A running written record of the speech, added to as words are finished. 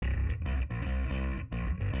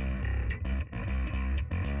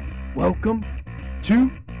Welcome to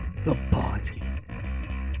the Podski.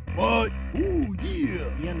 What? Ooh,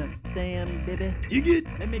 yeah. You understand, baby? Dig it?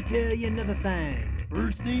 Let me tell you another thing.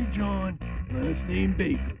 First name John, last name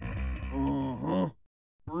Baker. Uh-huh.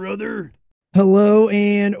 Brother. Hello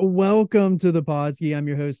and welcome to the Podski. I'm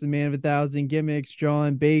your host, the man of 1,000 gimmicks,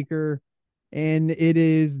 John Baker, and it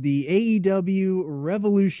is the AEW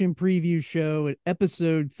Revolution preview show at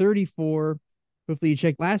episode 34. Hopefully you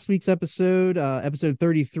checked last week's episode, episode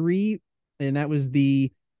 33, and that was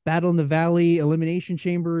the Battle in the Valley Elimination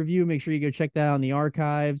Chamber review. Make sure you go check that out in the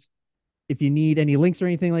archives. If you need any links or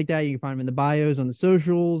anything like that, you can find them in the bios on the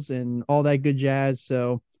socials and all that good jazz.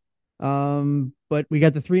 So, but we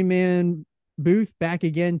got the three-man booth back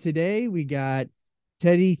again today. We got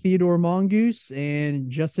Teddy Theodore Mongoose and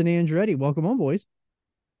Justin Andretti. Welcome on, boys.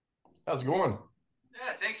 How's it going?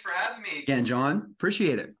 Yeah, thanks for having me again, John.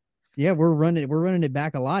 Appreciate it. Yeah, we're running it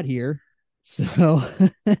back a lot here. So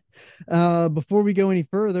before we go any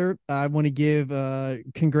further, I want to give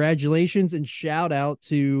congratulations and shout out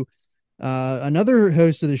to another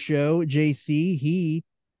host of the show, JC. He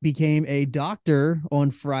became a doctor on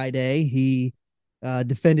Friday. He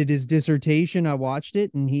defended his dissertation. I watched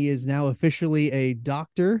it, and he is now officially a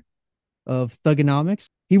doctor of thugonomics.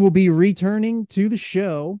 He will be returning to the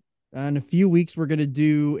show in a few weeks. We're going to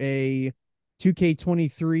do a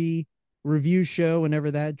 2K23 review show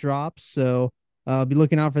whenever that drops. So be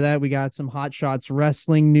looking out for that. We got some Hot Shots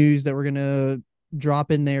wrestling news that we're going to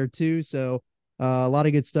drop in there too. So a lot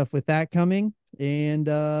of good stuff with that coming. And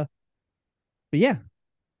but yeah, did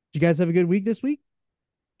you guys have a good week this week?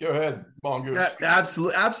 Go ahead, Mongoose.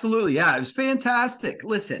 Absolutely. Yeah, it was fantastic.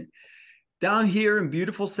 Listen, down here in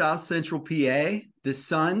beautiful South Central PA, the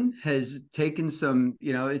sun has taken some,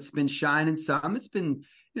 it's been shining some. It's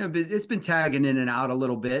been tagging in and out a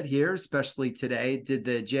little bit here, especially today. Did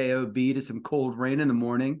the JOB to some cold rain in the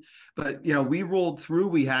morning. But, we rolled through.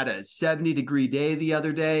 We had a 70-degree day the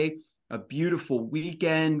other day, a beautiful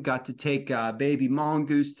weekend. Got to take baby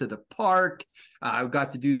Mongoose to the park. I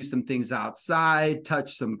got to do some things outside,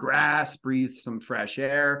 touch some grass, breathe some fresh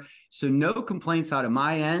air. So no complaints out of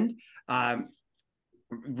my end.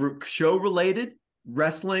 Show related,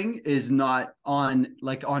 wrestling is not on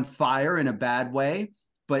fire in a bad way,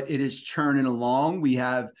 but it is churning along. We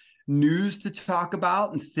have news to talk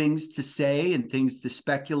about and things to say and things to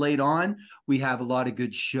speculate on. We have a lot of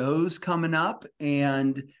good shows coming up,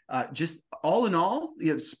 and just all in all,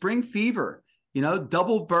 spring fever,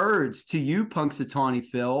 double birds to you, Punxsutawney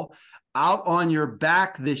Phil, out on your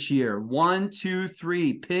back this year. 1, 2,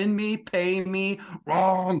 3, pin me, pay me,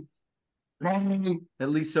 wrong, at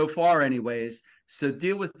least so far anyways. So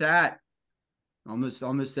deal with that. Almost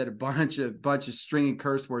said a bunch of stringing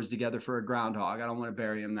curse words together for a groundhog. I don't want to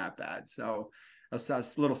bury him that bad. So a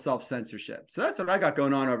little self-censorship. So that's what I got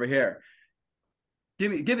going on over here.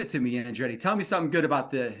 Give it to me, Andretti. Tell me something good about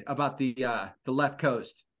the left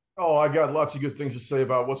coast. Oh, I got lots of good things to say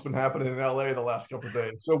about what's been happening in LA the last couple of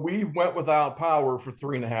days. So we went without power for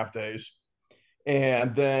 3.5 days.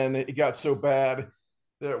 And then it got so bad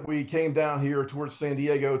that we came down here towards San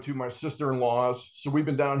Diego to my sister-in-law's. So we've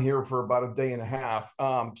been down here for about a day and a half.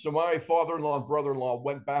 So my father-in-law and brother-in-law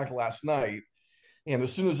went back last night. And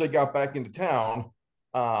as soon as they got back into town,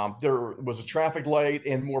 there was a traffic light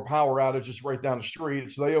and more power outages right down the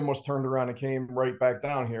street. So they almost turned around and came right back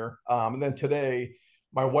down here. And then today,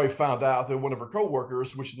 my wife found out that one of her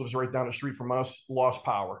coworkers, which lives right down the street from us, lost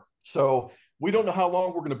power. So we don't know how long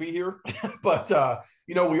we're going to be here, but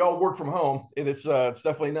we all work from home, and it's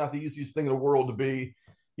definitely not the easiest thing in the world to be,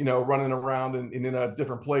 running around in a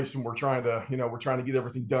different place, and we're trying to get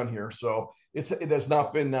everything done here. So it has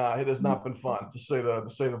not been fun, to say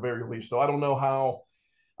the very least. So I don't know how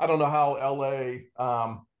LA,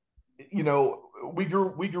 we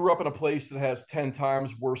grew up in a place that has 10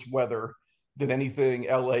 times worse weather than anything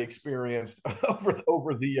LA experienced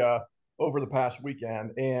over the past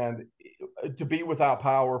weekend, and to be without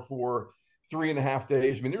power for 3.5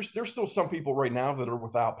 days. I mean, there's still some people right now that are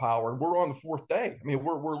without power, and we're on the 4th day. I mean,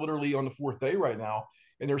 we're literally on the 4th day right now,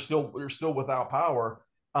 and they're still without power.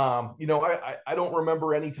 I don't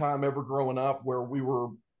remember any time ever growing up where we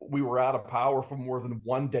were out of power for more than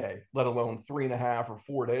 1 day, let alone 3.5 or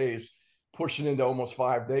 4 days, pushing into almost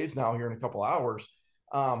 5 days now here in a couple hours.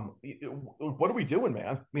 What are we doing,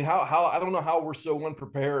 man? I mean, how I don't know how we're so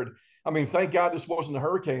unprepared. I mean, thank God this wasn't a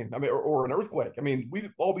hurricane. I mean, or an earthquake. I mean, we'd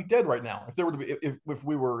all be dead right now if there were to be if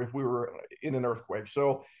we were in an earthquake.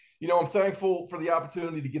 So, I'm thankful for the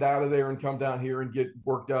opportunity to get out of there and come down here and get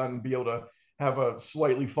work done and be able to have a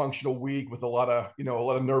slightly functional week with a lot of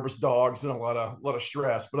nervous dogs and a lot of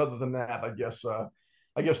stress. But other than that, I guess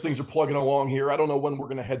I guess things are plugging along here. I don't know when we're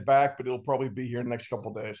going to head back, but it'll probably be here in the next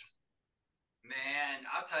couple of days. Man,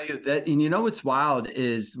 I'll tell you that, and you know what's wild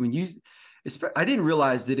is when you, I didn't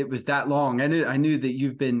realize that it was that long. I knew that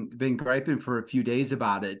you've been griping for a few days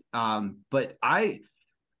about it. But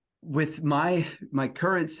with my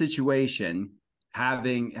current situation,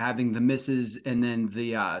 having the missus and then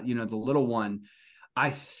the the little one, I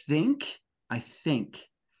think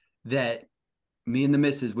that me and the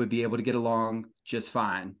missus would be able to get along just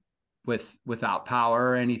fine without power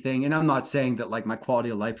or anything. And I'm not saying that like my quality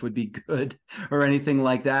of life would be good or anything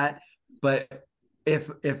like that, but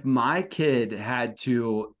if my kid had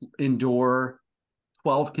to endure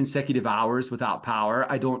 12 consecutive hours without power,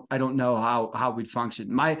 I don't know how we'd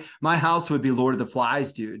function. My house would be Lord of the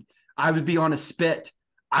Flies, dude. I would be on a spit.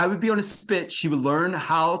 She would learn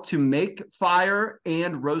how to make fire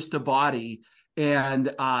and roast a body. And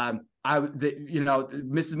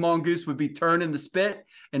Mrs. Mongoose would be turning the spit,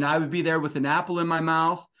 and I would be there with an apple in my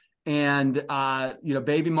mouth. And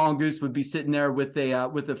baby Mongoose would be sitting there with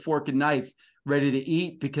a fork and knife ready to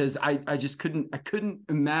eat, because I just couldn't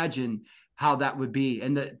imagine how that would be.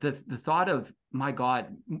 And the thought of, my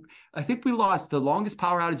God, I think we lost the longest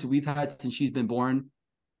power outage we've had since she's been born.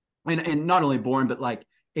 And not only born, but like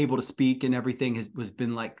able to speak and everything was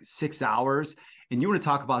been like 6 hours. And you want to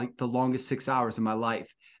talk about like the longest 6 hours of my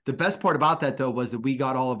life. The best part about that, though, was that we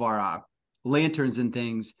got all of our lanterns and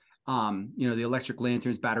things, the electric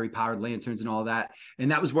lanterns, battery powered lanterns and all that.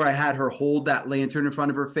 And that was where I had her hold that lantern in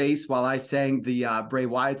front of her face while I sang the Bray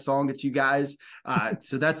Wyatt song at you guys.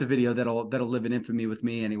 So that's a video that'll live in infamy with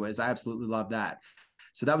me anyways. I absolutely love that.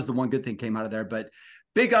 So that was the one good thing came out of there. But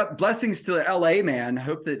big up blessings to LA, man.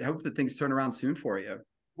 Hope that things turn around soon for you.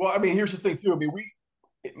 Well, I mean, here's the thing too. I mean,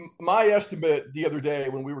 my estimate the other day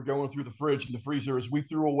when we were going through the fridge and the freezer is we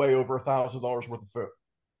threw away over $1,000 worth of food.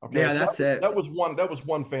 Okay, yeah, so that's it. That was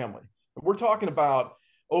one family. We're talking about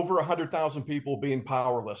over 100,000 people being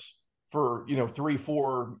powerless for 3,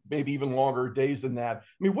 4, maybe even longer days than that. I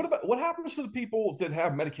mean, what happens to the people that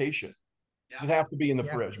have medication that have to be in the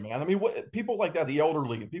fridge, man? I mean, people like that, the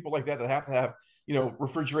elderly, and people like that have to have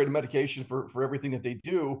refrigerated medication for everything that they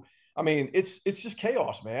do. I mean, it's just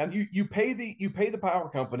chaos, man. You pay the power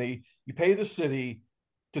company, you pay the city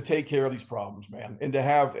to take care of these problems, man, and to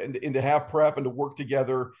have prep and to work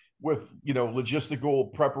together with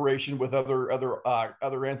logistical preparation with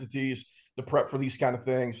other entities to prep for these kind of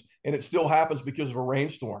things. And it still happens because of a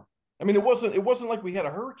rainstorm. I mean, it wasn't like we had a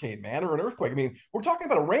hurricane, man, or an earthquake. I mean, we're talking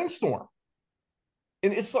about a rainstorm,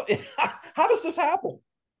 and it's how does this happen?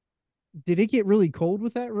 Did it get really cold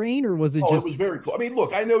with that rain, or was it just? It was very cold. I mean,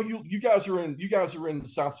 look, I know you guys are in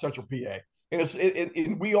South Central PA,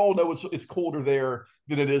 and we all know it's colder there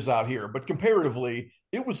than it is out here. But comparatively,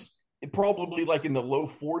 it was probably like in the low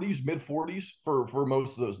 40s, mid 40s for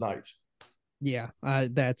most of those nights. Yeah,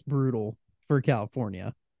 that's brutal for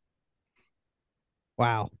California.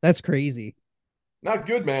 Wow, that's crazy. Not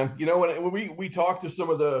good, man. When we talked to some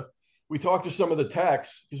of the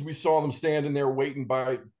techs, because we saw them standing there waiting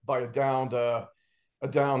by a downed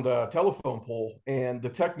telephone pole, and the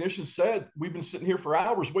technician said, "We've been sitting here for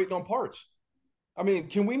hours waiting on parts." I mean,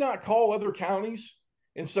 can we not call other counties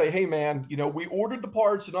and say, "Hey, man, we ordered the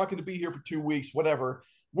parts. They're not going to be here for 2 weeks, whatever.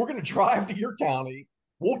 We're going to drive to your county.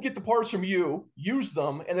 We'll get the parts from you, use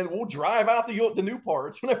them, and then we'll drive out the new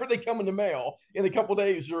parts whenever they come in the mail in a couple of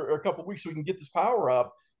days or a couple of weeks so we can get this power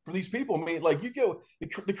up for these people." I mean, like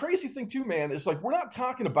the crazy thing too, man, is like we're not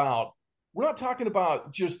talking about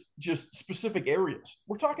just specific areas.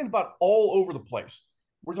 We're talking about all over the place.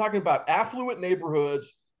 We're talking about affluent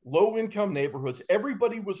neighborhoods, low income neighborhoods.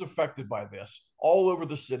 Everybody was affected by this all over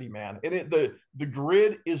the city, man. And the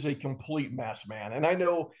grid is a complete mess, man. And I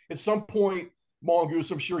know at some point, Mongoose,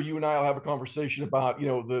 I'm sure you and I will have a conversation about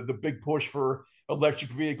the big push for electric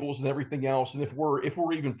vehicles and everything else, and if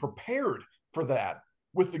we're even prepared for that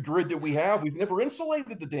with the grid that we have. We've never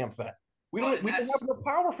insulated the damn thing. We don't have enough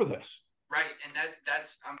power for this. Right, and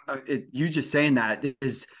that's you just saying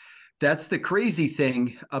that's the crazy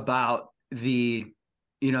thing about and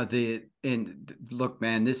look,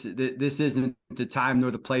 man, this isn't the time nor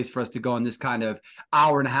the place for us to go on this kind of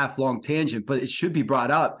hour and a half long tangent, but it should be brought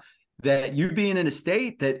up that you being in a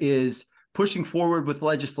state that is pushing forward with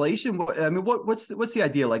legislation. I mean, what's the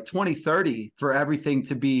idea? Like 2030 for everything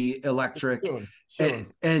to be electric, soon.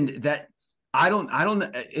 And that I don't.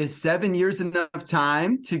 Is 7 years enough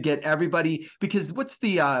time to get everybody? Because what's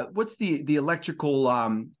the electrical?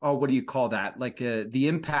 What do you call that? Like the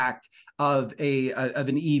impact of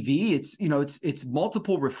an EV? It's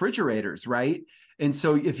multiple refrigerators, right? And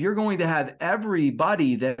so if you're going to have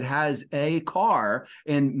everybody that has a car,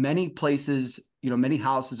 in many places many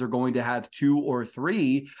houses are going to have 2 or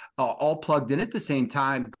 3 all plugged in at the same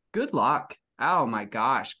time. Good luck. Oh my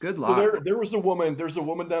gosh, good luck. So there's a woman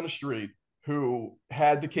down the street who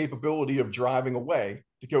had the capability of driving away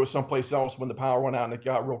to go someplace else when the power went out and it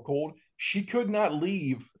got real cold. She could not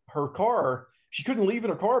leave her car. She couldn't leave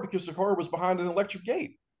in her car because the car was behind an electric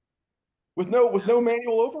gate with no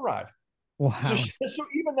manual override. Wow. So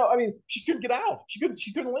even though, I mean, she couldn't get out, she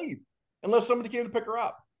couldn't leave unless somebody came to pick her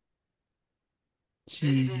up.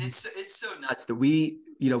 And it's so nuts that we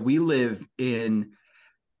live in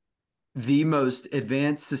the most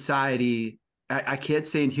advanced society. I can't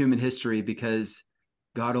say in human history because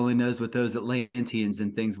God only knows what those Atlanteans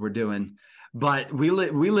and things were doing. But we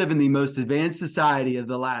live in the most advanced society of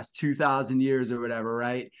the last 2,000 years or whatever,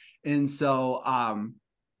 right? And so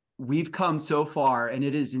we've come so far, and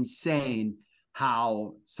it is insane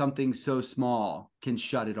how something so small can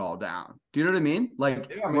shut it all down. Do you know what I mean?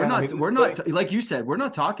 Like, yeah, we're not like you said, we're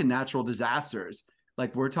not talking natural disasters.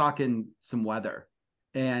 Like, we're talking some weather,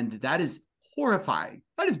 and that is horrifying.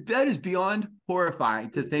 That is beyond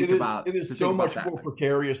horrifying to think about. It is so much more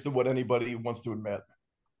precarious than what anybody wants to admit.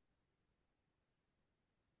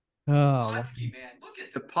 Oh, Podsky, man, look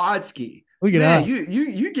at the Podsky. Look at man, that.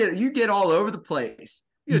 You get all over the place.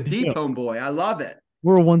 You're a deep homeboy. I love it.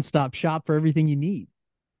 We're a one-stop shop for everything you need.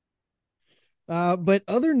 But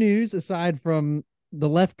other news aside from the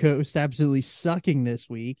left coast absolutely sucking this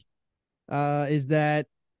week, is that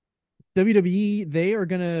WWE, they are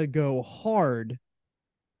gonna go hard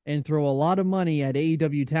and throw a lot of money at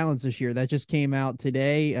AEW talents this year. That just came out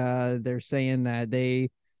today. They're saying that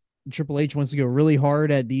Triple H wants to go really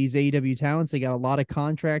hard at these AEW talents. They got a lot of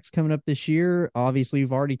contracts coming up this year. Obviously,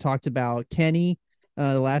 we've already talked about Kenny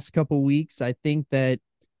the last couple of weeks. I think that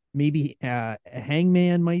maybe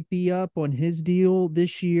Hangman might be up on his deal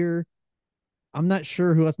this year. I'm not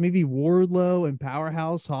sure who else. Maybe Wardlow and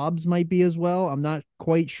Powerhouse Hobbs might be as well. I'm not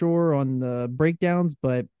quite sure on the breakdowns,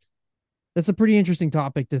 but that's a pretty interesting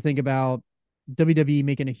topic to think about. WWE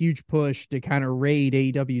making a huge push to kind of raid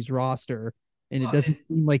AEW's roster, and it doesn't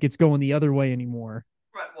seem like it's going the other way anymore.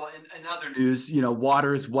 Right. Well, in other news,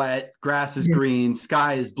 water is wet, grass is green,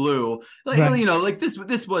 sky is blue. Like, right. Like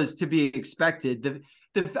this was to be expected.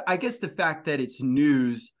 I guess the fact that it's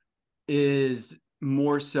news is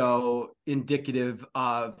more so indicative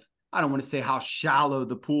of, I don't want to say how shallow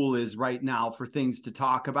the pool is right now for things to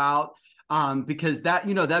talk about. Because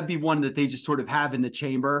that'd be one that they just sort of have in the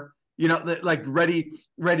chamber, like ready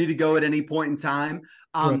to go at any point in time.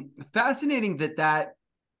 Right. Fascinating that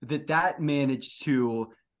managed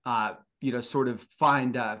to, sort of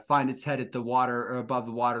find its head at the water or above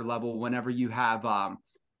the water level whenever you have,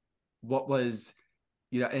 what was,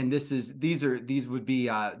 and these would be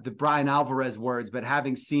the Brian Alvarez words, but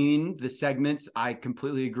having seen the segments, I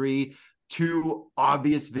completely agree. 2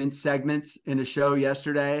 obvious Vince segments in a show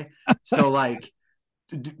yesterday. So like,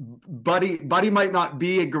 Buddy might not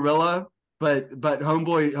be a gorilla, but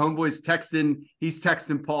homeboy's texting. He's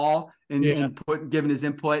texting Paul and giving his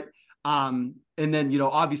input. And then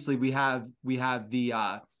obviously we have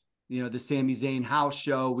the the Sami Zayn house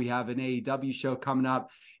show. We have an AEW show coming up.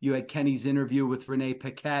 You had Kenny's interview with Renee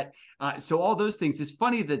Paquette. So all those things. It's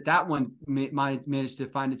funny that one managed to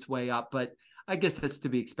find its way up, but I guess that's to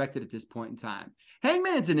be expected at this point in time.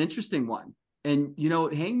 Hangman's an interesting one. And,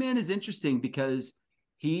 Hangman is interesting because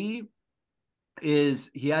he has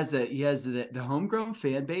the homegrown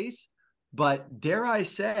fan base, but dare I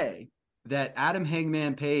say that Adam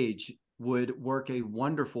Hangman Page would work a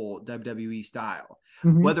wonderful WWE style.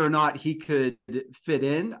 Mm-hmm. Whether or not he could fit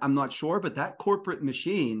in, I'm not sure, but that corporate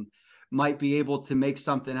machine might be able to make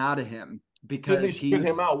something out of him because didn't they spit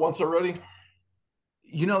him out once already?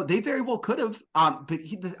 They very well could have. But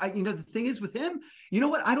the thing is with him,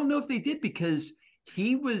 what? I don't know if they did because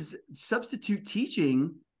he was substitute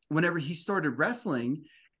teaching whenever he started wrestling.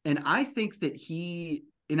 And I think that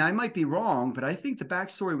and I might be wrong, but I think the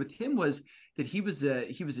backstory with him was that he was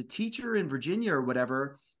a teacher in Virginia or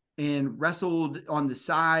whatever, and wrestled on the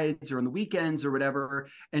sides or on the weekends or whatever,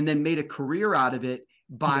 and then made a career out of it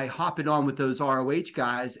by hopping on with those ROH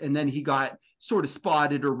guys. And then he got sort of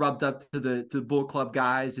spotted or rubbed up to the Bull Club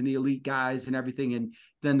guys and the Elite guys and everything. And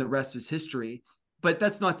then the rest was history. But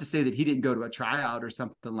that's not to say that he didn't go to a tryout or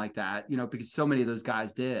something like that, because so many of those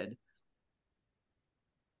guys did.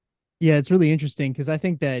 Yeah, it's really interesting because I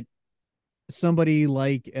think that somebody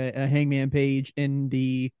like a Hangman Page in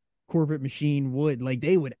the corporate machine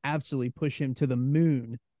they would absolutely push him to the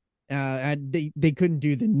moon. They couldn't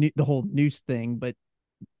do the whole noose thing, but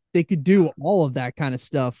they could do all of that kind of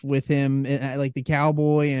stuff with him, like the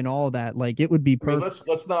cowboy and all of that. Like it would be I mean, perfect.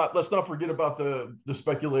 let's not forget about the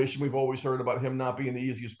speculation we've always heard about him not being the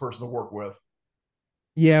easiest person to work with.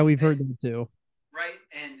 Yeah, we've heard that too. Right.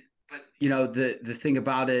 And but the thing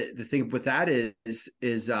about it, the thing with that is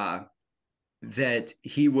that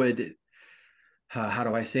he would how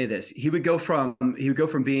do I say this? He would go from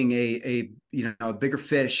being a bigger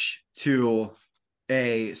fish to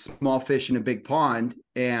a small fish in a big pond.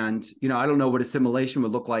 And I don't know what assimilation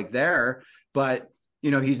would look like there, but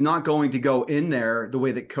he's not going to go in there the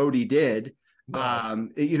way that Cody did, No.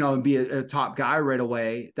 and be a top guy right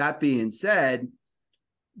away. That being said,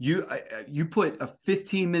 you put a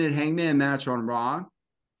 15-minute Hangman match on Raw,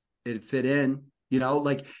 it'd fit in.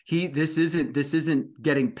 Like this isn't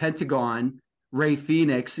getting Pentagon, Ray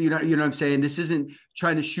Phoenix. What I'm saying? This isn't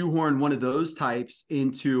trying to shoehorn one of those types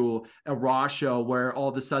into a Raw show where all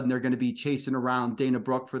of a sudden they're going to be chasing around Dana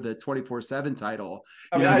Brooke for the 24/7 title.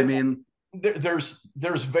 You know what I mean? There's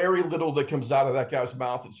very little that comes out of that guy's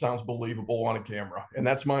mouth that sounds believable on a camera, and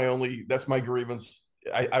that's my grievance.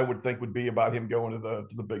 I would think would be about him going to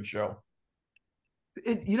the big show.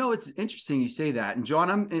 It's interesting you say that, and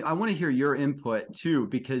John, I want to hear your input too,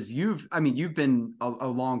 because you've been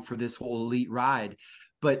along for this whole elite ride,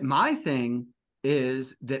 but my thing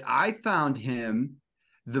is that I found him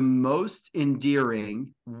the most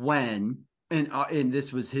endearing when, and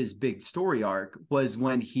this was his big story arc, was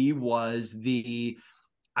when he was the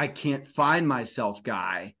I can't find myself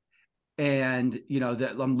guy, and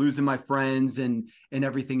that I'm losing my friends and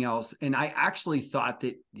everything else. And I actually thought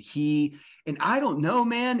that and I don't know,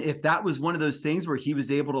 man, if that was one of those things where he was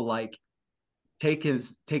able to like take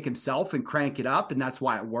himself and crank it up, and that's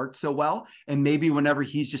why it worked so well. And maybe whenever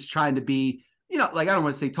he's just trying to be, like, I don't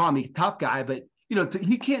want to say Tommy tough guy, but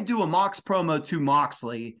he can't do a Mox promo to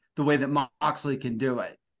Moxley the way that Moxley can do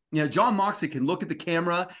it. John Moxley can look at the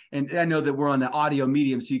camera, and I know that we're on the audio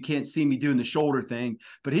medium, so you can't see me doing the shoulder thing,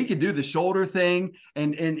 but he could do the shoulder thing,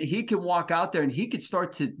 and he can walk out there and he could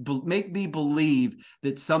start to make me believe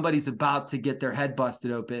that somebody's about to get their head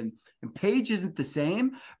busted open. And Paige isn't the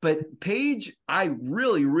same, but Paige, I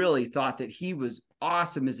really, really thought that he was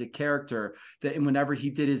awesome as a character, that and whenever he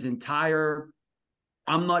did his entire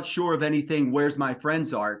I'm not sure of anything, where's my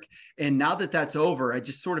friends arc, and now that that's over, I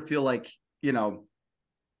just sort of feel like,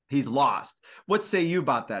 he's lost. What say you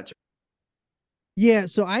about that, John? Yeah,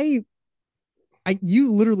 so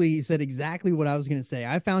you literally said exactly what I was going to say.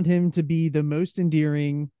 I found him to be the most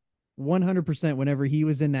endearing 100% whenever he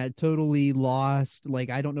was in that totally lost, like,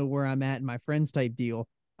 I don't know where I'm at in my friends type deal.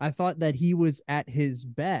 I thought that he was at his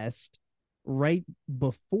best right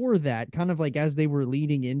before that, kind of like as they were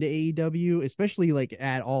leading into AEW, especially like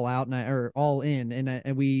at All Out or All In.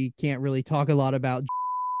 And we can't really talk a lot about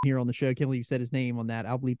here on the show. Can't believe you said his name on that.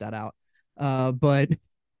 I'll bleep that out. But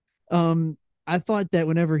I thought that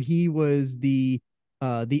whenever he was the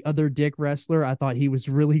other dick wrestler, I thought he was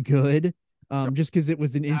really good. Just because it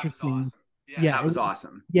was an interesting. Was awesome. Yeah, that was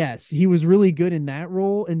awesome. Yes, he was really good in that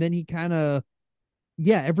role, and then he kind of,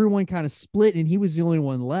 everyone kind of split, and he was the only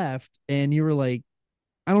one left, and you were like,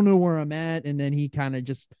 I don't know where I'm at, and then he kind of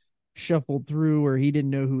just shuffled through, where he didn't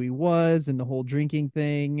know who he was, and the whole drinking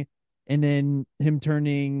thing, and then him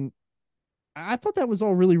turning. I thought that was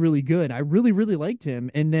all really, really good. I really, really liked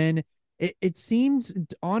him, and then it seemed,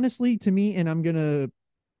 honestly, to me, and I'm gonna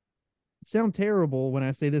sound terrible when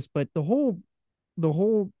I say this, but the whole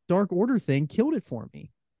Dark Order thing killed it for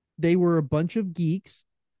me. They were a bunch of geeks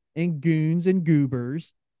and goons and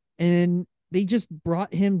goobers, and they just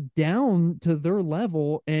brought him down to their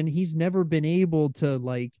level, and he's never been able to,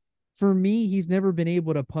 like, for me, he's never been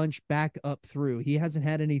able to punch back up through. He hasn't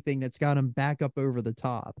had anything that's got him back up over the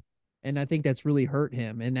top, and I think that's really hurt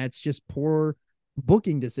him, and that's just poor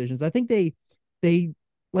booking decisions. I think they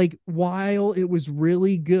like, while it was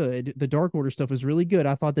really good, the Dark Order stuff was really good.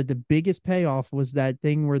 I thought that the biggest payoff was that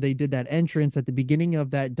thing where they did that entrance at the beginning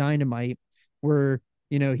of that Dynamite, where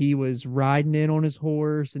he was riding in on his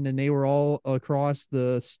horse, and then they were all across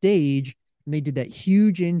the stage, and they did that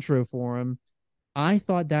huge intro for him. I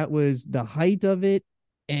thought that was the height of it,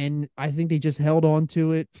 and I think they just held on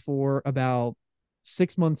to it for about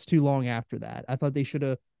 6 months too long after that. I thought they should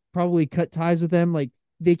have probably cut ties with them. Like,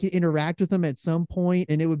 they could interact with them at some point,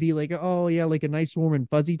 and it would be like, oh yeah, like a nice warm and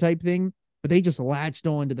fuzzy type thing. But they just latched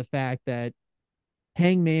on to the fact that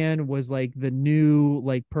Hangman was like the new,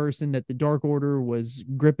 like, person that the Dark Order was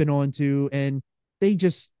gripping onto, and they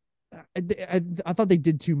just, I thought they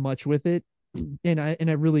did too much with it, and I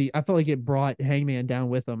felt like it brought Hangman down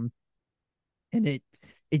with them, and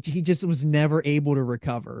he just was never able to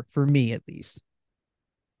recover, for me at least.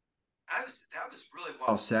 That was really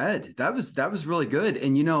well said. That was really good.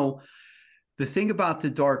 And the thing about the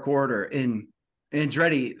Dark Order and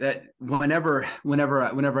Andretti, that whenever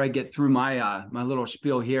I get through my my little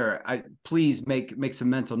spiel here, I please make some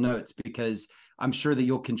mental notes, because I'm sure that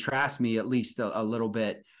you'll contrast me at least a little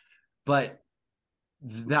bit. But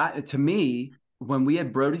that, to me, when we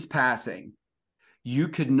had Brody's passing, you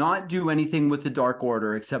could not do anything with the Dark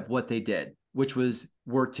Order except what they did, which was,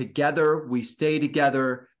 we're together, we stay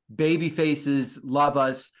together, baby faces love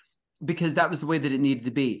us, because that was the way that it needed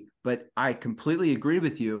to be. But I completely agree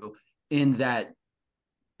with you in that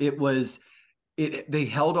they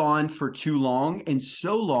held on for too long, and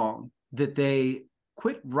so long that they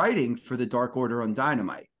quit writing for the Dark Order on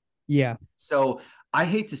Dynamite. Yeah. So I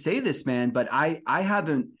hate to say this, man, but I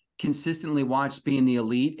haven't consistently watched Being the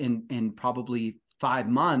Elite in probably 5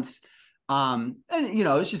 months. And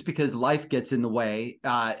it's just because life gets in the way.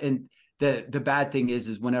 And the bad thing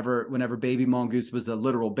is whenever Baby Mongoose was a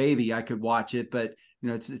literal baby, I could watch it, but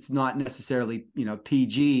it's not necessarily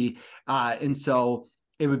PG. And so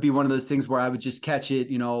it would be one of those things where I would just catch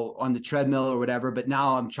it, on the treadmill or whatever. But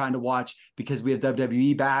now I'm trying to watch, because we have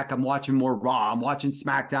WWE back. I'm watching more Raw. I'm watching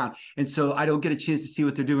SmackDown. And so I don't get a chance to see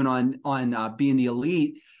what they're doing on Being the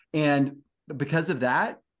Elite. And because of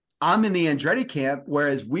that, I'm in the Andretti camp,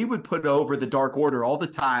 whereas we would put over the Dark Order all the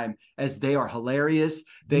time, as they are hilarious.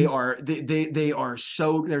 They are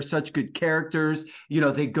they're such good characters.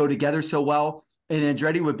 They go together so well. And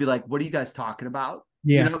Andretti would be like, "What are you guys talking about?"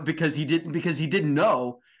 Yeah. Because he didn't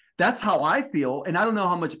know. That's how I feel. And I don't know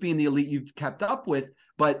how much Being the Elite you've kept up with,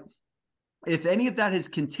 but if any of that has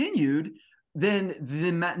continued, then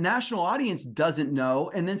the national audience doesn't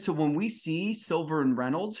know. And then so when we see Silver and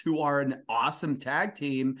Reynolds, who are an awesome tag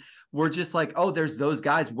team, we're just like, oh, there's those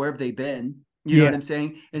guys. Where have they been? You know what I'm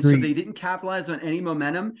saying? And so they didn't capitalize on any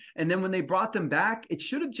momentum. And then when they brought them back, it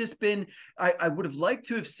should have just been, I would have liked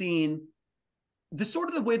to have seen the sort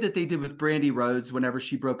of the way that they did with Brandy Rhodes whenever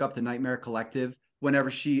she broke up the Nightmare Collective,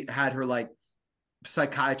 whenever she had her like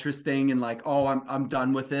psychiatrist thing and like, oh, I'm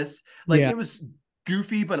done with this. Like it was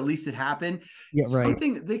goofy, but at least it happened. Yeah, right.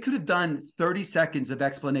 Something they could have done 30 seconds of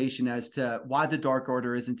explanation as to why the Dark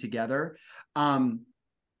Order isn't together.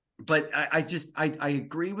 But I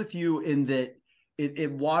agree with you in that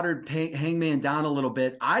it watered Hangman down a little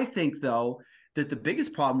bit. I think though that the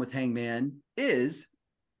biggest problem with Hangman is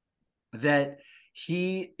that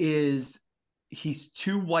he's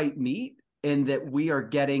too white meat, and that we are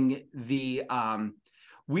getting we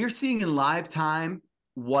are seeing in live time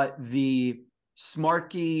what the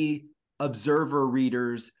smarky observer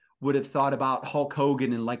readers would have thought about Hulk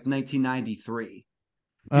Hogan in like 1993.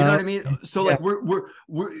 Do you know what I mean? So like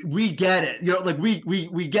we get it, like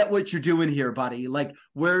we get what you're doing here, buddy. Like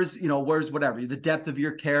where's whatever the depth of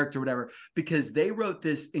your character, whatever, because they wrote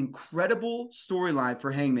this incredible storyline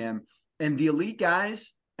for Hangman. And the Elite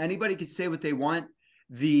guys, anybody can say what they want.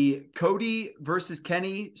 The Cody versus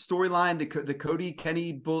Kenny storyline, the Cody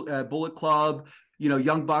Kenny Bullet Club,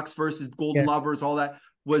 Young Bucks versus Golden Lovers, all that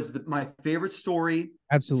was my favorite story.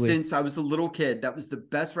 Absolutely. Since I was a little kid. That was the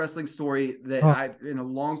best wrestling story that I've in a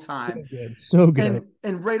long time. So good.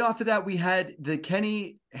 And right off of that, we had the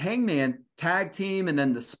Kenny Hangman tag team, and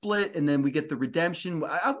then the split, and then we get the redemption.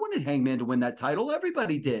 I wanted Hangman to win that title.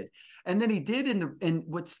 Everybody did. And then he did. And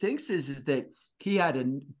what stinks is that he had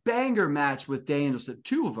a banger match with Danielson,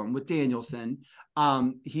 2 of them with Danielson.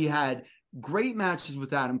 He had great matches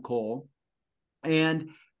with Adam Cole, and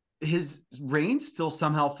his reign still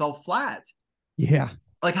somehow fell flat. Yeah.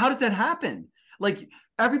 Like, how does that happen? Like,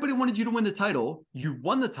 everybody wanted you to win the title. You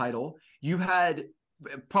won the title. You had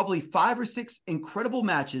probably 5 or 6 incredible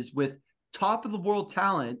matches with top of the world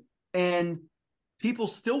talent, and people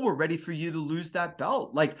still were ready for you to lose that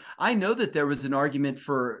belt. Like, I know that there was an argument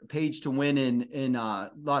for Paige to win in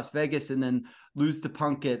Las Vegas and then lose to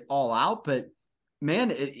Punk at All Out, but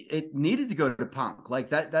man, it needed to go to Punk.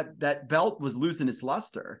 Like that belt was losing its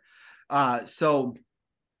luster. So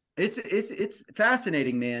it's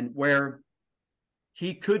fascinating, man, where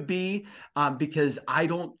he could be, because I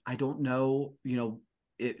don't know,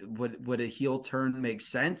 would a heel turn make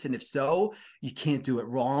sense? And if so, you can't do it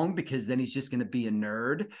wrong, because then he's just going to be a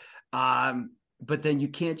nerd. But then you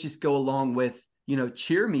can't just go along with,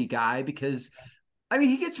 cheer me guy, because I mean,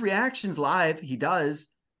 he gets reactions live. He does,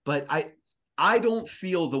 but I don't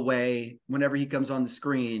feel the way whenever he comes on the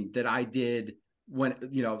screen that I did when,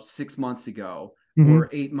 6 months ago or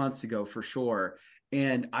 8 months ago for sure.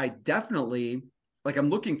 And I definitely, like, I'm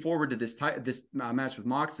looking forward to this match with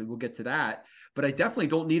Moxley. We'll get to that, but I definitely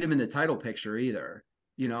don't need him in the title picture either,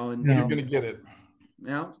 and you're going to get it.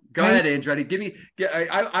 Go ahead, Andretti.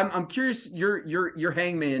 I'm curious your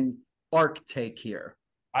Hangman arc take here?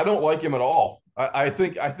 I don't like him at all. I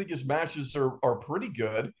think his matches are pretty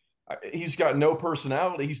good. He's got no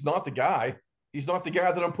personality. He's not the guy. He's not the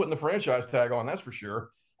guy that I'm putting the franchise tag on. That's for sure.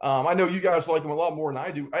 I know you guys like him a lot more than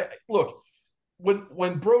I do. Look,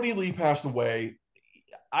 when Brody Lee passed away,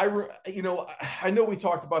 I know we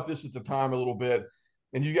talked about this at the time a little bit,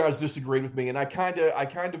 and you guys disagreed with me, and I kind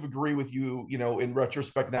of agree with you, in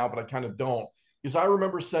retrospect now, but I kind of don't, because I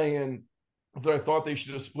remember saying that I thought they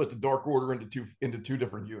should have split the Dark Order into two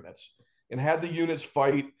different units and had the units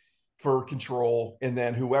fight for control, and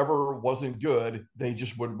then whoever wasn't good, they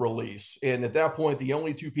just would release. And at that point, the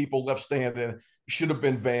only two people left standing should have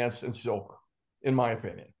been Vance and Silver, in my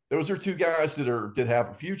opinion. Those are two guys that have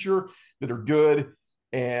a future, that are good,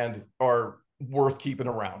 and are worth keeping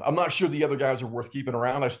around. I'm not sure the other guys are worth keeping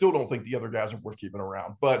around. I still don't think the other guys are worth keeping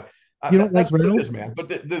around. But that's what it is, man. But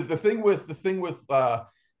the thing with the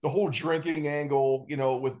whole drinking angle,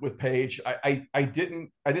 with Paige, I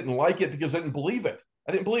didn't like it because I didn't believe it.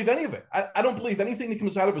 I didn't believe any of it. I don't believe anything that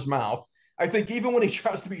comes out of his mouth. I think even when he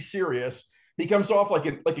tries to be serious, he comes off like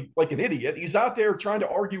an idiot. He's out there trying to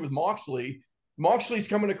argue with Moxley. Moxley's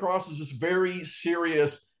coming across as this very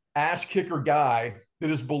serious ass kicker guy that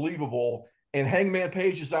is believable. And Hangman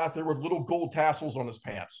Page is out there with little gold tassels on his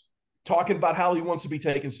pants, talking about how he wants to be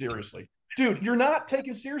taken seriously. Dude, you're not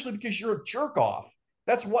taken seriously because you're a jerk off.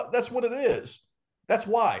 That's what it is. That's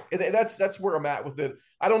why. That's where I'm at with it.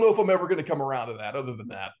 I don't know if I'm ever going to come around to that other than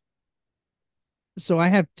that. So I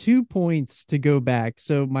have 2 points to go back.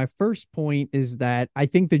 So my first point is that I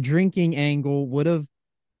think the drinking angle would have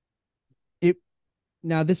it.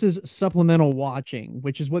 Now this is supplemental watching,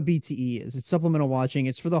 which is what BTE is. It's supplemental watching.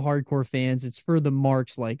 It's for the hardcore fans. It's for the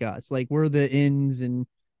marks like us. Like, we're the ins and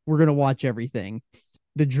we're going to watch everything.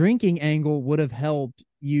 The drinking angle would have helped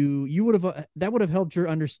you would have that would have helped your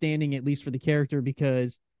understanding, at least for the character,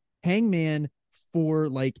 because Hangman, for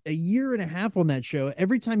like a year and a half on that show,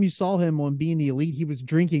 every time you saw him on Being the Elite, he was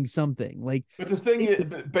drinking something. Like, but the thing is,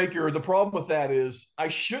 Baker, the problem with that is I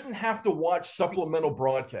shouldn't have to watch supplemental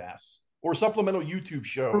broadcasts or supplemental YouTube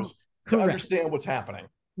shows to understand what's happening.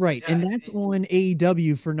 Right. And that's on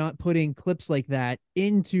AEW for not putting clips like that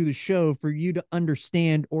into the show for you to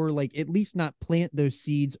understand, or like at least not plant those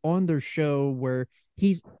seeds on their show where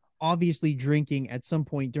he's obviously drinking at some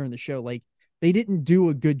point during the show. Like, they didn't do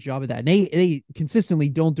a good job of that. And they consistently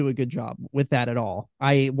don't do a good job with that at all.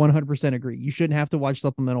 I 100% agree. You shouldn't have to watch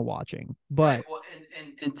supplemental watching. But right. Well,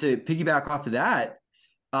 and to piggyback off of that,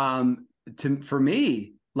 for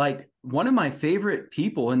me, like, one of my favorite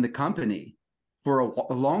people in the company for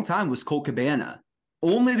a long time was Colt Cabana,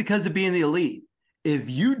 only because of Being the Elite. If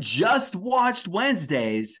you just watched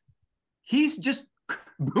Wednesdays, he's just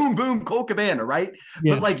boom, boom, Colt Cabana, right?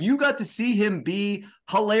 Yeah. But like, you got to see him be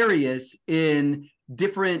hilarious in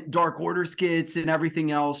different Dark Order skits and everything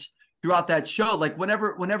else throughout that show. Like,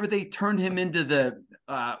 whenever they turned him into the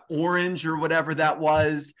orange or whatever that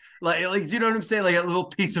was, like, do you know what I'm saying? Like a little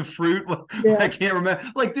piece of fruit. Yeah. I can't remember.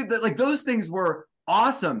 Like, dude, like those things were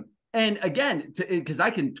awesome. And again, because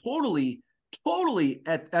I can totally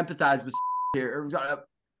empathize with here,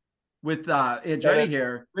 with Andretti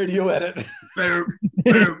here. Radio edit. But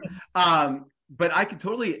I could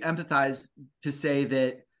totally empathize to say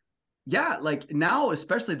that, yeah, like now,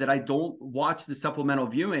 especially that I don't watch the supplemental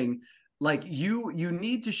viewing, like you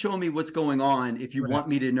need to show me what's going on if you want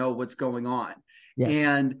me to know what's going on. Yes.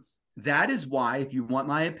 And that is why, if you want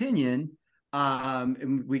my opinion,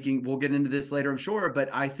 and we'll get into this later, I'm sure, but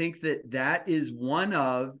I think that is one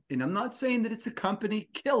of, and I'm not saying that it's a company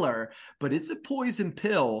killer, but it's a poison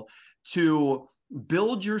pill to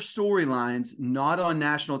build your storylines not on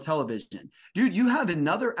national television. Dude, you have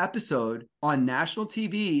another episode on national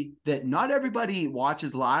TV that not everybody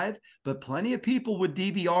watches live, but plenty of people would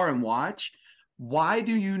DVR and watch. Why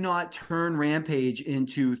do you not turn Rampage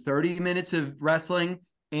into 30 minutes of wrestling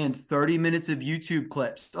and 30 minutes of YouTube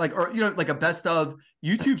clips, like a best of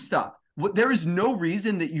YouTube stuff? There is no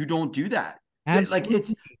reason that you don't do that. Absolutely. Like,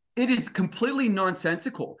 it is completely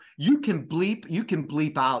nonsensical. You can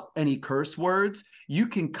bleep out any curse words. You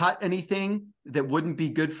can cut anything that wouldn't be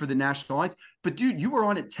good for the national audience. But dude, you were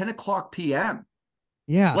on at 10 o'clock PM.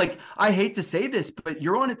 Yeah. Like, I hate to say this, but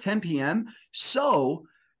you're on at 10 PM. So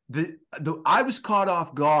I was caught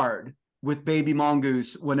off guard with Baby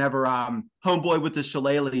Mongoose whenever homeboy with the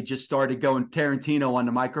shillelagh just started going Tarantino on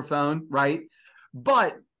the microphone, right?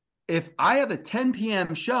 But if I have a 10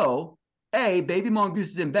 p.m. show, A, Baby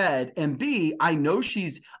Mongoose is in bed, and B, I know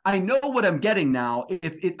what I'm getting now.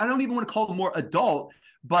 If I don't even want to call them more adult,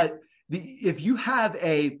 but if you have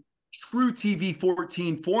a true TV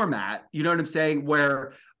 14 format, you know what I'm saying,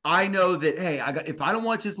 where I know that, hey, if I don't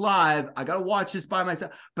watch this live, I got to watch this by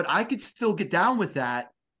myself. But I could still get down with that,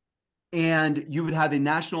 and you would have a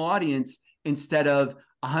national audience instead of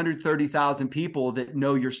 130,000 people that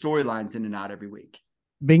know your storylines in and out every week.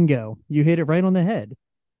 Bingo. You hit it right on the head.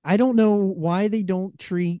 I don't know why they don't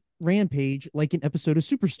treat Rampage like an episode of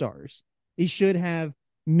Superstars. It should have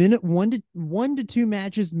minute one to two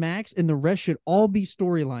matches max, and the rest should all be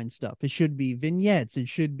storyline stuff. It should be vignettes. It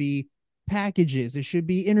should be packages. It should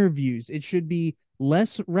be interviews. It should be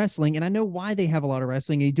less wrestling. And I know why they have a lot of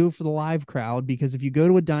wrestling. They do it for the live crowd, because if you go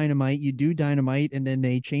to a Dynamite, you do Dynamite, and then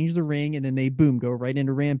they change the ring, and then they boom, go right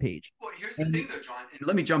into Rampage. Well, here's the thing though, John, and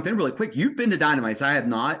let me jump in really quick. You've been to Dynamites. I have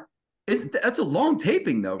not. That's a long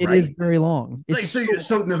taping though, right? It is very long. Like, so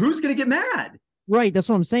who's going to get mad? Right, that's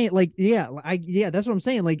what I'm saying. Like, that's what I'm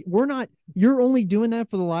saying. Like, you're only doing that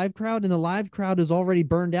for the live crowd, and the live crowd is already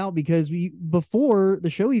burned out, because before the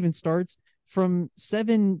show even starts, from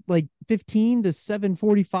 7:15 to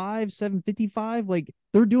 7:45, 7:55, like,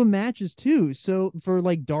 they're doing matches too. So for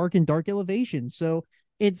like dark elevation. So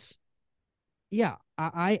it's, yeah,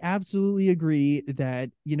 I absolutely agree that,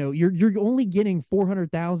 you're only getting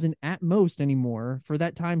 400,000 at most anymore for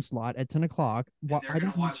that time slot at 10 o'clock. They're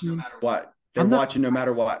going to watch no matter what. They're watching no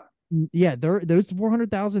matter what. Yeah, those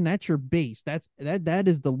 400,000, that's your base. That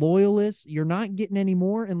is the loyalists. You're not getting any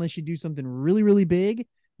more unless you do something really, really big.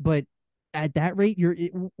 But at that rate,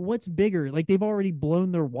 what's bigger? Like, they've already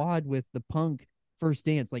blown their wad with the Punk first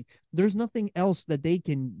dance. Like, there's nothing else that they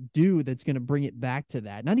can do that's going to bring it back to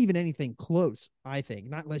that. Not even anything close, I think.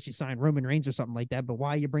 Not unless you sign Roman Reigns or something like that. But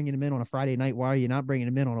why are you bringing him in on a Friday night? Why are you not bringing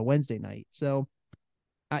him in on a Wednesday night? So,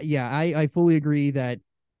 I fully agree that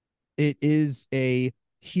it is a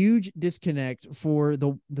huge disconnect for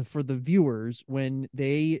the viewers when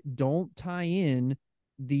they don't tie in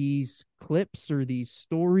these clips or these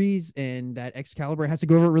stories, and that Excalibur has to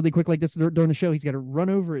go over it really quick like this during the show. He's got to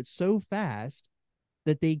run over it so fast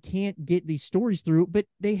that they can't get these stories through, but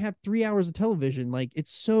they have 3 hours of television. Like, it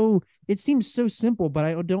seems so simple, but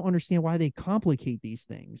I don't understand why they complicate these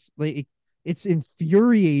things. Like, it's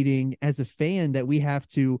infuriating as a fan that we have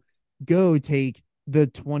to go take the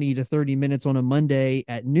 20 to 30 minutes on a Monday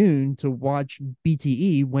at noon to watch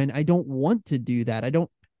BTE when I don't want to do that.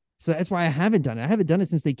 So that's why I haven't done it. I haven't done it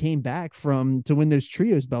since they came back to win those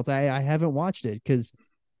trios belts. I haven't watched it because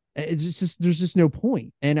it's just there's just no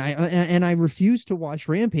point. And I refuse to watch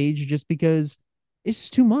Rampage just because it's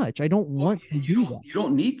just too much. I don't want to do that. You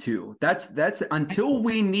don't need to. That's until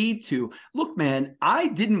we need to. Look, man, I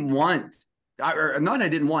didn't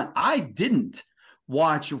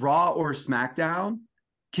watch Raw or SmackDown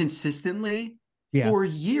consistently for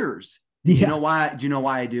years. Do you know why? Do you know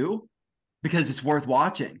why I do? Because it's worth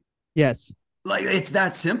watching. Yes. Like, it's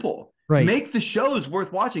that simple. Right. Make the shows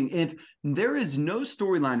worth watching. If there is no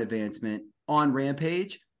storyline advancement on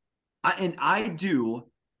Rampage, I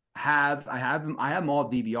have them all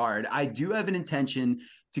DVR'd. I do have an intention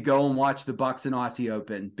to go and watch the Bucks and Aussie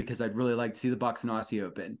Open, because I'd really like to see the Bucks and Aussie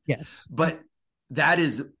Open. Yes. But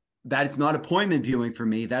it's not appointment viewing for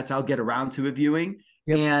me. That's I'll get around to a viewing.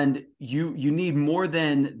 Yep. And you need more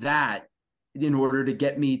than that in order to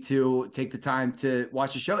get me to take the time to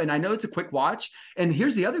watch the show. And I know it's a quick watch. And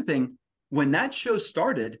here's the other thing. When that show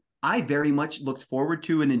started, I very much looked forward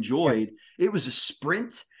to and enjoyed. Yep. It was a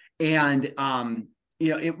sprint. And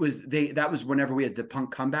that was whenever we had the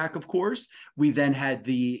Punk comeback, of course. We then had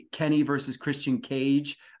the Kenny versus Christian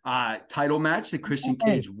Cage title match that Christian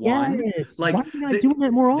Cage won. Yes. Like, why are you not doing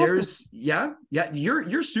that more often? Your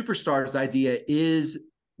Superstars idea is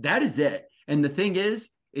it. And the thing is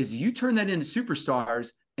you turn that into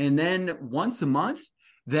Superstars, and then once a month,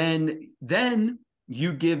 then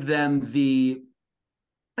you give them you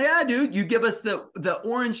give us the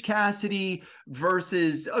Orange Cassidy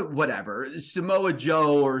versus whatever, Samoa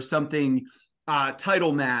Joe or something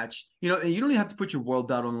title match, and you don't even have to put your world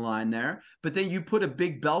belt on the line there, but then you put a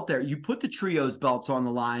big belt there. You put the trios belts on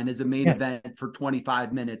the line as a main event for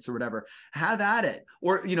 25 minutes or whatever. Have at it.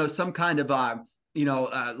 Or, some kind of,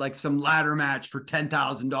 like some ladder match for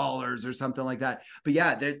 $10,000 or something like that. But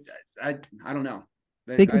yeah, I don't know.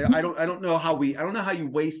 I don't know how you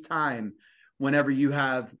waste time whenever you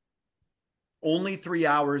have only 3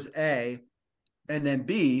 hours, A, and then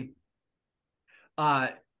B,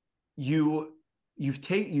 you've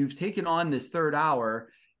taken on this third hour,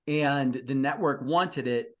 and the network wanted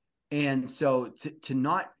it, and so to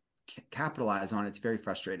not capitalize on it's very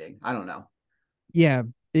frustrating. I don't know. Yeah,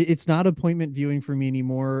 it's not appointment viewing for me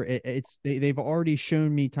anymore. They've already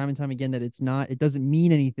shown me time and time again that it doesn't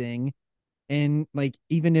mean anything. And like,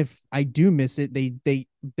 even if I do miss it, they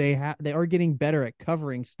are getting better at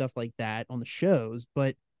covering stuff like that on the shows.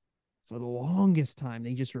 But for the longest time,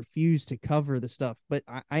 they just refused to cover the stuff. But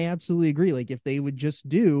I absolutely agree. Like if they would just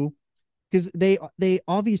do, because they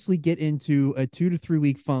obviously get into a 2 to 3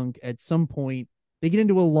 week funk at some point. They get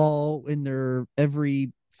into a lull in their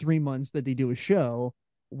every 3 months that they do a show.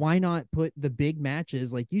 Why not put the big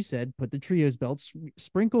matches, like you said, put the trios belts,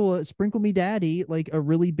 sprinkle me daddy, like a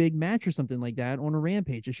really big match or something like that on a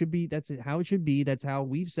Rampage. It should be, that's how it should be. That's how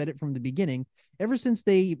we've said it from the beginning. Ever since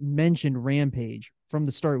they mentioned Rampage from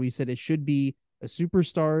the start, we said it should be a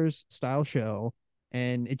superstars style show,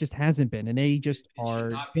 and it just hasn't been. And they just It are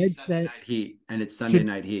should not be Sunday Night Heat, and it's Sunday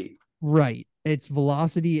Night Heat. Right. It's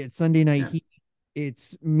Velocity. It's Sunday Night Heat.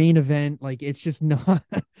 It's main event. Like it's just not,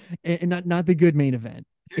 not the good main event.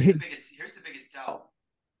 Here's the biggest tell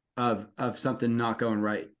of something not going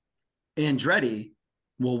right. Andretti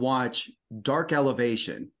will watch Dark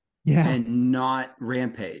Elevation, and not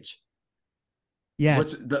Rampage. Yeah.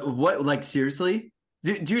 Like seriously?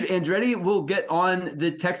 Dude, Andretti will get on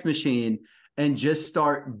the text machine and just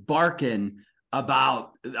start barking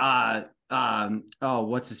about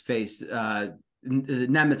what's his face?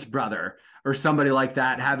 Nemeth's brother or somebody like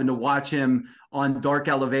that, having to watch him on Dark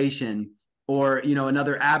Elevation, or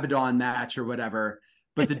another Abaddon match or whatever.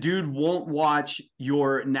 But the dude won't watch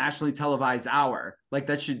your nationally televised hour. Like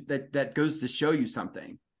that goes to show you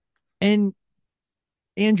something. And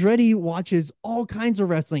Andretti watches all kinds of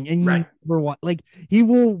wrestling, and he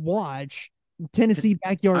will watch Tennessee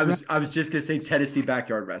Backyard. I was just gonna say Tennessee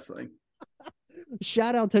Backyard Wrestling.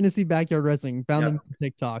 Shout out Tennessee Backyard Wrestling. Found them on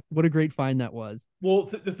TikTok. What a great find that was.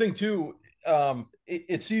 Well, the thing too,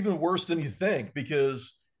 it's even worse than you think,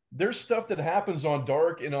 because there's stuff that happens on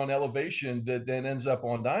Dark and on Elevation that then ends up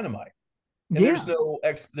on Dynamite, and there's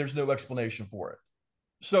no explanation for it.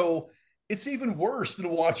 So it's even worse than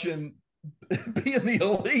watching being the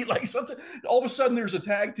Elite. Like something, all of a sudden there's a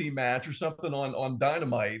tag team match or something on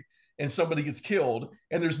Dynamite, and somebody gets killed,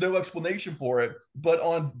 and there's no explanation for it. But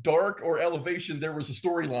on Dark or Elevation, there was a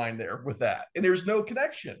storyline there with that, and there's no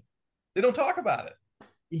connection. They don't talk about it.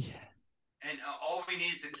 Yeah. And all we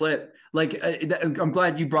need is a clip. Like I'm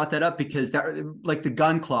glad you brought that up, because that, like the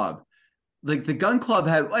Gun Club,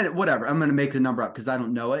 had whatever. I'm going to make the number up because I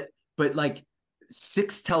don't know it, but like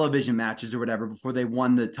 6 television matches or whatever before they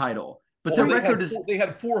won the title. But their record they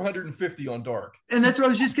had 450 on Dark. And that's what I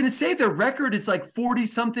was just going to say. Their record is like 40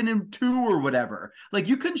 something and 2 or whatever. Like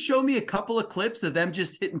you couldn't show me a couple of clips of them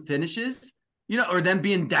just hitting finishes, or them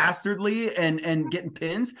being dastardly and getting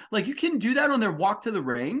pins. Like you can do that on their walk to the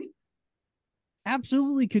ring.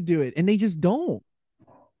 Absolutely could do it, and they just don't.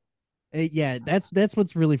 Yeah, that's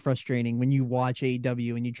what's really frustrating when you watch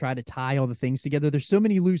AEW and you try to tie all the things together. There's so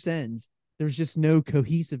many loose ends. There's just no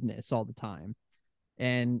cohesiveness all the time,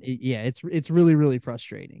 and it's really, really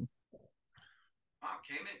frustrating. Wow,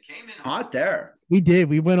 came in hot there. We did.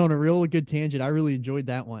 We went on a real good tangent. I really enjoyed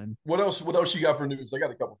that one. What else you got for news? I got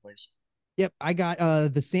a couple things. Yep, I got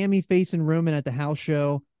the Sammy facing Roman at the house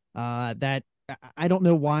show. That I don't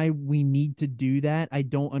know why we need to do that. I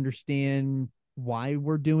don't understand why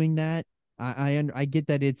we're doing that. I get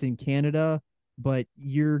that it's in Canada, but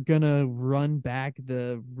you're gonna run back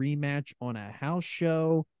the rematch on a house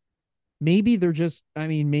show. Maybe they're just,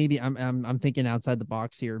 maybe I'm thinking outside the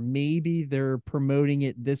box here. Maybe they're promoting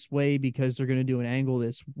it this way because they're gonna do an angle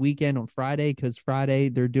this weekend on Friday, because Friday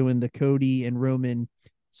they're doing the Cody and Roman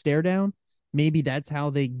stare down. Maybe that's how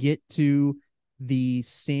they get to the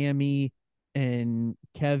Sammy and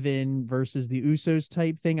Kevin versus the Usos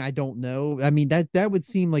type thing. I don't know. That would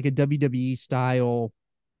seem like a WWE style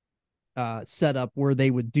setup where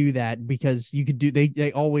they would do that, because you could do,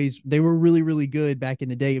 they were really, really good back in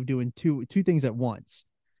the day of doing two things at once.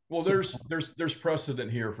 Well, there's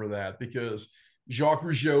precedent here for that, because Jacques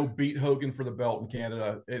Rougeau beat Hogan for the belt in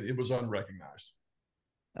Canada. It was unrecognized.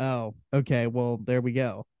 Oh, okay. Well, there we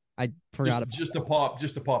go. I forgot just to pop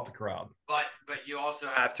the crowd. But you also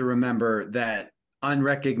have to remember that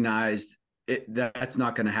unrecognized, that's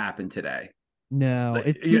not going to happen today. No,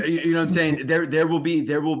 you know what I'm saying? There will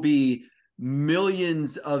be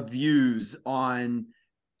millions of views on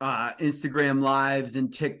Instagram lives and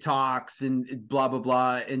TikToks and blah blah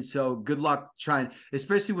blah. And so good luck trying,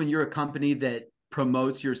 especially when you're a company that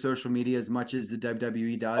promotes your social media as much as the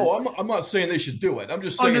WWE does. Oh, I'm not saying they should do it. I'm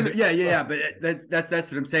just saying. Yeah. But that's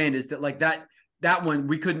what I'm saying, is that like that one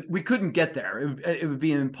we couldn't get there. It would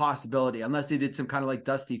be an impossibility unless they did some kind of like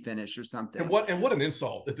Dusty finish or something. And what an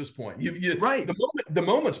insult at this point. You right. The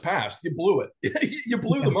moment's passed. You blew it. You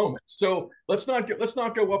blew the moment. So let's not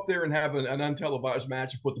go up there and have an untelevised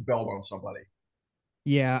match and put the belt on somebody.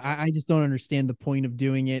 Yeah, I just don't understand the point of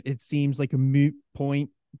doing it. It seems like a moot point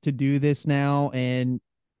to do this now, and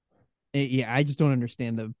I just don't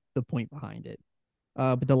understand the point behind it.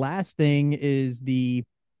 But the last thing is the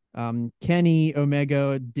Kenny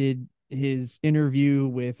Omega did his interview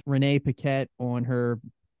with Renee Paquette on her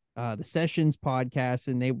the Sessions podcast,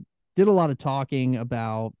 and they did a lot of talking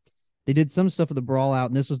about. They did some stuff with the Brawl Out,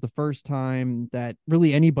 and this was the first time that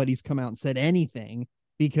really anybody's come out and said anything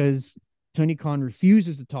because Tony Khan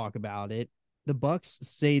refuses to talk about it. The Bucks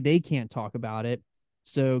say they can't talk about it.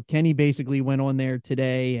 So Kenny basically went on there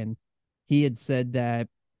today, and he had said that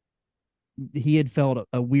he had felt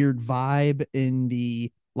a weird vibe in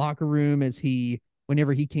the locker room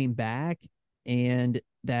whenever he came back, and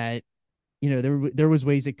that there was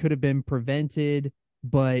ways it could have been prevented,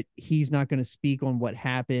 but he's not going to speak on what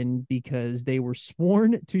happened because they were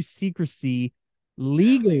sworn to secrecy,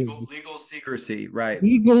 legal secrecy, right?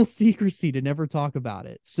 Legal secrecy to never talk about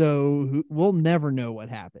it. So we'll never know what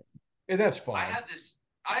happened. And that's fine. I have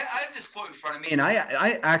this quote in front of me, and I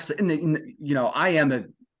actually, it's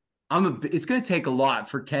going to take a lot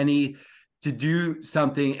for Kenny to do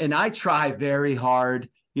something. And I try very hard.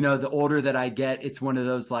 The older that I get, it's one of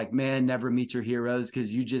those like, man, never meet your heroes,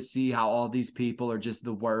 because you just see how all these people are just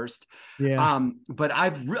the worst. Yeah. But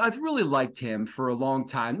I've really liked him for a long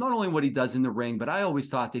time. Not only what he does in the ring, but I always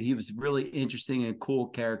thought that he was really interesting and cool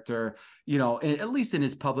character, at least in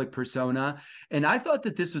his public persona. And I thought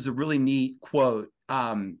that this was a really neat quote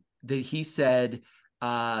that he said,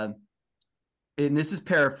 and this is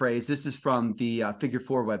paraphrased. This is from the Figure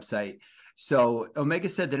 4 website. So Omega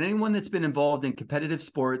said that anyone that's been involved in competitive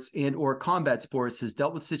sports and or combat sports has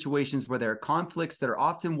dealt with situations where there are conflicts that are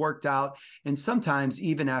often worked out, and sometimes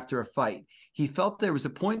even after a fight. He felt there was a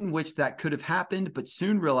point in which that could have happened, but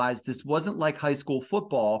soon realized this wasn't like high school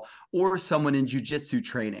football or someone in jiu-jitsu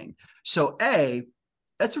training. So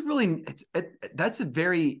that's a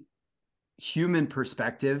very human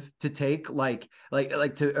perspective to take, like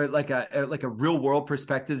a real world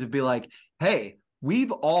perspective, to be like, hey,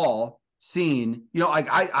 we've all seen,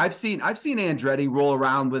 I've seen Andretti roll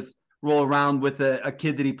around with a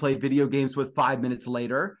kid that he played video games with 5 minutes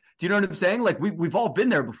later. Do you know what I'm saying? Like we've all been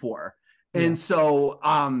there before. Yeah. And so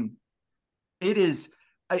it's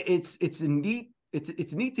neat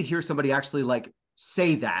to hear somebody actually like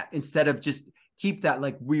say that, instead of just keep that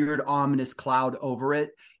like weird ominous cloud over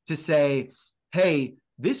it, to say, hey,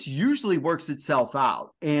 this usually works itself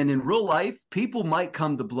out. And in real life, people might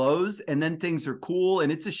come to blows and then things are cool.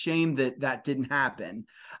 And it's a shame that didn't happen.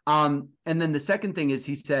 And then the second thing is,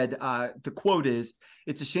 he said, the quote is,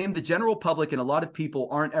 "It's a shame the general public and a lot of people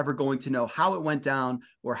aren't ever going to know how it went down,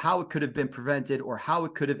 or how it could have been prevented, or how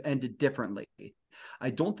it could have ended differently.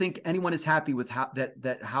 I don't think anyone is happy with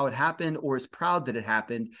how it happened, or is proud that it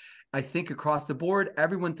happened. I think across the board,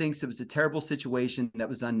 everyone thinks it was a terrible situation that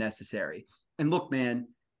was unnecessary." And look, man,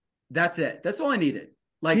 that's it. That's all I needed.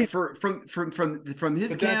 Like, yeah. from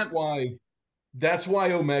his camp. That's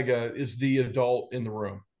why Omega is the adult in the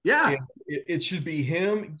room. Yeah. It should be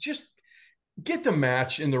him. Just get the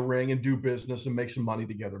match in the ring and do business and make some money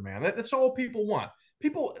together, man. That's all people want.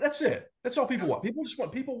 That's it. That's all people want. People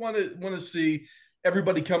want to see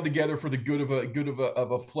everybody come together for the good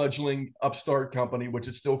of a fledgling upstart company, which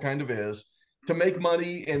it still kind of is, to make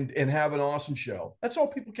money and have an awesome show. That's all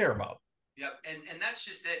people care about. Yep. And that's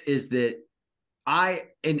just it, is that and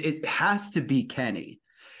it has to be Kenny.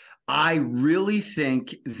 I really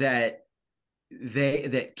think that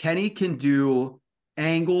Kenny can do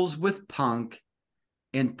angles with Punk,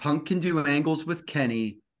 and Punk can do angles with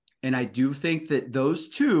Kenny. And I do think that those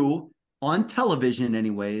two, on television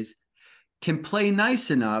anyways, can play nice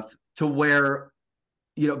enough to where,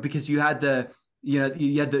 because you had the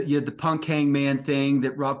Punk Hangman thing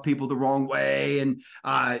that rubbed people the wrong way, and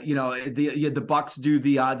the Bucks do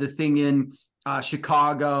the thing in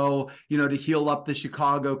Chicago, to heal up the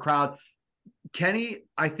Chicago crowd. Kenny,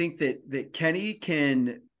 I think that Kenny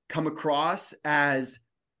can come across as,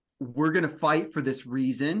 we're going to fight for this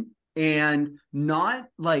reason, and not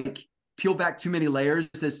like peel back too many layers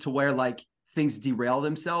as to where like things derail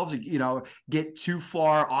themselves, get too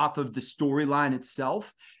far off of the storyline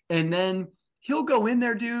itself. And then he'll go in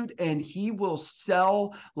there, dude, and he will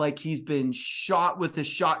sell like he's been shot with a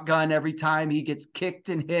shotgun every time he gets kicked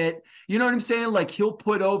and hit. You know what I'm saying? Like, he'll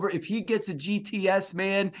put over, if he gets a GTS,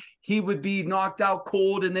 man, he would be knocked out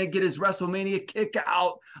cold and then get his WrestleMania kick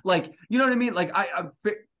out. Like, you know what I mean? Like, I'm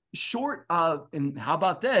short of, and how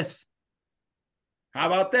about this?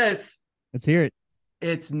 Let's hear it.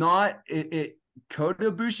 It's not,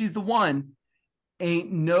 Kota Ibushi's the one.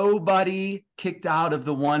 Ain't nobody kicked out of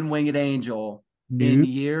the one-winged angel in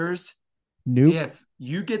years. Nope. If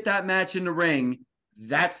you get that match in the ring,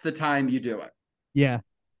 that's the time you do it. Yeah.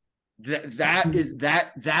 That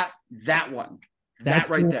one. That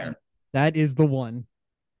right there. That is the one.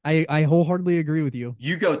 I wholeheartedly agree with you.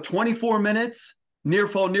 You go 24 minutes, near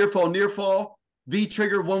fall, V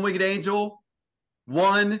trigger, one winged angel,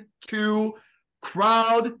 1, 2,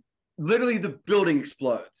 crowd. Literally, the building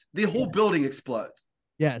explodes. The whole building explodes.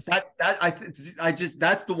 Yes, That's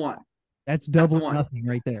the one. That's double or nothing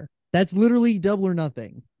right there. That's literally double or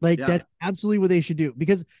nothing. Like that's absolutely what they should do,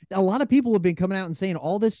 because a lot of people have been coming out and saying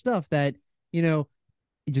all this stuff that,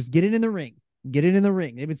 just get it in the ring. Get it in the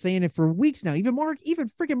ring. They've been saying it for weeks now. Even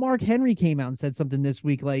freaking Mark Henry came out and said something this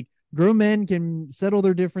week, like grown men can settle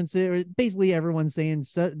their differences. Basically, everyone's saying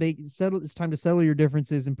it's time to settle your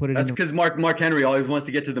differences and put it. That's because Mark Henry always wants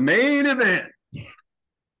to get to the main event.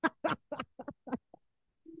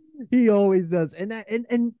 He always does, and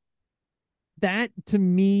that to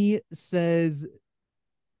me says,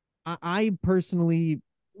 I personally,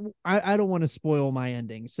 I don't want to spoil my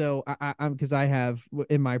ending, so I'm because I have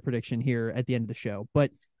in my prediction here at the end of the show,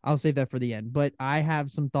 but I'll save that for the end. But I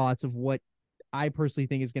have some thoughts of what I personally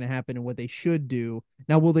think is going to happen and what they should do.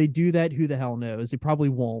 Now, will they do that? Who the hell knows? They probably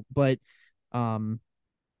won't, but I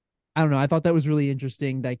don't know. I thought that was really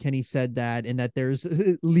interesting that Kenny said that, and that there's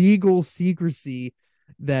legal secrecy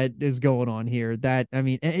that is going on here. That, I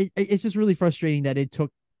mean, it's just really frustrating that it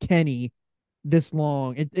took Kenny this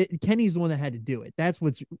long. Kenny's the one that had to do it. That's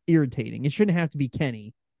what's irritating. It shouldn't have to be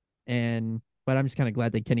Kenny. But I'm just kind of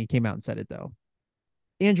glad that Kenny came out and said it, though.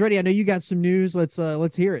 Andretti, I know you got some news. Let's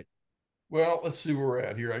hear it. Well, let's see where we're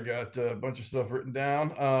at here. I got a bunch of stuff written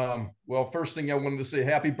down. Well, first thing I wanted to say,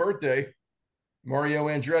 happy birthday, Mario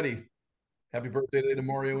Andretti. Happy birthday to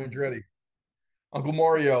Mario Andretti. Uncle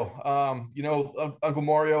Mario, Uncle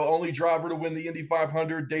Mario, only driver to win the Indy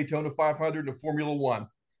 500, Daytona 500, and Formula One.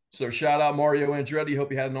 So shout out Mario Andretti.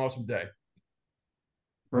 Hope you had an awesome day.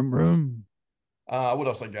 Vroom, vroom. What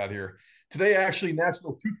else I got here? Today, actually,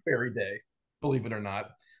 National Tooth Fairy Day, believe it or not.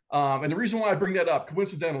 And the reason why I bring that up,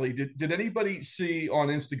 coincidentally, did anybody see on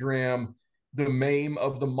Instagram the meme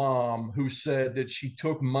of the mom who said that she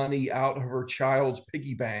took money out of her child's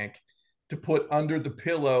piggy bank to put under the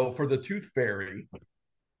pillow for the tooth fairy?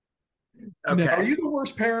 Okay. Are you the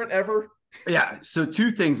worst parent ever? Yeah. So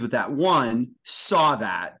 2 things with that. One, saw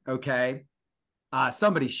that. Okay.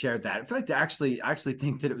 Somebody shared that. In fact, I actually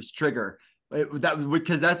think that it was Trigger. That was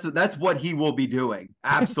because that's what he will be doing.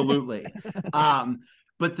 Absolutely.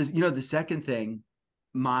 But the second thing,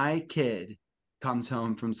 my kid comes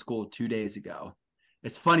home from school 2 days ago.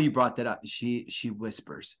 It's funny you brought that up. She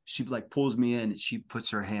whispers. She like pulls me in and she puts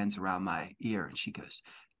her hands around my ear and she goes,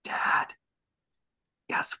 "Dad,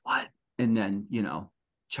 guess what?" And then,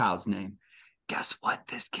 child's name. "Guess what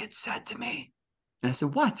this kid said to me?" And I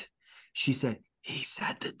said, "What?" She said, "He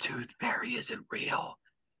said the tooth fairy isn't real."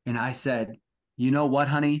 And I said, "You know what,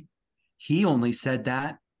 honey? He only said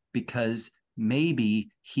that because maybe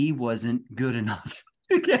he wasn't good enough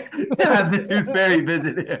to have the tooth fairy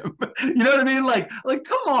visit him." You know what I mean? Like,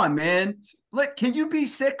 come on, man. Like, can you be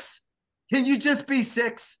 6? Can you just be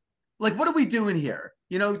 6? Like, what are we doing here?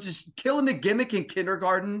 Just killing the gimmick in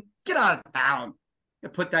kindergarten. Get out of town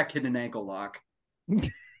and put that kid in an ankle lock.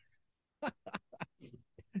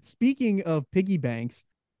 Speaking of piggy banks,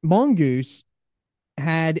 Mongoose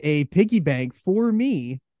had a piggy bank for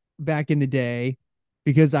me back in the day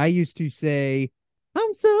because I used to say,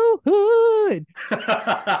 "I'm so hood."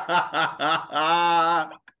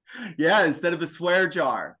 Yeah, instead of a swear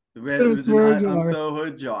jar. It was an I'm so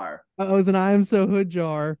hood jar. It was an I am so hood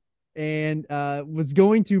jar, and was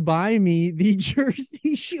going to buy me the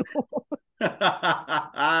Jersey Shore.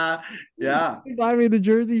 Yeah. Buy me the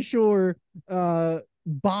Jersey Shore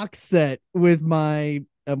box set with my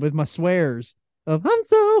swears of "I'm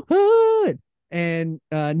so hood," and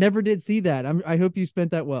never did see that. I hope you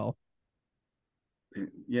spent that well.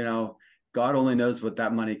 God only knows what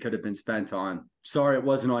that money could have been spent on. Sorry, it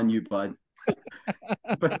wasn't on you, bud.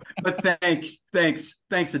 but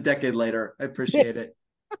thanks a decade later. I appreciate it.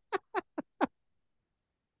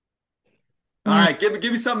 All right, give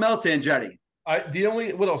me something else, Andretti.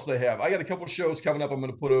 What else do they have? I got a couple shows coming up I'm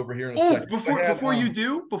going to put over here in a second. Before you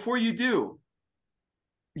do,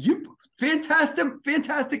 you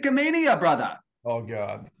fantastic mania, brother. Oh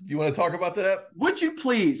God, you want to talk about that? Would you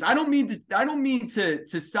please? I don't mean to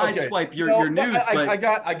sideswipe your news, but I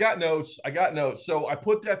got notes. So I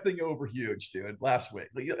put that thing over huge, dude, last week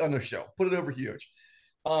on the show. Put it over huge.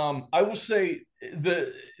 I will say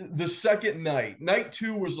the second night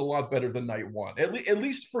 2 was a lot better than night 1. At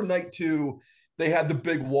least for night 2, they had the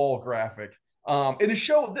big wall graphic. And the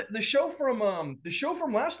show from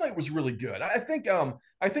last night was really good. I think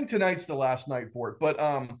tonight's the last night for it. But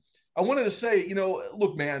I wanted to say,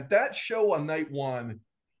 look, man, that show on night 1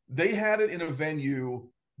 they had it in a venue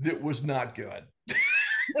that was not good.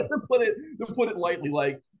 to put it lightly,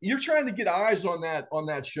 like you're trying to get eyes on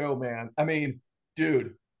that show, man. I mean,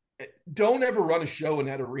 dude, don't ever run a show in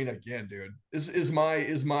that arena again, dude. Is my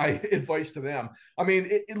advice to them. I mean,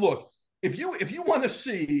 look, if you want to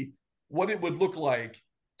see what it would look like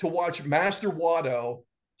to watch Master Watto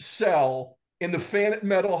sell in the Fanet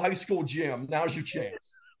Metal High School gym, now's your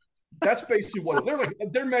chance. That's basically what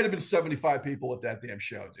there might have been 75 people at that damn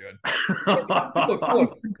show, dude. Look,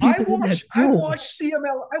 I watch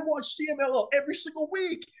CMLL every single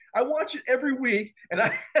week. I watch it every week, and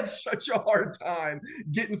I had such a hard time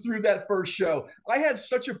getting through that first show. I had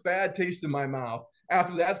such a bad taste in my mouth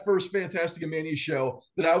after that first Fantastic Mania show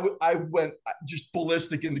that I went just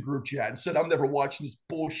ballistic in the group chat and said, I'm never watching this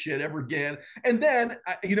bullshit ever again. And then,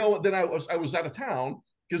 then I was out of town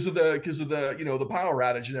because of the the power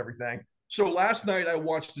outage and everything. So last night I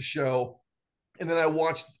watched the show, and then I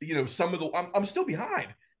watched some of the. I'm still behind.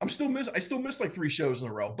 I still missed like 3 shows in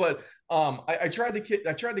a row, but I tried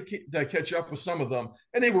to catch up with some of them,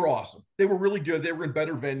 and they were awesome. They were really good. They were in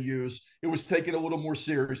better venues. It was taken a little more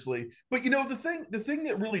seriously. But the thing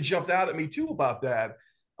that really jumped out at me too about that,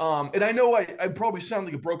 and I know I probably sound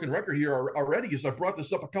like a broken record here already, because I brought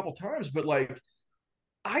this up a couple times, but like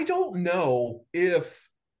I don't know if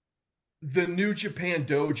the New Japan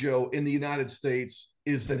dojo in the United States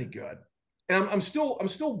is any good, and I'm still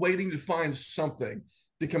waiting to find something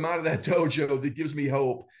to come out of that dojo that gives me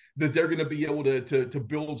hope that they're going to be able to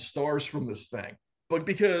build stars from this thing. But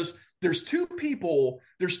because there's 2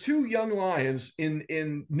 young lions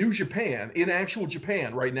in New Japan, in actual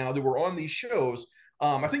Japan right now, that were on these shows.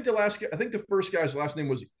 I think the first guy's last name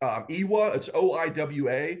was Iwa. It's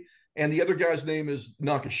Oiwa, and the other guy's name is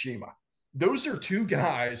Nakashima. Those are 2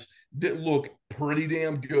 guys that look pretty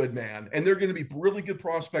damn good, man. And they're going to be really good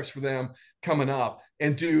prospects for them coming up.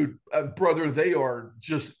 And dude, brother, they are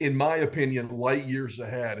just, in my opinion, light years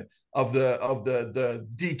ahead of the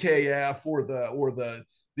DKF or the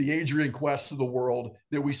Adrian Quests of the world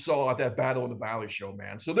that we saw at that Battle in the Valley show,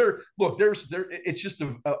 man. So it's just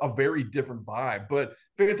a very different vibe. But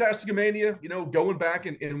Fantastic Mania, going back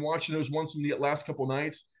and watching those ones from the last couple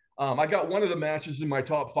nights, I got one of the matches in my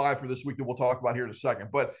top 5 for this week that we'll talk about here in a second.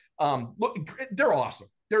 But look, they're awesome.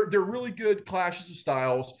 They're really good clashes of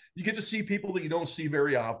styles. You get to see people that you don't see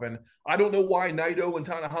very often. I don't know why Naito and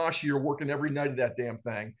Tanahashi are working every night of that damn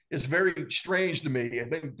thing. It's very strange to me. I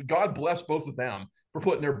mean, God bless both of them for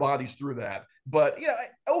putting their bodies through that. But yeah,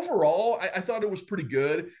 overall, I thought it was pretty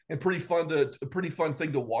good and a pretty fun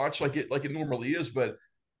thing to watch, like it normally is. But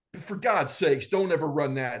for God's sakes, don't ever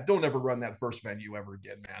run that first venue ever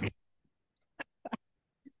again, man.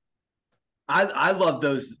 I love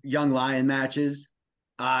those Young Lion matches.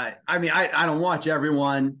 I mean, I don't watch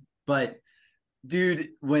everyone, but dude,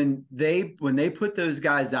 when they put those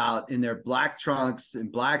guys out in their black trunks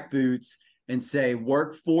and black boots and say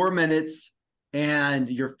work 4 minutes and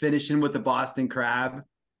you're finishing with the Boston Crab,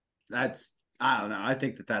 I don't know. I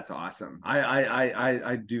think that's awesome.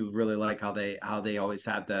 I do really like how they always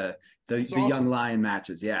have the awesome. Young Lion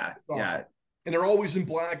matches. Yeah, awesome. Yeah. And they're always in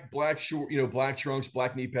black short, black trunks,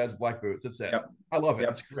 black knee pads, black boots. That's it. Yep. I love it.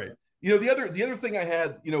 Yep. It's great. The other thing I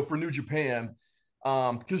had, for New Japan,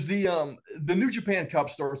 because the New Japan Cup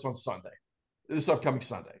starts on Sunday, this upcoming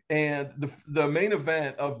Sunday, and the main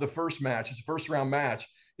event of the first match, it's a first round match,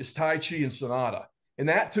 is Tai Chi and Sonata, and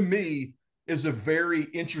that to me is a very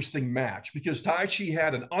interesting match because Tai Chi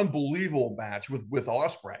had an unbelievable match with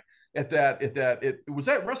Ospreay was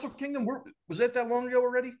that Wrestle Kingdom? Was that long ago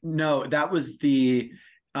already? No, that was the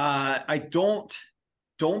I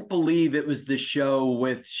don't believe it was the show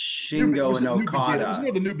with Shingo and Okada. It was one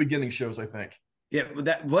of the New Beginning shows, I think. Yeah,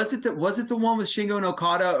 was it the one with Shingo and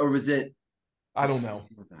Okada, or was it? I don't know.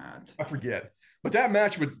 I forget. But that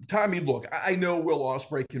match with Tommy, look, I know Will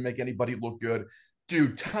Ospreay can make anybody look good.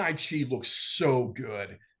 Dude, Tai Chi looks so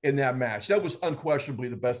good in that match. That was unquestionably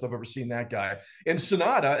the best I've ever seen that guy. And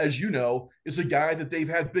Sonata, as you know, is a guy that they've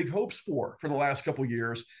had big hopes for the last couple of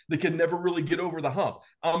years that can never really get over the hump.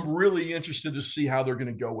 I'm really interested to see how they're going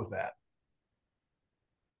to go with that.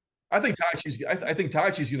 I think Tai Chi's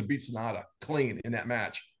going to beat Sonata clean in that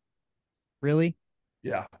match. Really?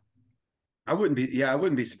 Yeah. I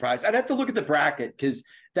wouldn't be surprised. I'd have to look at the bracket because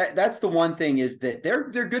that's the one thing is that they're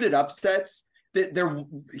good at upsets.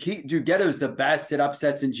 Ghetto's the best at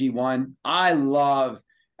upsets in G1. I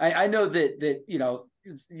know that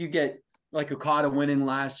you get like Okada winning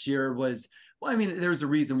last year was, well, I mean, there's a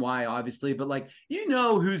reason why, obviously, but like,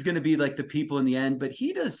 who's going to be like the people in the end, but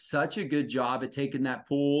he does such a good job at taking that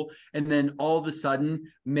pool and then all of a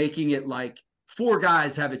sudden making it like 4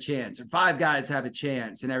 guys have a chance or 5 guys have a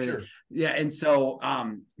chance and everything. Sure. Yeah. And so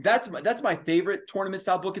that's my favorite tournament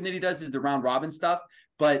style booking that he does, is the round robin stuff.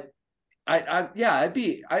 But I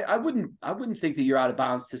wouldn't think that you're out of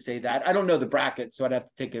bounds to say that. I don't know the bracket, so I'd have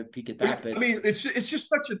to take a peek at that. But I mean, it's just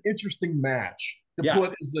such an interesting match to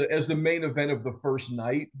put as the main event of the first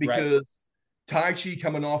night, because Tai Chi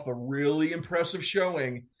coming off a really impressive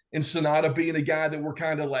showing, and Sonata being a guy that we're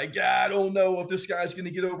kind of like, I don't know if this guy's going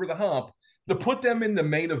to get over the hump. To put them in the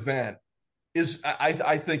main event is,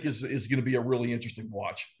 I think, is going to be a really interesting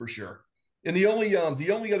watch for sure. And the only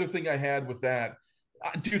other thing I had with that,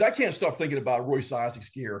 dude, I can't stop thinking about Royce Isaac's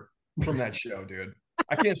gear from that show, dude.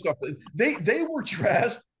 I can't stop. They were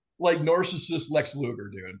dressed like narcissist Lex Luger,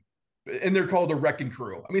 dude, and they're called the Wrecking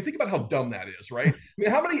Crew. I mean, think about how dumb that is, right? I mean,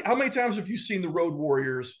 how many times have you seen the Road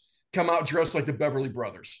Warriors come out dressed like the Beverly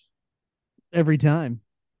Brothers? Every time.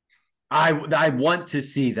 I want to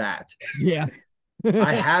see that. Yeah.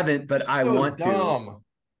 I haven't, but I want to.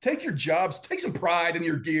 Take your jobs, take some pride in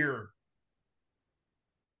your gear.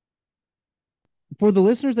 For the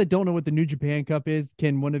listeners that don't know what the New Japan Cup is,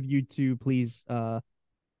 can one of you two please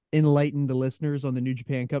enlighten the listeners on the New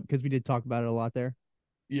Japan Cup, because we did talk about it a lot there.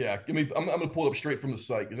 Yeah, I'm going to pull it up straight from the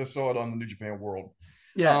site because I saw it on the New Japan World.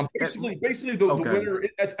 Yeah. Basically the winner,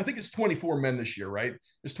 I think it's 24 men this year, right?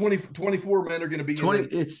 It's 24 men are going to be 20.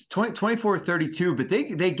 It's 24, 32, but they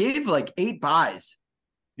gave like 8 buys.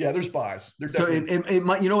 Yeah, there's buys. So it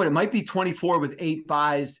might, it might be 24 with 8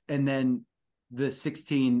 buys, and then the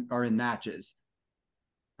 16 are in matches.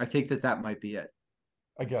 I think that might be it.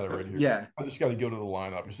 I got it right here. Yeah. I just got to go to the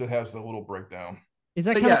lineup because it has the little breakdown. Is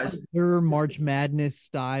that kind of like their March Madness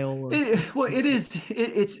style? It is.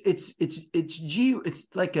 It's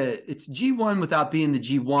G1 without being the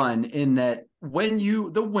G1, in that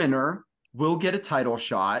the winner will get a title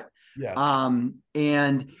shot. Yes.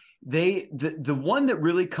 And the one that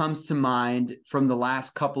really comes to mind from the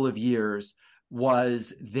last couple of years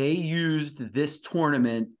was they used this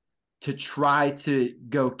tournament to try to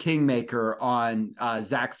go Kingmaker on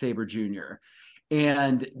Zack Sabre Jr.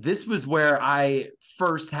 And this was where I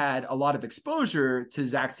first had a lot of exposure to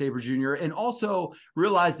Zack Sabre Jr. and also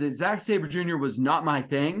realized that Zack Sabre Jr. was not my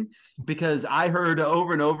thing, because I heard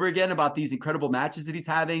over and over again about these incredible matches that he's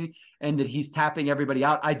having and that he's tapping everybody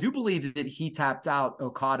out. I do believe that he tapped out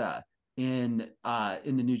Okada in the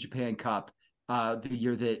New Japan Cup the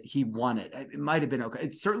year that he won it. It might have been okay.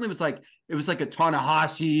 It certainly was like a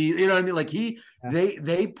Tanahashi, you know what I mean? Like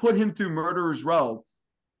they put him through Murderer's Row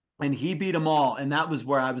and he beat them all. And that was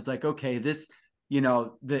where I was like, okay, this,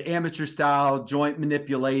 the amateur style joint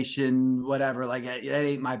manipulation, whatever, like it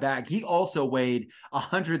ain't my bag. He also weighed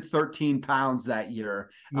 113 pounds that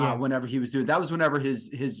year. Whenever he was doing, that was whenever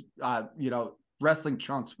his wrestling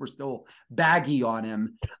chunks were still baggy on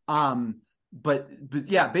him. But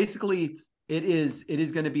yeah, basically it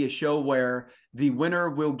is going to be a show where the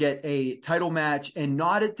winner will get a title match, and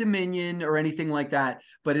not at Dominion or anything like that,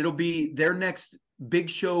 but it'll be their next big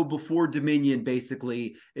show before Dominion.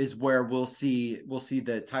 Basically is where we'll see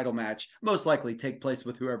the title match most likely take place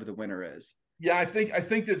with whoever the winner is. Yeah, I think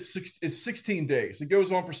that it's 16 days. It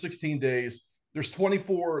goes on for 16 days. There's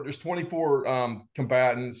 24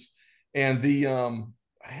 combatants, and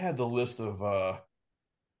I had the list of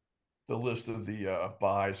the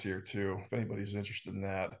buys here too, if anybody's interested in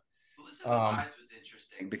that. The list of the buys was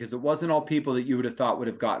interesting because it wasn't all people that you would have thought would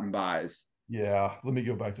have gotten buys. Yeah, let me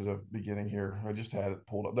go back to the beginning here. I just had it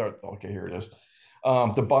pulled up there. Okay, here it is.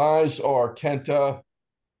 The buys are Kenta,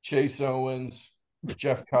 Chase Owens,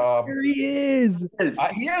 Jeff Cobb. Here he is.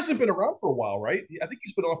 He hasn't been around for a while, right? I think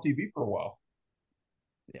he's been off TV for a while.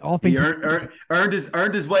 He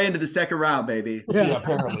earned his way into the second round, baby. Yeah,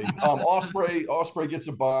 apparently. Osprey gets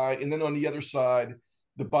a buy, and then on the other side,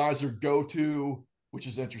 the buys are Goto, which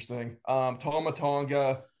is interesting. Tama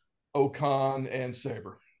Tonga, Okan, and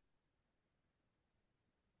Sabre.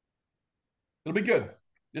 It'll be good.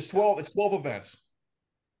 It's 12 events.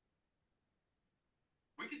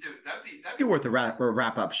 We could do that'd be worth a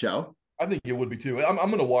wrap up show. I think it would be too. I'm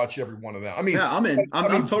going to watch every one of them. I mean, yeah, I'm in.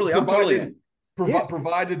 I'm totally in.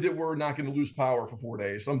 Provided that we're not going to lose power for 4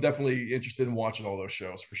 days. I'm definitely interested in watching all those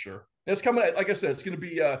shows for sure. It's coming, like I said, it's going to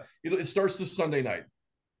be it starts this Sunday night.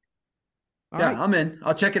 Right. I'm in.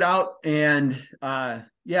 I'll check it out, and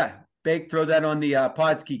Bake, throw that on the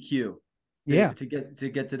Podski queue. To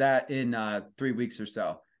get to that in 3 weeks or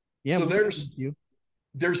so. Yeah. So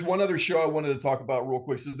there's one other show I wanted to talk about real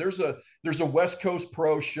quick. So there's a West Coast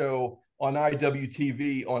Pro show on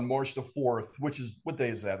IWTV on March the 4th, which is, what day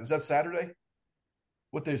is that? Is that Saturday?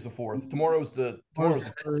 What day is the 4th? Tomorrow's the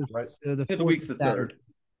 1st, right? The week's the 3rd.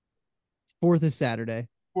 4th is Saturday.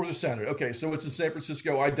 4th of Saturday. Okay, so it's in San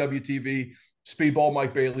Francisco, IWTV. Speedball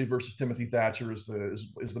Mike Bailey versus Timothy Thatcher is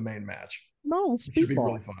the main match. No, It should be Speedball.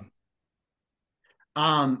 really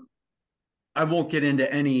fun. I won't get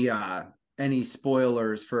into any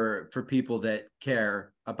spoilers for people that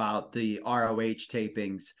care about the ROH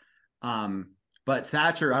tapings. But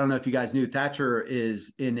Thatcher, I don't know if you guys knew, Thatcher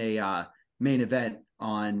is in a main event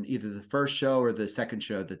on either the first show or the second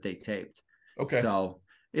show that they taped. Okay. So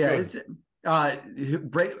yeah, Good. it's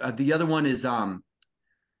the other one is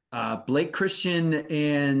Blake Christian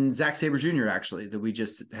and Zack Sabre Jr. actually, that we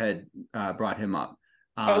just had brought him up.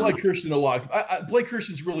 I like Christian a lot. Blake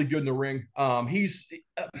Christian's really good in the ring. He's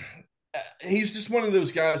just one of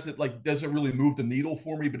those guys that like doesn't really move the needle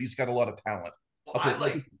for me, but he's got a lot of talent.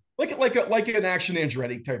 Like an Action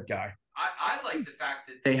Andretti type guy. I like the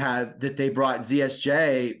fact that they brought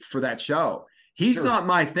ZSJ for that show. He's Sure. not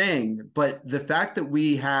my thing, but the fact that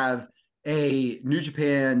we have a New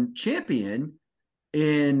Japan champion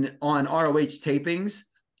on ROH tapings,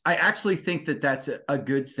 I actually think that that's a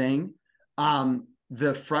good thing.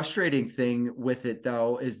 The frustrating thing with it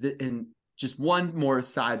though is that, and just one more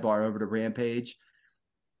sidebar over to Rampage,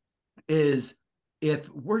 is if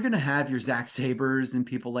we're gonna have your Zack Sabres and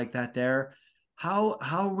people like that there, how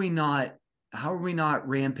are we not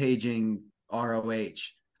rampaging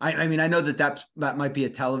ROH? I mean, I know that might be a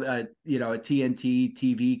TNT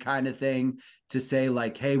TV kind of thing to say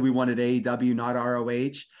like, hey, we wanted AEW, not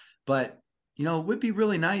ROH, but it would be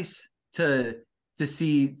really nice to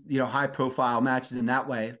see high profile matches in that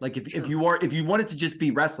way. Like if you wanted to just be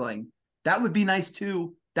wrestling, that would be nice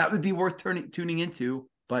too. That would be worth tuning into.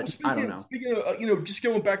 But I don't know. Speaking of, just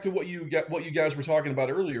going back to what you guys were talking about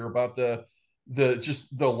earlier about the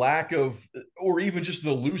lack of, or even just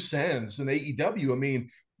the loose ends in AEW. I mean,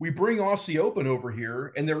 we bring Aussie Open over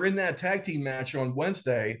here, and they're in that tag team match on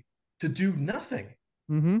Wednesday to do nothing.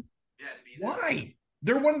 Mm-hmm. Yeah. Why?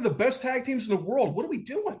 They're one of the best tag teams in the world. What are we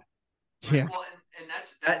doing? Yeah. Well,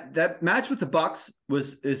 and that match with the Bucks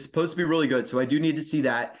is supposed to be really good, so I do need to see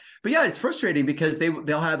that. But yeah, it's frustrating because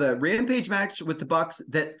they'll have a Rampage match with the Bucks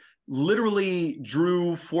that literally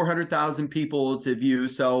drew 400,000 people to view.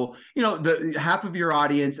 So the half of your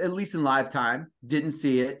audience, at least in live time, didn't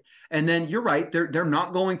see it. And then you're right, they're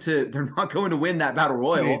not going to win that battle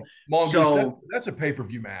royal. Mongoose, that's a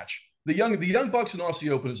pay-per-view match. The Young Bucks and Aussie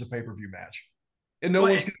Open is a pay-per-view match, and no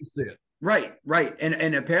one's going to see it. Right.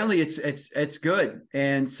 And apparently it's good.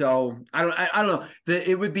 And so I don't know.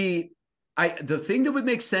 It would be the thing that would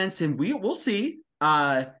make sense, and we'll see.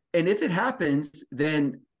 And if it happens,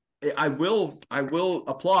 then I will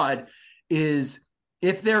applaud, is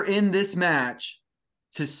if they're in this match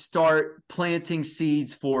to start planting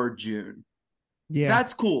seeds for June. Yeah.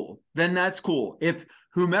 That's cool. Then that's cool. If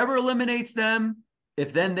whomever eliminates them,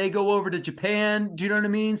 if then they go over to Japan, do you know what I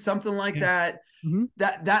mean? Something like that. Mm-hmm.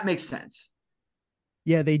 That makes sense.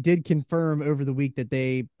 Yeah, they did confirm over the week that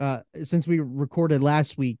they, since we recorded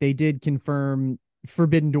last week, they did confirm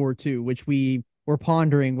Forbidden Door 2, which we were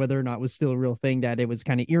pondering whether or not it was still a real thing, that it was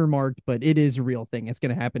kind of earmarked, but it is a real thing. It's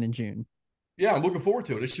going to happen in June. Yeah, I'm looking forward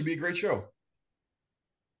to it. It should be a great show.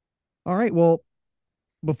 All right. Well,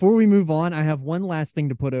 before we move on, I have one last thing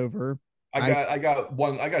to put over. I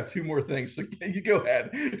got two more things. So you go ahead.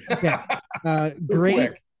 Okay.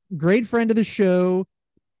 Great friend of the show,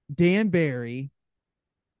 Dan Barry.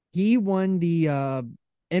 He won the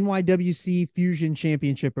NYWC Fusion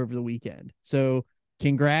Championship over the weekend. So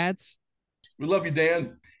congrats. We love you,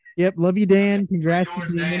 Dan. Yep. Love you, Dan. Congrats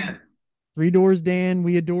to Dan. Dan. 3 Doors, Dan.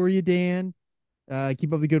 We adore you, Dan.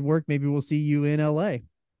 Keep up the good work. Maybe we'll see you in LA.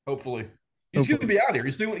 Hopefully. He's going to be out here.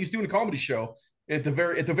 He's doing a comedy show. At the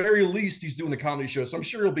very least, he's doing a comedy show. So I'm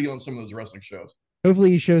sure he'll be on some of those wrestling shows. Hopefully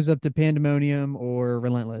he shows up to Pandemonium or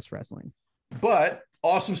Relentless Wrestling. But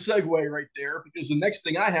awesome segue right there, because the next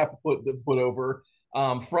thing I have to put over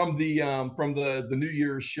from the New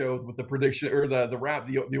Year's show with the prediction, or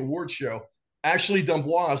the award show, Ashley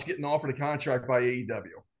Dubois is getting offered a contract by AEW.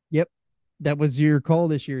 Yep. That was your call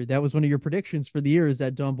this year. That was one of your predictions for the year, is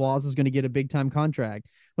that Dubois is going to get a big time contract,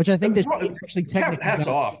 which I think that she actually technically hats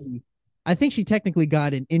off. I think she technically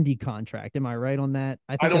got an indie contract. Am I right on that?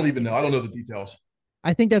 I don't even know. I don't know the details.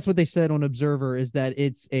 I think that's what they said on Observer, is that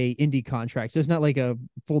it's a indie contract. So it's not like a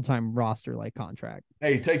full-time roster like contract.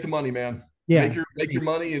 Hey, take the money, man. Yeah. Make your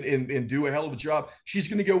money and do a hell of a job. She's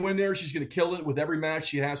going to go in there. She's going to kill it with every match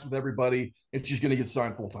she has with everybody, and she's going to get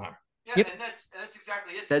signed full time. Yeah, yep. And that's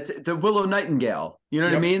exactly it. That's the Willow Nightingale. You know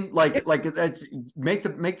what I mean? Like that's make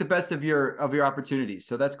the best of your opportunities.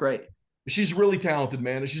 So that's great. She's really talented,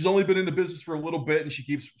 man. And she's only been in the business for a little bit, and she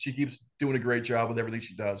keeps doing a great job with everything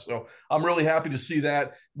she does. So I'm really happy to see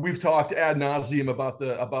that. We've talked ad nauseum about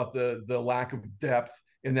the lack of depth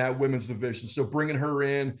in that women's division. So bringing her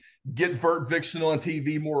in, get Vert Vixen on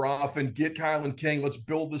TV more often, get Kylan King. Let's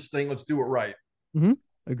build this thing. Let's do it right. Mm-hmm.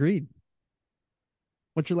 Agreed.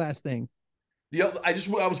 What's your last thing? I was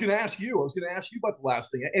going to ask you. I was going to ask you about the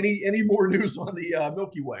last thing. Any more news on the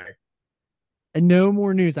Milky Way? And no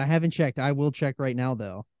more news. I haven't checked. I will check right now,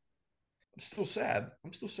 though. I'm still sad.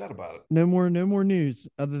 I'm still sad about it. No more news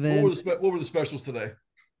other than what were the specials today?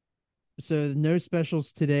 So no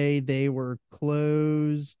specials today. They were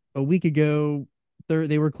closed a week ago.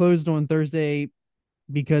 They were closed on Thursday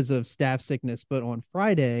because of staff sickness, but on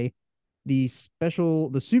Friday, the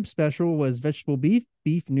soup special was vegetable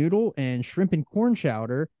beef noodle, and shrimp and corn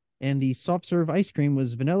chowder, and the soft serve ice cream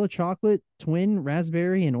was vanilla chocolate, twin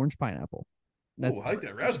raspberry, and orange pineapple. I like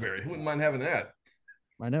that raspberry. Who wouldn't mind having that?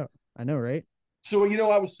 I know, right? So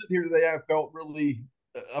I was sitting here today. I felt really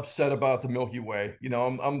upset about the Milky Way.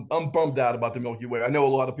 I'm bummed out about the Milky Way. I know a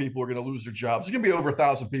lot of people are going to lose their jobs. There's going to be over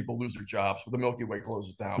 1,000 people lose their jobs when the Milky Way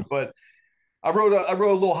closes down. But I wrote a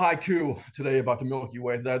little haiku today about the Milky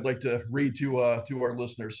Way that I'd like to read to our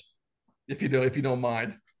listeners, if you don't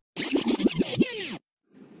mind.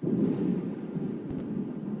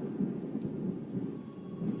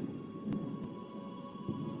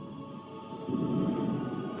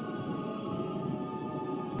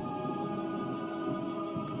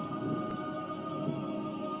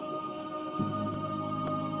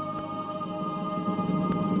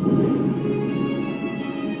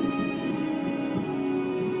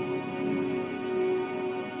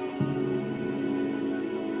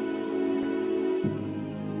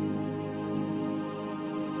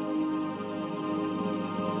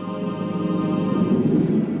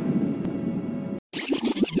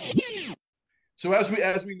 So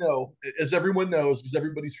as we know, as everyone knows, because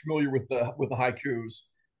everybody's familiar with the haikus,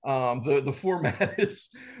 the format is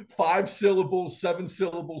 5 syllables, 7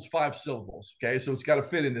 syllables, 5 syllables. Okay, so it's got to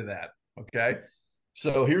fit into that. Okay,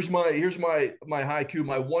 so here's my haiku,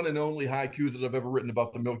 my one and only haiku that I've ever written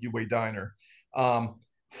about the Milky Way Diner.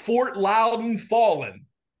 Fort Loudon fallen,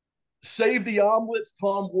 save the omelets,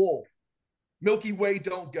 Tom Wolfe. Milky Way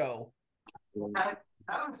don't go. That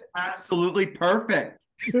was absolutely perfect.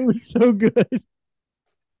 It was so good.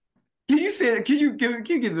 Can you say it? Can you give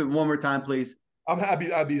it one more time, please? I'd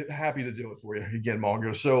be happy to do it for you again,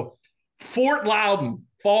 Mongo. So, Fort Loudon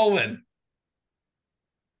fallen.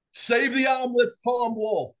 Save the omelets, Tom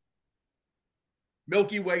Wolfe.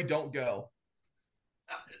 Milky Way don't go.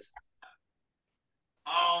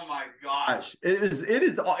 Oh my gosh! It's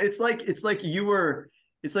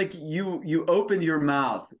like you opened your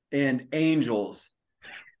mouth and angels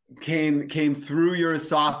came through your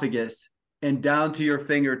esophagus and down to your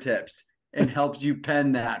fingertips and helped you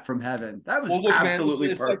pen that from heaven. That was absolutely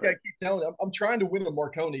man, it's perfect. Like I keep telling you, I'm trying to win a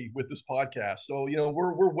Marconi with this podcast. So,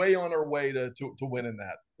 we're way on our way to winning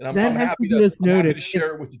that. And I'm happy to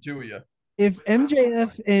share it with the two of you. If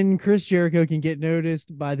MJF and Chris Jericho can get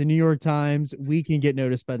noticed by the New York Times, we can get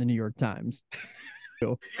noticed by the New York Times. Yeah,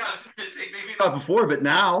 I was just gonna say maybe not before, but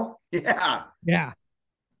now. Yeah. Yeah.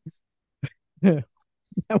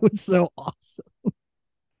 That was so awesome.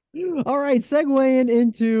 All right, segueing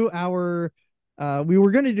into our we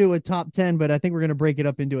were going to do a top 10, but I think we're going to break it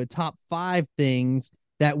up into a top 5 things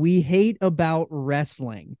that we hate about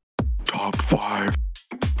wrestling. Top 5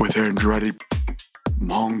 with Andretti,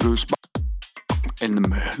 Mongoose, and the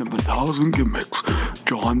man of 1,000 gimmicks,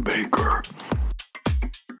 John Baker.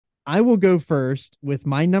 I will go first with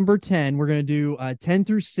my number 10. We're going to do 10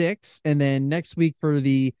 through 6, and then next week for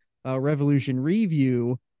the Revolution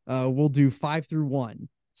review, we'll do 5 through 1.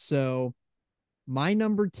 So my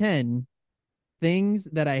number 10 things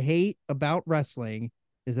that I hate about wrestling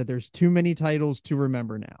is that there's too many titles to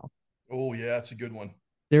remember now. Oh yeah, that's a good one.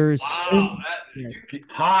 There's hot.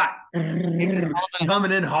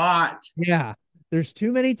 Coming in hot. Yeah. There's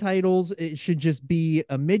too many titles. It should just be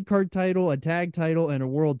a mid-card title, a tag title, and a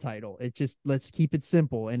world title. Let's keep it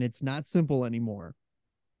simple, and it's not simple anymore.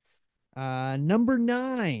 Number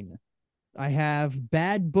 9, I have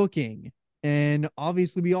bad booking. And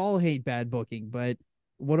obviously we all hate bad booking, but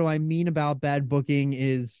what do I mean about bad booking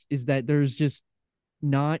is that there's just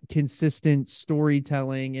not consistent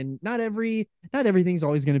storytelling, and not everything's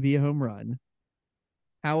always going to be a home run.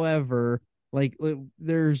 However, like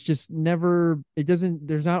there's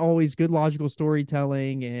not always good logical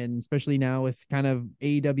storytelling, and especially now with kind of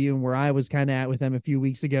AEW and where I was kind of at with them a few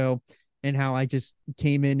weeks ago, and how I just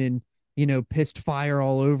came in and pissed fire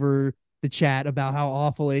all over the chat about how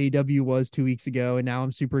awful AEW was 2 weeks ago, and now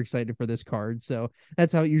I'm super excited for this card. So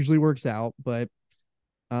that's how it usually works out. But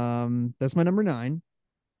that's my number 9.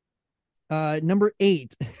 Number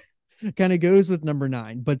 8 kind of goes with number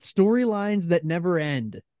 9, but storylines that never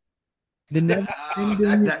end. The never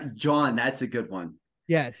ending, John, that's a good one.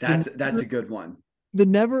 yes, That's a good one. The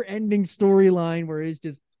never ending storyline where it's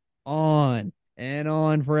just on and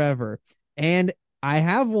on forever. And I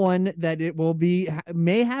have one that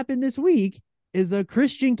may happen this week, is a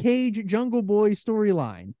Christian Cage Jungle Boy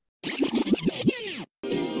storyline.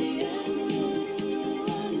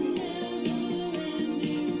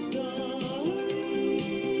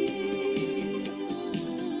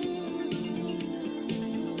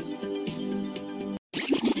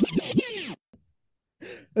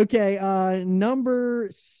 Okay, number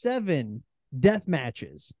 7, death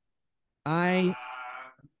matches. I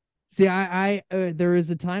there is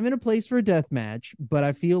a time and a place for a death match, but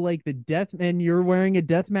I feel like and you're wearing a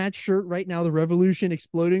death match shirt right now, the Revolution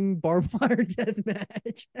exploding barbed wire death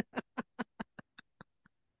match.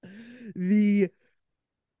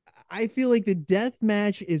 I feel like the death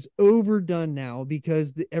match is overdone now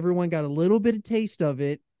because everyone got a little bit of taste of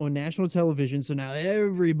it on national television, so now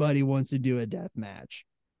everybody wants to do a death match.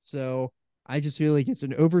 So I just feel like it's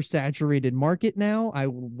an oversaturated market now. I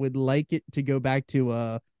would like it to go back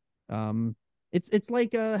to it's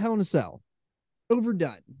like a Hell in a Cell.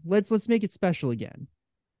 Overdone. Let's make it special again.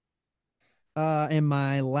 And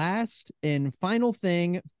my last and final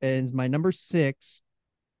thing is my number 6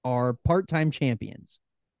 are part-time champions.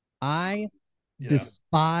 I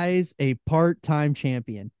despise a part-time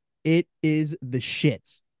champion. It is the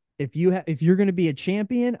shits. If you're going to be a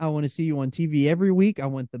champion, I want to see you on TV every week. I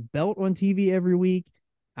want the belt on TV every week.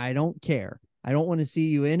 I don't care. I don't want to see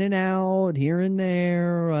you in and out, here and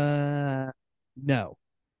there. No.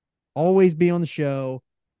 Always be on the show.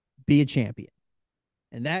 Be a champion.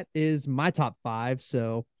 And that is my top 5.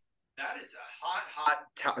 So that is a hot.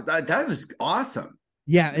 That was awesome.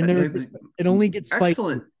 Yeah, and it only gets spicy.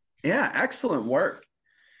 Excellent. Yeah, excellent work.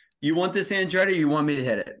 You want this, Andretti, or you want me to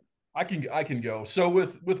hit it? I can go. So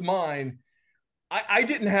with mine, I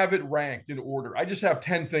didn't have it ranked in order. I just have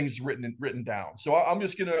 10 things written down. So I'm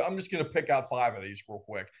just gonna pick out 5 of these real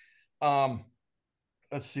quick.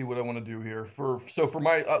 Let's see what I want to do here. For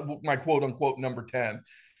my quote unquote number 10,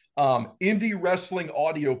 indie wrestling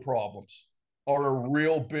audio problems are a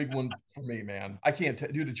real big one for me, man. I can't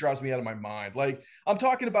dude, it drives me out of my mind. Like I'm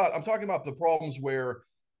talking about the problems where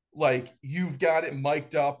like you've got it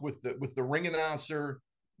mic'd up with the ring announcer,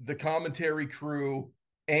 the commentary crew,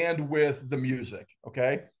 and with the music.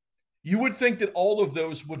 Okay. You would think that all of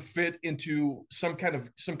those would fit into some kind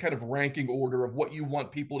of ranking order of what you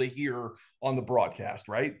want people to hear on the broadcast,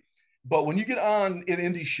 right? But when you get on an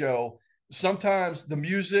indie show, sometimes the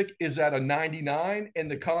music is at a 99 and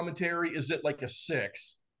the commentary is at like a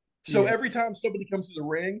 6. So every time somebody comes to the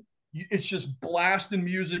ring, it's just blasting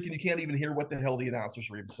music and you can't even hear what the hell the announcers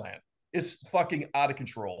are even saying. It's fucking out of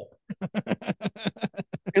control.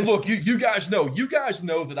 And look, you guys know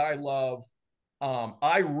that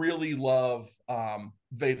I really love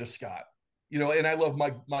Veda Scott, and I love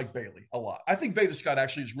Mike Bailey a lot. I think Veda Scott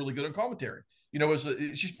actually is really good on commentary.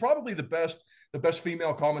 She's probably the best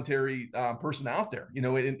female commentary person out there,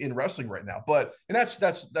 in wrestling right now. And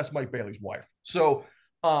that's Mike Bailey's wife. So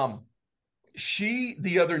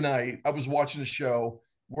the other night I was watching a show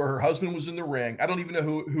where her husband was in the ring. I don't even know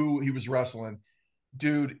who he was wrestling.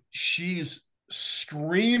 Dude, she's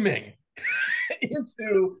screaming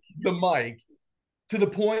into the mic to the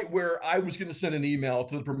point where I was going to send an email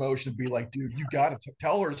to the promotion and be like, dude, you got to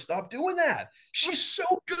tell her to stop doing that. She's so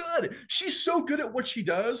good. She's so good at what she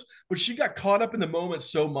does, but she got caught up in the moment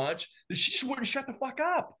so much that she just wouldn't shut the fuck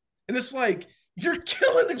up. And it's like, you're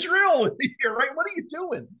killing the drill here, right? What are you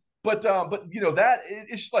doing? But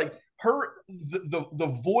it's just like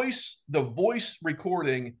the voice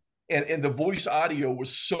recording and the voice audio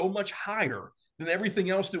was so much higher than everything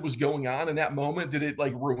else that was going on in that moment that it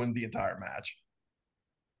like ruined the entire match.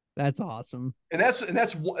 That's awesome. And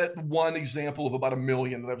that's one example of about a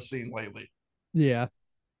million that I've seen lately. Yeah.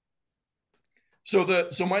 So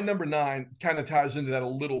my number 9 kind of ties into that a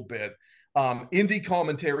little bit. Indie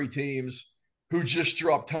commentary teams who just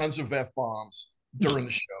drop tons of F-bombs during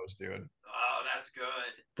the shows, dude. Oh, that's good.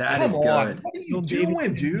 Come on. What are you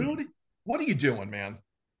doing, dude? What are you doing, man?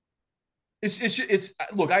 It's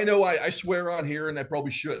look, I know I swear on here and I probably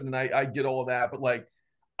shouldn't, and I get all of that, but like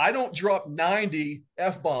I don't drop 90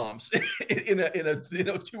 F-bombs in a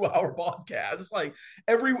 2-hour podcast. It's like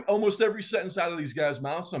almost every sentence out of these guys'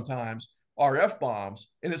 mouths sometimes are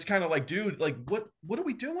F-bombs. And it's kind of like, dude, like what are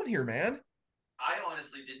we doing here, man? I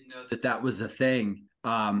honestly didn't know that was a thing.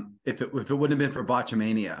 If it wouldn't have been for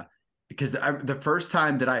Botchamania, because the first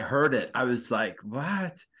time that I heard it, I was like,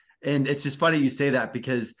 "What?" And it's just funny you say that,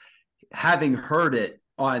 because having heard it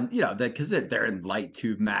on, because they're in light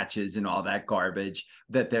tube matches and all that garbage,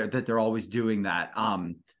 that they're always doing that.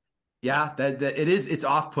 Yeah, that it's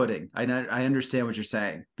off-putting. I understand what you're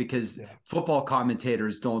saying, because football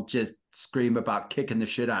commentators don't just scream about kicking the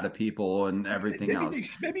shit out of people and everything else.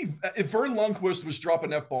 Maybe if Vern Lundquist was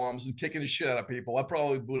dropping F-bombs and kicking the shit out of people, I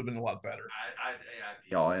probably would have been a lot better. I'd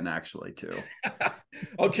be all in, actually, too.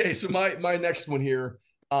 Okay, so my next one here,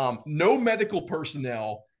 no medical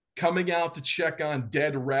personnel coming out to check on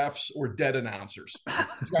dead refs or dead announcers.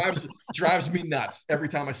 Drives me nuts every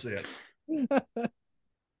time I see it.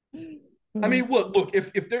 I mean, look,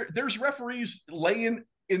 if there's referees laying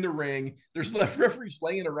in the ring, there's referees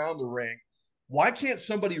laying around the ring, why can't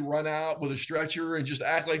somebody run out with a stretcher and just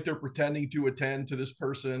act like they're pretending to attend to this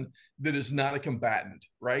person that is not a combatant,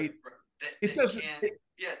 right?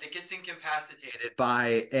 That gets incapacitated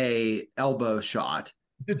by a elbow shot.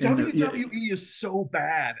 The WWE is so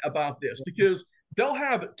bad about this, because they'll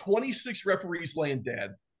have 26 referees laying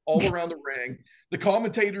dead all around the ring. The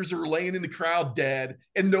commentators are laying in the crowd dead,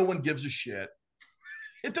 and no one gives a shit.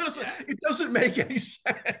 It doesn't make any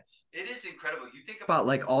sense. It is incredible. You think about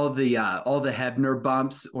like all the Hebner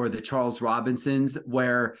bumps or the Charles Robinsons,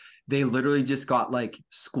 where they literally just got like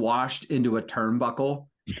squashed into a turnbuckle.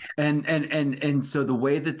 And so the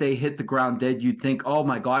way that they hit the ground dead, you'd think, oh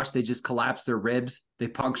my gosh, they just collapsed their ribs, they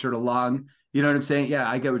punctured a lung. You know what I'm saying? Yeah,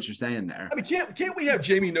 I get what you're saying there. I mean, can't we have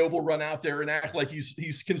Jamie Noble run out there and act like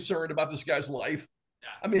he's concerned about this guy's life? Yeah.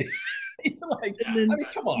 I mean,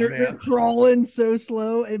 come on, man. They're crawling so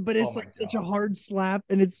slow, but it's such a hard slap,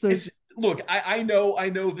 and look, I know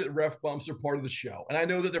that ref bumps are part of the show, and I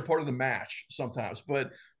know that they're part of the match sometimes,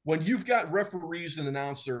 but when you've got referees and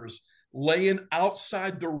announcers laying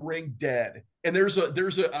outside the ring dead, and there's a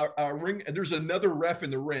ring, and there's another ref in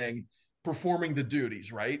the ring performing the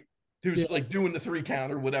duties, right? Who's like doing the 3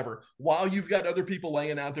 count or whatever, while you've got other people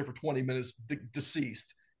laying out there for 20 minutes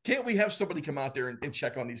deceased. Can't we have somebody come out there and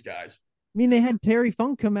check on these guys? I mean, they had Terry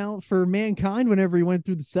Funk come out for Mankind whenever he went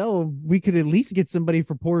through the cell. We could at least get somebody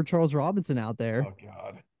for poor Charles Robinson out there. Oh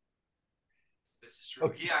God. This is true.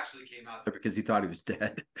 Okay. He actually came out there because he thought he was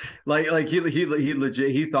dead. like he legit,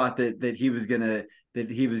 he thought that he was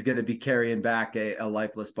gonna be carrying back a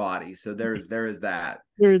lifeless body. So there is that.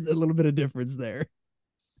 There is a little bit of difference there.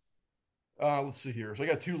 Let's see here. So I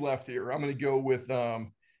got 2 left here. I'm going to go with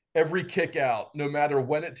every kick out, no matter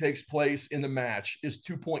when it takes place in the match, is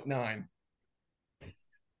 2.9.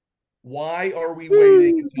 Why are we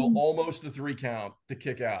waiting until almost the 3 count to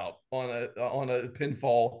kick out on a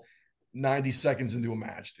pinfall 90 seconds into a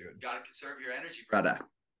match, dude? Got to conserve your energy, brother.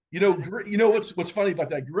 You know what's funny about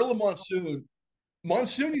that? Gorilla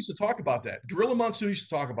Monsoon used to talk about that. Gorilla Monsoon used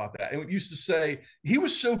to talk about that, and used to say he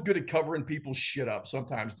was so good at covering people's shit up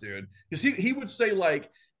sometimes, dude. Because he would say,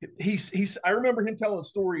 like, I remember him telling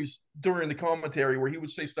stories during the commentary where he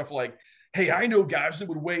would say stuff like, "Hey, I know guys that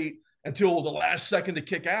would wait until the last second to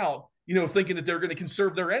kick out, thinking that they're going to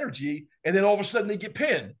conserve their energy, and then all of a sudden they get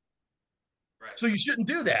pinned. Right. So you shouldn't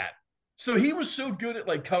do that." So he was so good at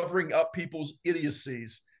like covering up people's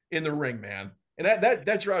idiocies in the ring, man. And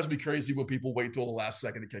that drives me crazy when people wait till the last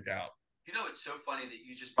second to kick out. It's so funny that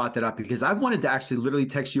you just brought that up, because I wanted to actually literally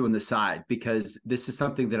text you on the side, because this is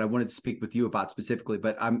something that I wanted to speak with you about specifically,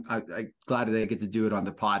 but I'm glad that I get to do it on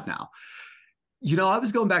the pod now. I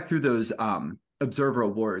was going back through those Observer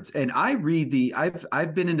Awards, and I read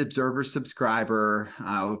I've been an Observer subscriber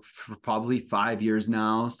for probably 5 years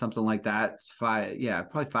now, something like that.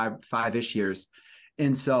 Probably five-ish years.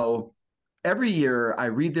 And so every year I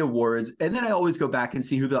read the awards, and then I always go back and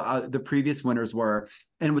see who the previous winners were.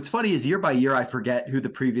 And what's funny is year by year, I forget who the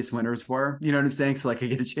previous winners were. You know what I'm saying? So like I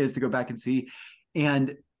get a chance to go back and see.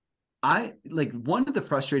 And I like, one of the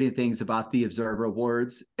frustrating things about the Observer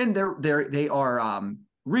Awards, and they are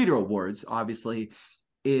reader awards, obviously,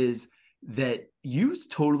 is that you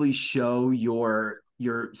totally show your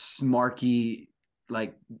smarky,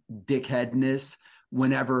 like, dickheadness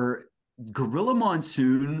whenever Gorilla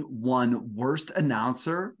Monsoon won worst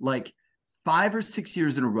announcer like 5 or 6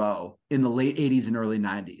 years in a row in the late 80s and early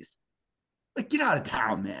 90s. Like, get out of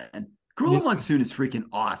town, man. Gorilla Monsoon is freaking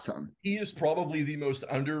awesome. He is probably the most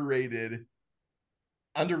underrated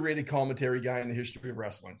commentary guy in the history of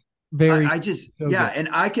wrestling. Very. And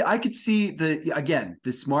I could see the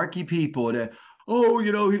smarky people to,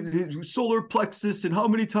 solar plexus, and how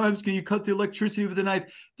many times can you cut the electricity with a knife?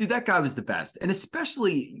 Dude, that guy was the best. And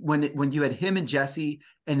especially when you had him and Jesse,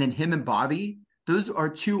 and then him and Bobby, Those are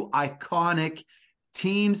two iconic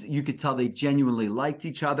teams. You could tell they genuinely liked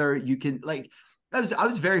each other. You can like, I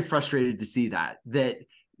was very frustrated to see that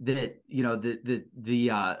you know,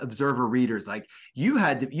 the Observer readers, like you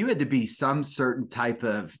had to be some certain type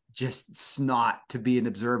of just snot to be an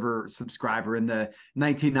Observer subscriber in the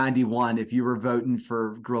 1991 if you were voting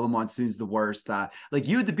for Gorilla Monsoon's the worst. Like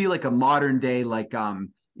you had to be like a modern day like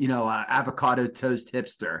avocado toast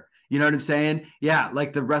hipster. You know what I'm saying? Yeah,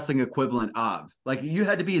 like the wrestling equivalent of. Like you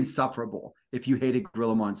had to be insufferable if you hated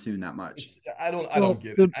Gorilla Monsoon that much. I don't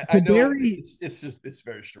get it. I know it's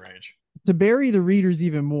very strange. To bury the readers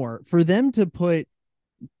even more, for them to put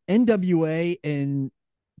NWA and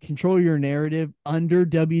Control Your Narrative under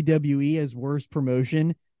WWE as worst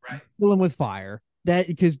promotion, right? Kill them with fire. That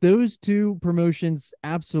because those two promotions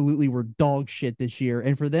absolutely were dog shit this year,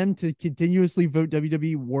 and for them to continuously vote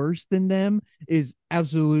WWE worse than them is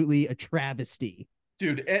absolutely a travesty.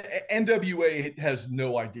 Dude, NWA has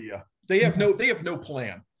no idea. They have no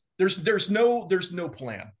plan. There's no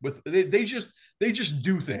plan with they just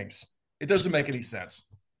do things. It doesn't make any sense.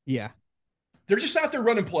 Yeah. They're just out there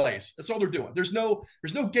running plays. That's all they're doing. There's no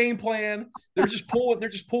game plan. They're just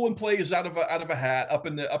pulling plays out of a hat up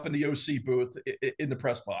in the OC booth in the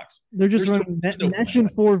press box. They're just running mesh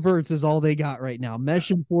and four verts is all they got right now.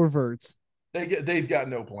 Mesh and four verts. They've got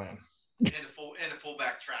no plan. And a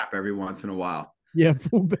fullback trap every once in a while. Yeah,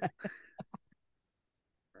 fullback.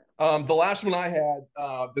 The last one I had,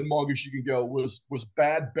 the longest you can go was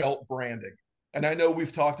bad belt branding. And I know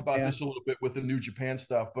we've talked about this a little bit with the New Japan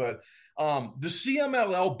stuff, but the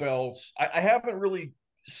CMLL belts, I haven't really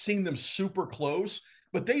seen them super close,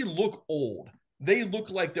 but they look old. They look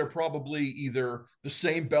like they're probably either the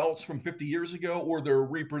same belts from 50 years ago or they're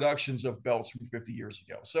reproductions of belts from 50 years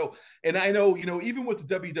ago. So, and I know, even with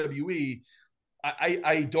the WWE,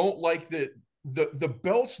 I don't like that the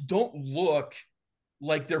belts don't look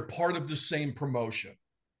like they're part of the same promotion,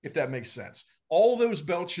 if that makes sense. All those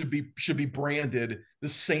belts should be branded the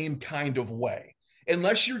same kind of way,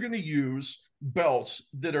 unless you're going to use belts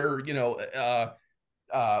that are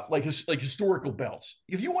like historical belts.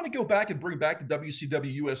 If you want to go back and bring back the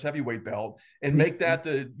WCW US Heavyweight belt and make that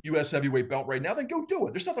the US Heavyweight belt right now, then go do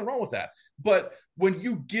it. There's nothing wrong with that. But when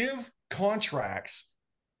you give contracts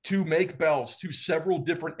to make belts to several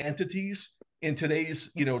different entities in today's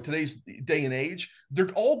day and age, they're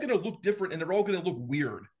all going to look different and they're all going to look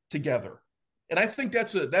weird together. And I think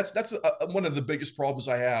that's one of the biggest problems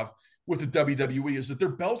I have with the WWE is that their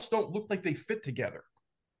belts don't look like they fit together.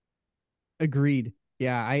 Agreed.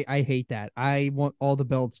 Yeah, I hate that. I want all the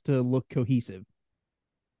belts to look cohesive.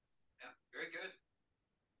 Yeah, very good.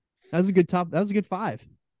 That was a good top. That was a good 5.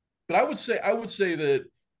 But I would say that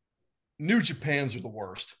New Japan's are the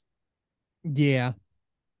worst. Yeah.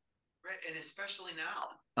 Right, and especially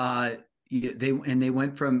now. They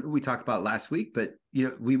went from, we talked about last week, but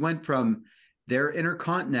we went from their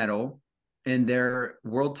Intercontinental and their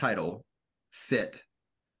world title fit.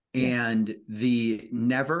 And the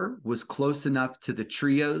Never was close enough to the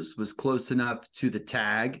trios, was close enough to the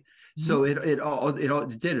tag. So it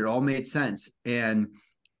all made sense. And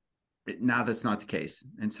now that's not the case.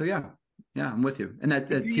 And so, yeah, I'm with you. And that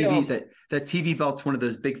TV belt's one of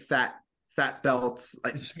those big fat belts.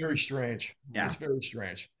 It's very strange. Yeah. It's very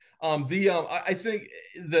strange. I think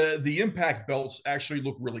the Impact belts actually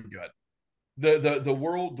look really good. The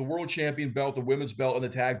world champion belt, the women's belt, and the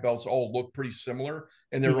tag belts all look pretty similar,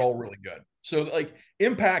 and they're all really good. So like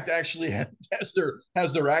Impact actually has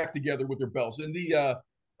their act together with their belts, and the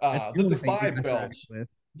Defy belts.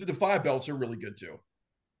 The Defy belts are really good too.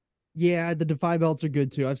 Yeah, the Defy belts are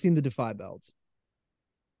good too. I've seen the Defy belts.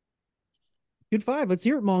 Good 5. Let's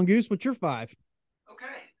hear it, Mongoose. What's your 5? Okay.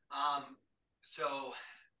 So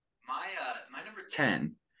my number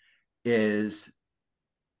 10 is,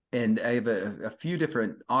 and I have a few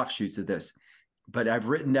different offshoots of this, but I've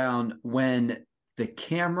written down when the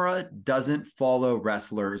camera doesn't follow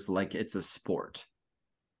wrestlers like it's a sport.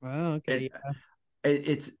 Oh, okay.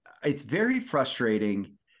 It's very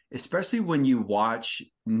frustrating, especially when you watch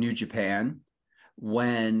New Japan,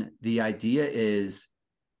 when the idea is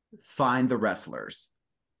find the wrestlers,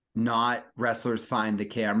 not wrestlers find the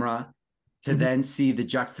camera, to then see the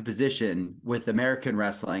juxtaposition with American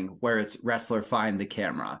wrestling where it's wrestler find the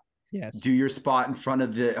camera. Yes. Do your spot in front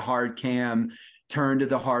of the hard cam, turn to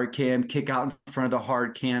the hard cam, kick out in front of the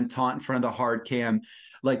hard cam, taunt in front of the hard cam.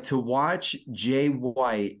 Like to watch Jay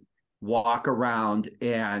White walk around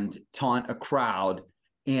and taunt a crowd,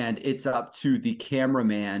 and it's up to the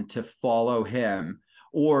cameraman to follow him.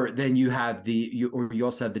 Or then you have you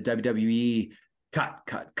also have the WWE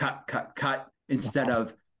cut instead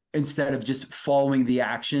of instead of just following the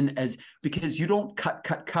action, because you don't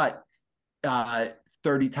cut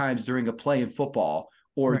 30 times during a play in football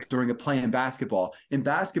or Right. during a play in basketball. In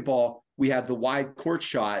basketball, we have the wide court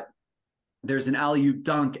shot, there's an alley-oop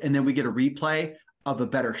dunk, and then we get a replay of a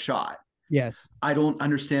better shot. Yes. I don't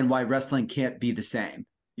understand why wrestling can't be the same.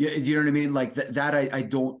 Do you know what I mean? Like that I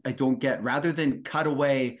don't get. Rather than cut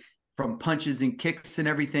away from punches and kicks and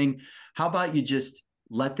everything, how about you just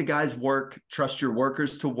let the guys work, trust your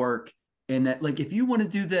workers to work, and that, like, if you want to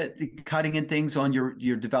do the cutting and things on your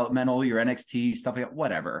developmental, your NXT stuff like that,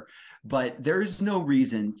 whatever. But there is no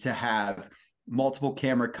reason to have multiple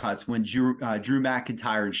camera cuts when Drew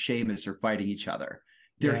McIntyre and Sheamus are fighting each other.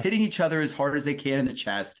 They're hitting each other as hard as they can in the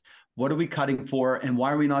chest. What are we cutting for? And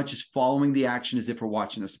why are we not just following the action as if we're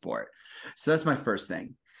watching a sport? So that's my first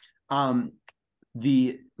thing. My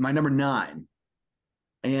number 9,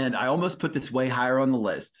 and I almost put this way higher on the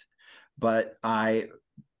list, but I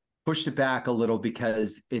pushed it back a little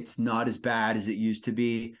because it's not as bad as it used to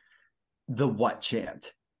be. The what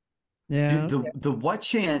chant. Yeah. Dude, the what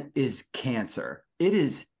chant is cancer. It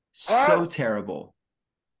is so terrible.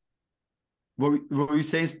 What were you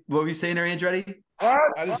saying? What were you saying there, Andretti? I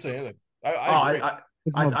didn't say anything. I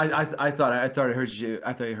agree. I thought I heard you.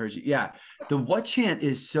 I thought I heard you. Yeah, the what chant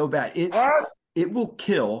is so bad. It will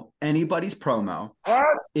kill anybody's promo.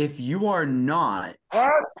 If you are not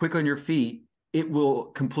quick on your feet, it will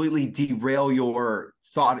completely derail your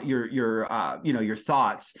thought, your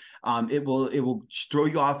thoughts. It will throw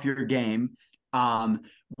you off your game,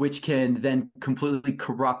 which can then completely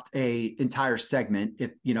corrupt a entire segment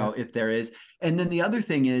if there is. And then the other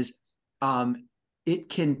thing is, it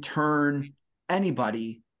can turn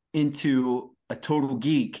anybody into a total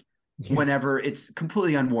geek whenever it's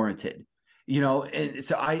completely unwarranted. And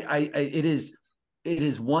so it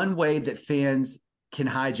is one way that fans can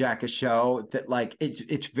hijack a show that, like,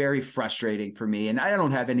 it's very frustrating for me. And I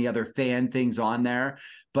don't have any other fan things on there,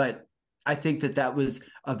 but I think that was,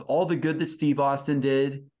 of all the good that Steve Austin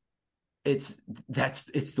did, it's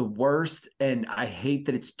the worst. And I hate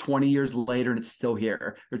that it's 20 years later and it's still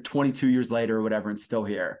here, or 22 years later or whatever, and still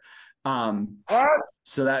here.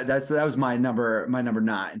 So that was my number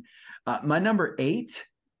 9. My number 8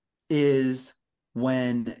 is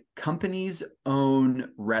when companies own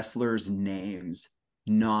wrestlers' names,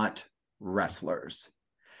 not wrestlers.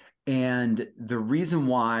 And the reason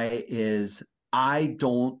why is I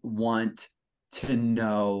don't want to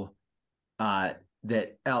know that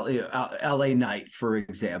LA Knight, for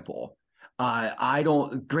example.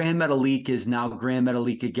 Grand Metalik is now Grand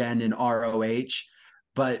Metalik again in ROH,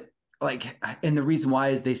 but and the reason why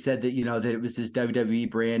is they said that, that it was his WWE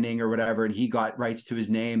branding or whatever, and he got rights to his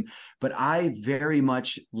name. But I very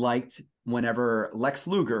much liked whenever Lex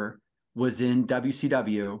Luger was in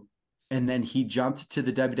WCW and then he jumped to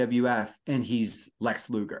the WWF and he's Lex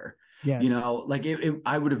Luger. Yeah.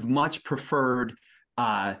 I would have much preferred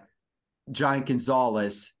Giant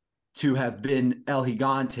Gonzalez to have been El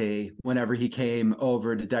Gigante whenever he came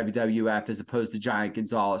over to WWF as opposed to Giant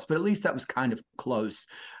Gonzalez. But at least that was kind of close.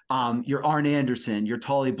 Your Arn Anderson, your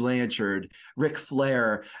Tully Blanchard, Ric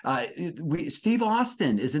Flair, Steve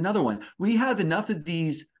Austin is another one. We have enough of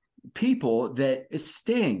these people that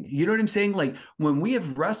sting. You know what I'm saying? Like, when we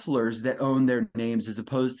have wrestlers that own their names as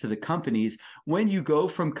opposed to the companies, when you go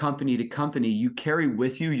from company to company, you carry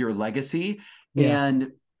with you your legacy. Yeah.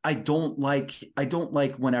 And I don't like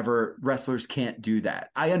whenever wrestlers can't do that.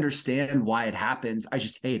 I understand why it happens. I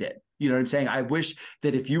just hate it. You know what I'm saying? I wish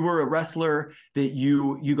that if you were a wrestler, that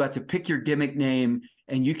you got to pick your gimmick name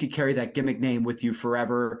and you could carry that gimmick name with you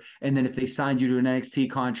forever. And then if they signed you to an NXT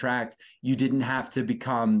contract, you didn't have to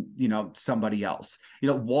become, somebody else.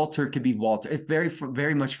 Walter could be Walter. It very,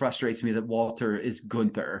 very much frustrates me that Walter is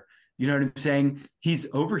Gunther. You know what I'm saying? He's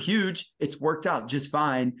over huge. It's worked out just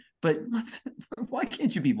fine. But why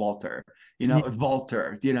can't you be Walter?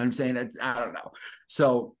 Walter, you know what I'm saying? I don't know.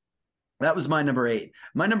 So that was my number 8.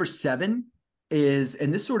 My number 7 is,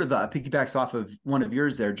 and this sort of piggybacks off of one of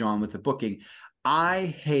yours there, John, with the booking. I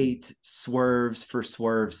hate swerves for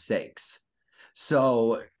swerve's sakes.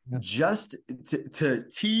 So just to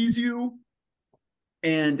tease you,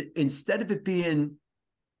 and instead of it being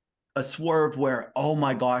a swerve where, oh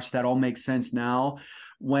my gosh, that all makes sense now,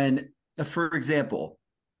 when, for example,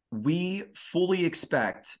 we fully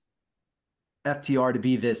expect FTR to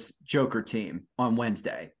be this Joker team on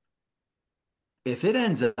Wednesday. If it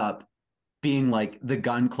ends up being like the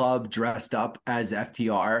Gun Club dressed up as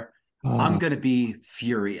FTR, I'm going to be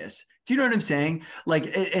furious. Do you know what I'm saying? Like,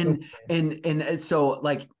 and so,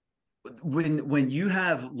 like, when you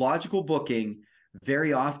have logical booking,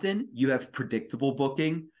 very often you have predictable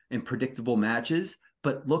booking and predictable matches.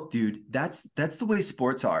 But look, dude, that's the way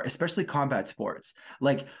sports are, especially combat sports.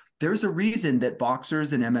 Like, there's a reason that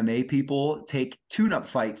boxers and MMA people take tune-up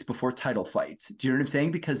fights before title fights. Do you know what I'm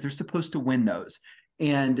saying? Because they're supposed to win those.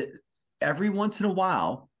 And every once in a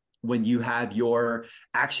while, when you have your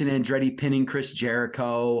Action Andretti pinning Chris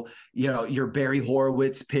Jericho, your Barry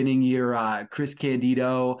Horowitz pinning your Chris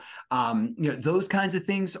Candido, those kinds of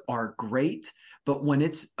things are great. But when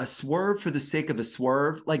it's a swerve for the sake of a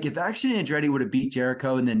swerve, like if Action Andretti would have beat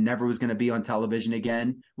Jericho and then never was going to be on television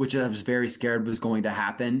again, which I was very scared was going to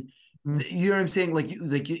happen, you know what I'm saying? Like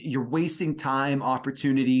you're wasting time,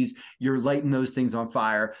 opportunities, you're lighting those things on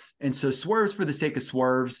fire. And so swerves for the sake of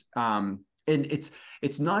swerves, and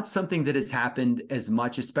it's not something that has happened as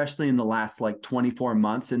much, especially in the last like 24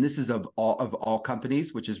 months. And this is of all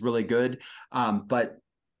companies, which is really good. But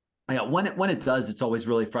when it does, it's always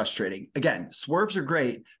really frustrating. Again, swerves are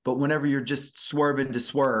great, but whenever you're just swerving to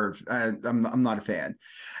swerve, I'm not a fan.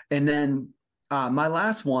 And then my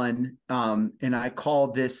last one, and I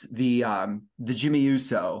call this the Jimmy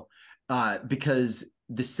Uso, because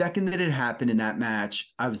the second that it happened in that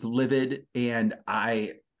match, I was livid, and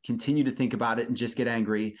I continue to think about it and just get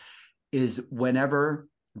angry, is whenever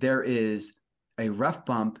there is a rough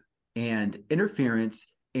bump and interference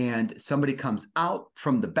and somebody comes out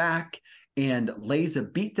from the back and lays a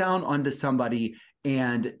beat down onto somebody,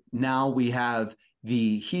 and now we have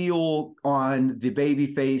the heel on the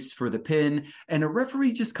baby face for the pin, and a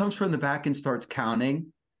referee just comes from the back and starts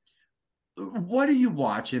counting. What are you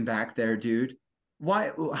watching back there, dude?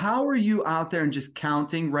 How are you out there and just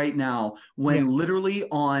counting right now when literally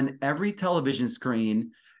on every television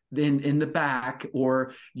screen in the back,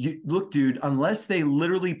 or look, dude, unless they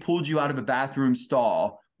literally pulled you out of a bathroom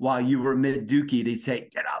stall while you were mid dookie, they say,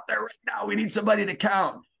 get out there right now. We need somebody to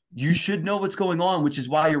count. You should know what's going on, which is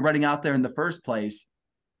why you're running out there in the first place.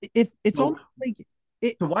 Almost like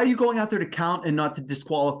so why are you going out there to count and not to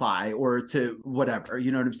disqualify or to whatever?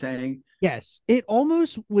 You know what I'm saying? Yes, it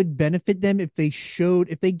almost would benefit them if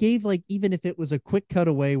they gave, like, even if it was a quick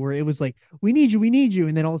cutaway where it was like, we need you,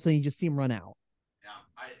 and then all of a sudden you just see them run out.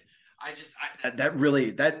 Yeah,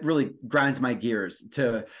 that really grinds my gears.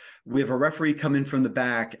 We have a referee come in from the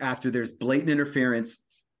back after there's blatant interference.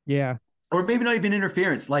 Yeah. Or maybe not even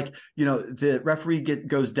interference. Like, the referee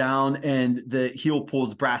goes down and the heel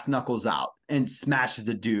pulls brass knuckles out and smashes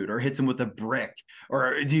a dude or hits him with a brick,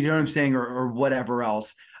 or do you know what I'm saying? Or whatever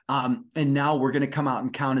else. And now we're going to come out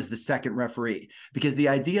and count as the second referee, because the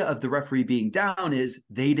idea of the referee being down is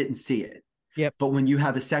they didn't see it. Yep. But when you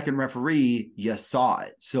have a second referee, you saw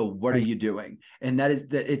it. So what are you doing? And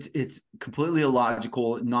it's completely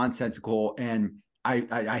illogical, nonsensical. And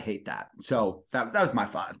I hate that. So that was my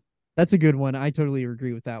 5. That's a good one. I totally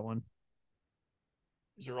agree with that one.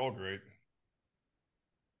 These are all great.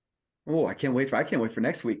 Oh, I can't wait for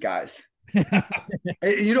next week, guys. And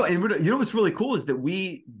what's really cool is that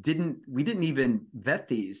we didn't even vet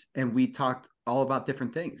these, and we talked all about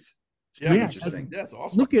different things. Yeah, interesting. That's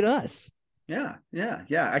awesome. Look at us. Yeah.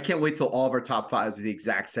 I can't wait till all of our top 5s are the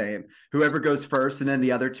exact same. Whoever goes first, and then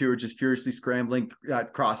the other 2 are just furiously scrambling,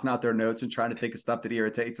 crossing out their notes and trying to think of stuff that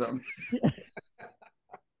irritates them.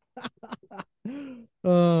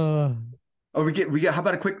 We get. How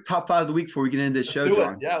about a quick top 5 of the week before we get into this show,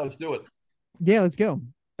 John? Yeah, let's do it. Yeah, let's go.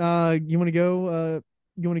 You want to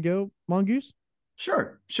go, Mongoose?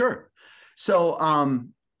 Sure. So,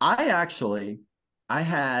 I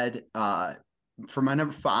had for my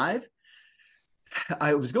number 5,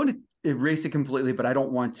 I was going to erase it completely, but I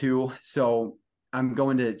don't want to, so I'm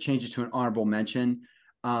going to change it to an honorable mention.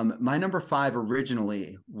 My number 5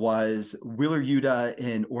 originally was Wheeler Yuta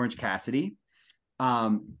and Orange Cassidy.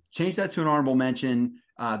 Changed that to an honorable mention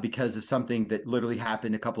because of something that literally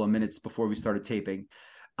happened a couple of minutes before we started taping.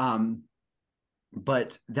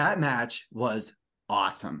 But that match was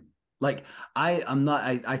awesome. Like,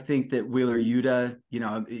 I think that Wheeler Yuta,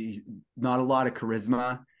 he's not a lot of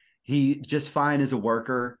charisma. He just fine as a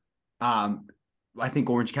worker. I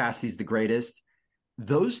think Orange Cassidy's the greatest.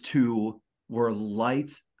 Those two were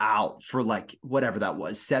lights out for like whatever that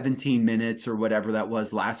was, 17 minutes or whatever that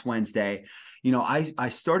was last Wednesday. I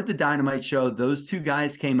started the Dynamite show. Those two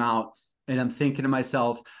guys came out, and I'm thinking to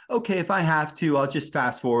myself, okay, if I have to, I'll just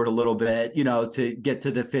fast forward a little bit, to get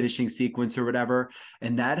to the finishing sequence or whatever.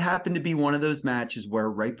 And that happened to be one of those matches where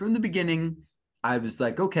right from the beginning, I was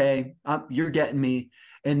like, okay, you're getting me.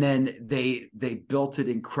 And then they built it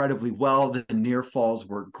incredibly well. The near falls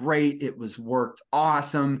were great. It was worked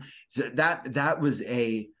awesome. So that's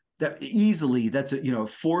a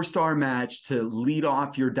 4-star match to lead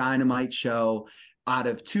off your Dynamite show out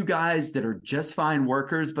of two guys that are just fine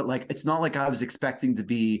workers. But like, it's not like I was expecting to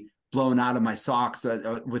be blown out of my socks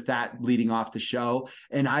with that leading off the show.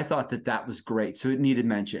 And I thought that was great. So it needed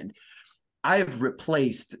mentioned. I have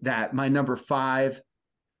replaced that. My number 5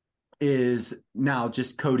 is now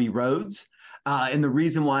just Cody Rhodes. And the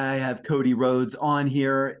reason why I have Cody Rhodes on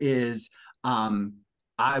here is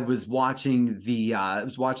I was watching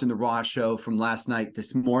the Raw show from last night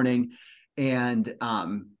this morning, and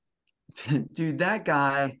dude, that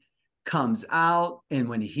guy comes out, and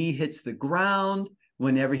when he hits the ground,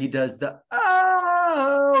 whenever he does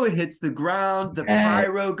it hits the ground, the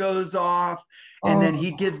pyro goes off, and then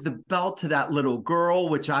he gives the belt to that little girl,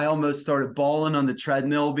 which I almost started bawling on the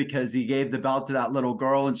treadmill because he gave the belt to that little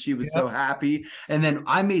girl, and she was so happy. And then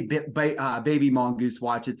I made Baby Mongoose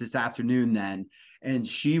watch it this afternoon then, and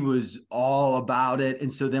she was all about it.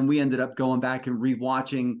 And so then we ended up going back and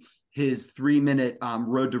rewatching his 3-minute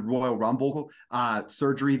Road to Royal Rumble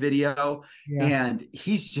surgery video. And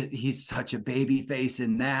he's such a baby face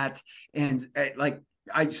in that. And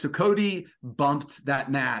so Cody bumped that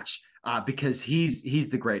match because he's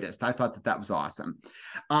the greatest. I thought that was awesome.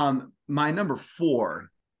 My number 4,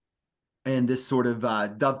 and this sort of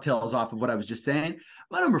dovetails off of what I was just saying.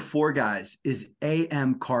 My number 4, guys, is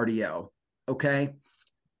AM cardio. Okay.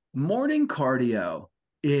 Morning cardio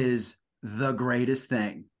is the greatest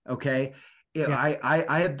thing. Okay.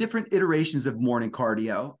 I have different iterations of morning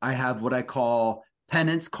cardio. I have what I call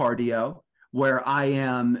penance cardio, where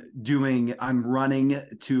I'm running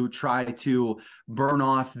to try to burn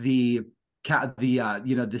off the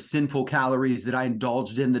sinful calories that I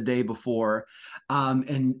indulged in the day before.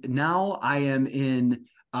 And now I am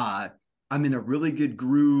I'm in a really good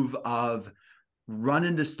groove of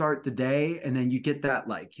running to start the day, and then you get that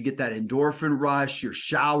endorphin rush, your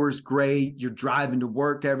shower's great, you're driving to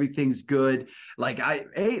work, everything's good.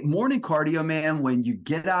 Morning cardio, man, when you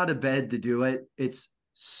get out of bed to do it, it's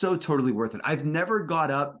so totally worth it. I've never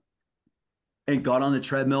got up and got on the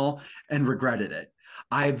treadmill and regretted it.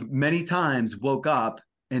 I've many times woke up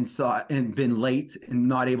and been late and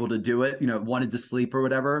not able to do it, wanted to sleep or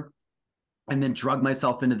whatever, and then drug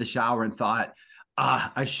myself into the shower and thought,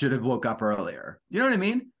 I should have woke up earlier. You know what I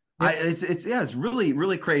mean? Yep. It's really,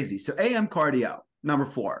 really crazy. So AM cardio, number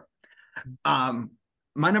 4. My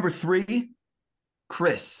number 3,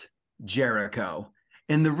 Chris Jericho.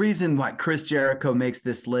 And the reason why Chris Jericho makes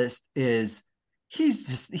this list is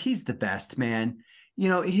he's the best, man.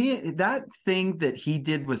 That thing that he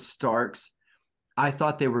did with Starks, I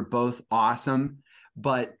thought they were both awesome,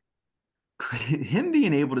 but him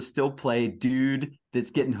being able to still play dude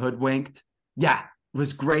that's getting hoodwinked,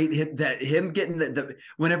 was great. Him getting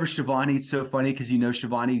whenever Shivani, it's so funny because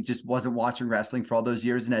Shivani just wasn't watching wrestling for all those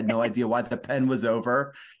years and had no idea why the pen was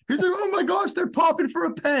over. He's like, oh my gosh, they're popping for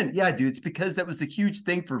a pen. Yeah, dude, it's because that was a huge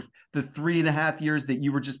thing for the 3.5 years that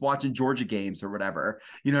you were just watching Georgia games or whatever.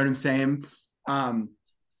 You know what I'm saying?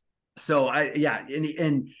 So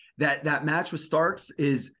that match with Starks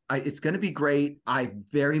it's going to be great. I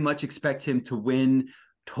very much expect him to win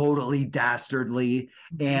totally dastardly,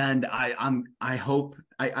 and I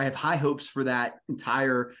have high hopes for that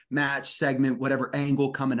entire match segment, whatever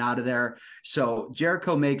angle coming out of there. So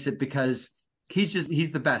Jericho makes it because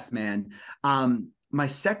he's the best, man. My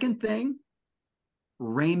second thing,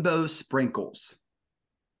 rainbow sprinkles.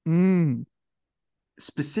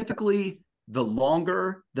 Specifically the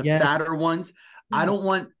longer, fatter ones. I don't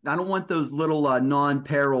want those little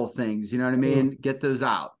non-peril things, you know what I mean? Get those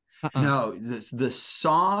out. No, the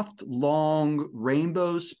soft, long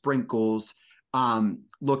rainbow sprinkles.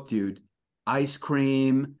 Look, dude, ice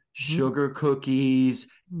cream, sugar cookies,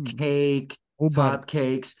 cake,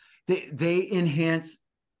 cupcakes. They enhance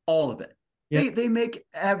all of it. Yep. They make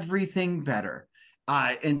everything better.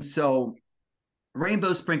 And so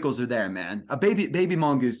rainbow sprinkles are there, man. A baby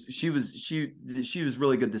mongoose. She was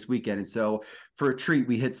really good this weekend. And so for a treat,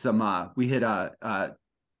 we hit a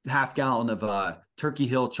half gallon of Turkey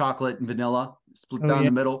Hill chocolate and vanilla split down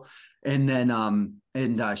the middle. And then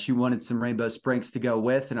she wanted some rainbow sprinkles to go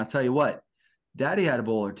with. And I'll tell you what, Daddy had a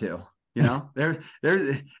bowl or two.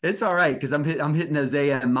 It's all right because I'm hitting those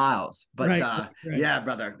AM miles. But right. Yeah,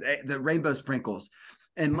 brother, the rainbow sprinkles.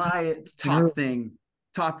 And my top thing,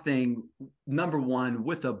 number 1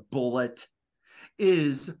 with a bullet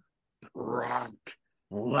is Brock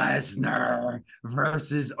Lesnar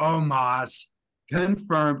versus Omos.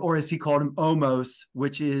 Confirmed, or as he called him, Omos,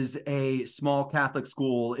 which is a small Catholic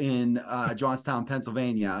school in Johnstown,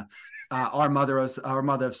 Pennsylvania. Our mother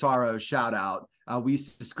of sorrows, shout out. We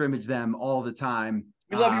used to scrimmage them all the time.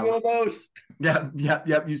 We love you, Omos.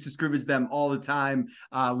 Yep. Used to scrimmage them all the time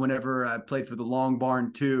whenever I played for the Long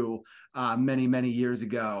Barn 2 many years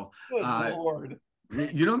ago. Good Lord.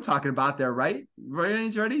 You know what I'm talking about there, right?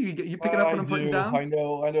 Right, ready? You pick it up I when I'm putting do. down? I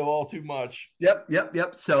know all too much.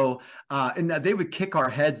 Yep. So, and they would kick our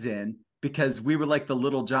heads in because we were like the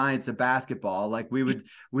little giants of basketball. Like we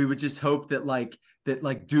would just hope that like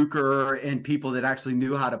Duker and people that actually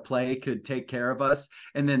knew how to play could take care of us.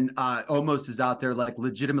 And then Omos is out there like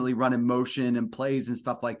legitimately running motion and plays and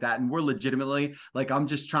stuff like that. And we're legitimately like, I'm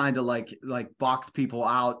just trying to like box people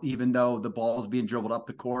out, even though the ball's being dribbled up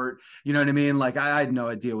the court. You know what I mean? Like I had no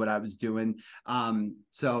idea what I was doing.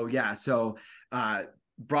 So yeah, so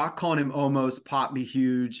Brock calling him almost popped me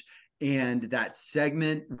huge. And that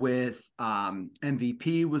segment with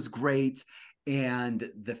MVP was great. And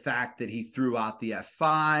the fact that he threw out the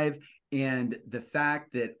F5, and the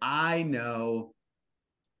fact that I know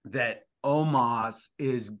that Omos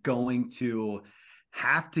is going to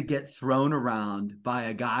have to get thrown around by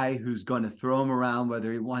a guy who's going to throw him around,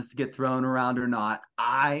 whether he wants to get thrown around or not.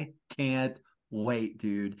 I can't wait,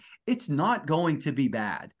 dude. It's not going to be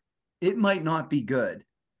bad. It might not be good,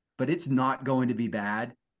 but it's not going to be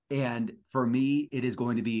bad. And for me, it is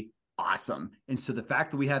going to be awesome. And so the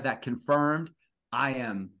fact that we have that confirmed, I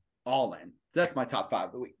am all in. So that's my top 5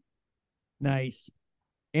 of the week. Nice.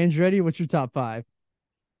 Andretti, what's your top 5?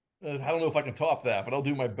 I don't know if I can top that, but I'll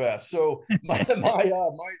do my best. So my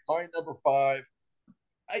number 5,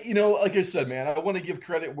 like I said, man, I want to give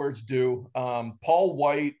credit where it's due. Paul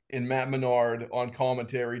White and Matt Menard on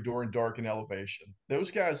commentary during Dark and Elevation.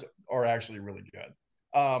 Those guys are actually really good.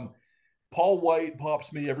 Paul White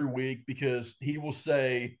pops me every week because he will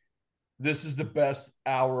say, "This is the best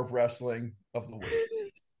hour of wrestling of the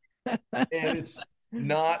week," and it's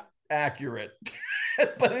not accurate.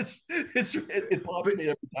 But it pops me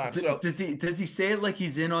every time. So does he say it like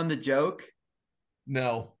he's in on the joke?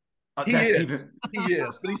 No, he is.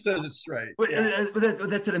 But he says it straight. But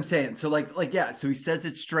that's what I'm saying. So yeah. So he says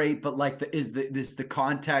it straight, but like is the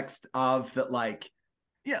context of that like.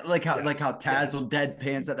 Yeah, like how Taz will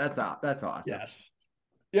deadpans that. That's awesome. Yes.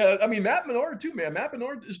 Yeah, I mean Matt Menard too, man. Matt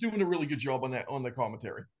Menard is doing a really good job on the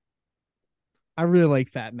commentary. I really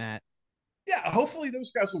like Fat Matt. Yeah, hopefully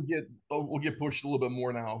those guys will get pushed a little bit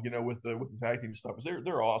more now, with the tag team stuff. Because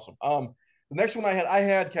they're awesome. The next one I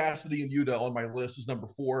had Cassidy and Yuta on my list is number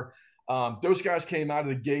 4. Those guys came out of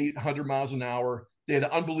the gate 100 miles an hour. They had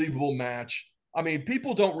an unbelievable match. I mean,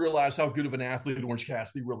 people don't realize how good of an athlete Orange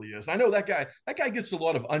Cassidy really is. I know that guy gets a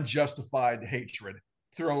lot of unjustified hatred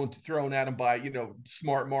thrown at him by,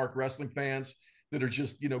 smart mark wrestling fans that are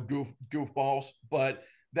just, goofballs. But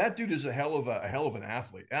that dude is a hell of an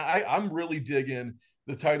athlete. I'm really digging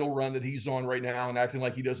the title run that he's on right now and acting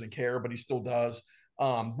like he doesn't care, but he still does.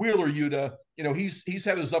 Wheeler Yuta, he's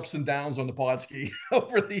had his ups and downs on the Podski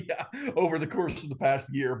over the course of the past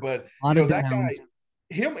year, but that guy,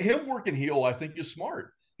 him working heel, I think is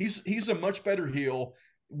smart. He's a much better heel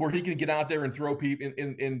where he can get out there and throw people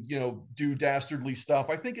and do dastardly stuff.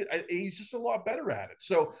 I think he's just a lot better at it.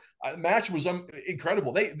 So match was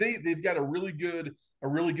incredible. They've got a really good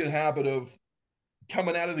habit of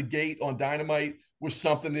coming out of the gate on Dynamite with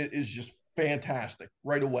something that is just fantastic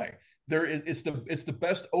right away. It's the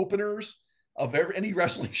best openers of any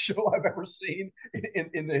wrestling show I've ever seen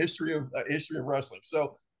in the history of wrestling.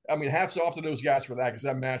 So I mean, hats off to those guys for that, because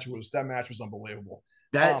that match was unbelievable.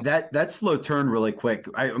 That slow turn really quick.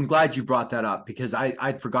 I'm glad you brought that up because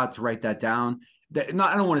I forgot to write that down. I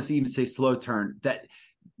don't want to even say slow turn.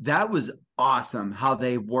 That was awesome how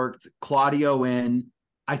they worked Claudio in.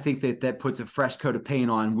 I think that puts a fresh coat of paint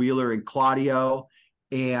on Wheeler and Claudio.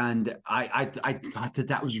 And I thought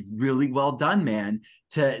that was really well done, man,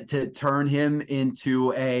 to turn him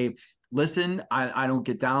into a listen, I don't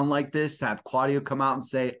get down like this. Have Claudio come out and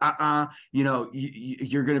say,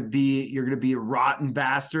 you're gonna be a rotten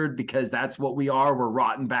bastard, because that's what we are. We're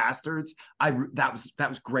rotten bastards. That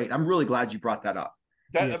was great. I'm really glad you brought that up.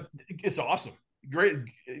 It's awesome. Great.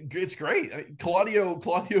 It's great. I mean,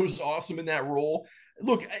 Claudio's awesome in that role.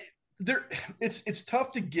 Look, it's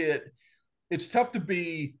tough to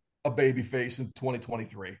be a baby face in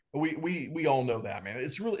 2023. We all know that, man.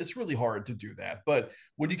 It's really hard to do that. But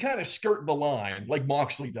when you kind of skirt the line like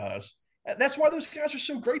Moxley does, that's why those guys are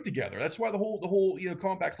so great together. That's why the whole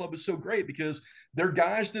Combat Club is so great, because they're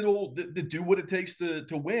guys that do what it takes to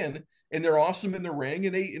win, and they're awesome in the ring,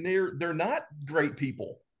 and they're not great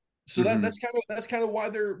people. So that's kind of why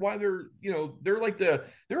they're they're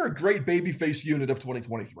a great babyface unit of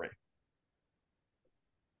 2023.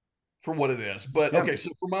 For what it is. But okay, so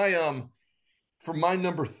for my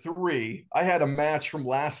number 3, I had a match from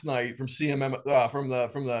last night from CMM from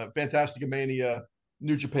the Fantastica Mania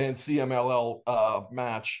New Japan CMLL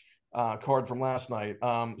match card from last night.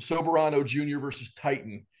 Soberano Jr. versus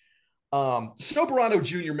Titan. Soberano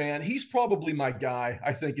Jr., man, he's probably my guy,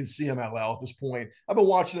 I think, in CMLL at this point. I've been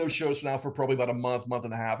watching those shows now for probably about a month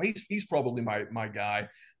and a half. He's probably my guy.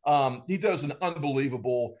 He does an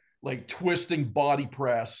unbelievable like twisting body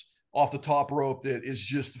press off the top rope that is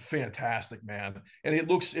just fantastic, man. And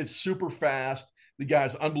it's super fast. The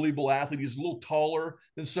guy's an unbelievable athlete. He's a little taller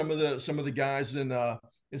than some of the guys in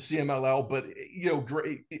CMLL, but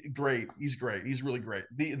great. He's great. He's really great.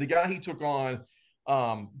 The guy he took on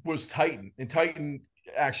was Titan, and Titan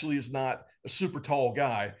actually is not a super tall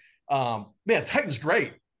guy. Man, Titan's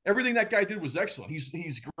great. Everything that guy did was excellent.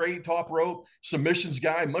 He's great top rope submissions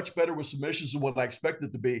guy, much better with submissions than what I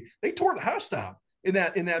expected to be. They tore the house down in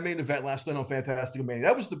that main event last night on Fantastic Mania.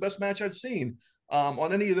 That was the best match I'd seen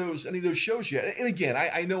on any of those shows yet. And again,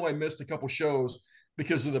 I know I missed a couple shows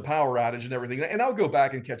because of the power outage and everything, and I'll go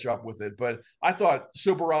back and catch up with it. But I thought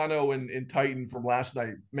Soberano and Titan from last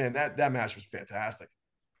night, man, that match was fantastic.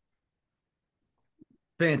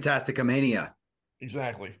 Fantastic Mania.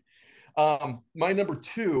 Exactly. My number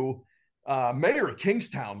two, Mayor of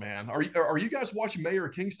Kingstown, man. Are you guys watching Mayor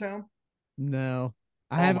of Kingstown? No,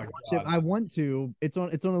 I haven't watched it. I want to. It's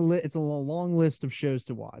on it's a long list of shows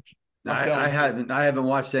to watch. I haven't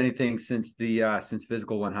watched anything since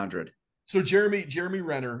Physical 100. So Jeremy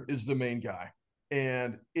Renner is the main guy,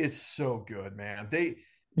 and it's so good, man.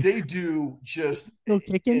 They do just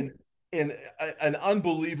an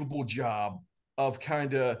unbelievable job of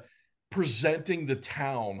kind of presenting the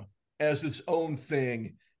town as its own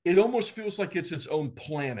thing. It almost feels like it's its own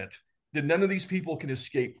planet that none of these people can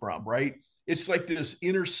escape from, right? It's like this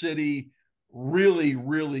inner city, really,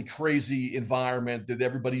 really crazy environment that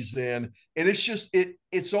everybody's in. And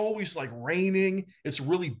it's always like raining. It's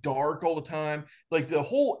really dark all the time. Like the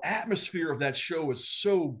whole atmosphere of that show is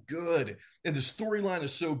so good. And the storyline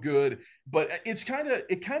is so good. But it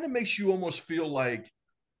kind of makes you almost feel like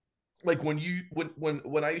when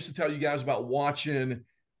I used to tell you guys about watching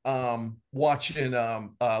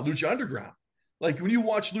Lucha Underground. Like when you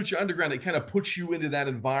watch Lucha Underground, it kind of puts you into that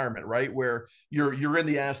environment, right? Where you're in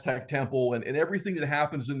the Aztec temple, and everything that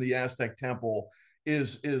happens in the Aztec temple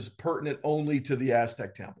is pertinent only to the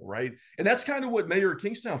Aztec temple, right? And that's kind of what Mayor of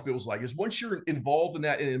Kingstown feels like. Is once you're involved in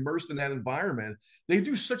that and immersed in that environment, they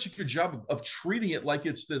do such a good job of treating it like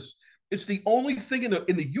it's the only thing in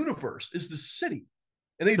the universe is the city.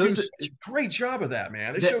 And they do a great job of that,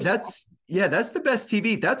 man. That's the best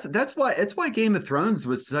TV. That's why Game of Thrones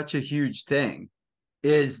was such a huge thing.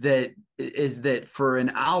 Is that for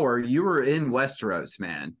an hour you were in Westeros,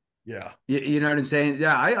 man? Yeah, you know what I'm saying?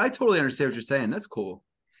 Yeah, I totally understand what you're saying. That's cool.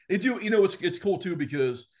 They do. It's cool too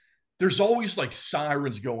because there's always like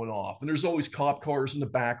sirens going off, and there's always cop cars in the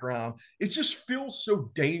background. It just feels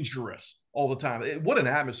so dangerous all the time. What an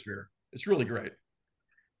atmosphere! It's really great.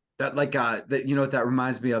 That that what that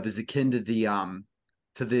reminds me of is akin to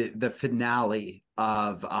the finale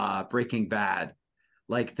of Breaking Bad.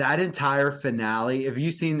 Like that entire finale. Have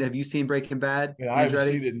you seen Breaking Bad? Yeah, I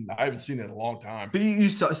haven't seen it in a long time. But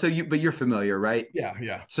but you're familiar, right?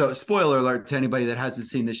 Yeah. So spoiler alert to anybody that hasn't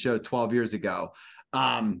seen the show 12 years ago.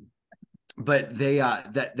 But they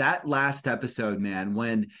that last episode, man,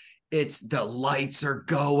 when it's the lights are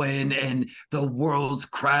going and the world's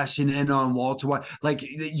crashing in on Walter White. Like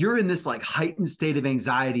you're in this like heightened state of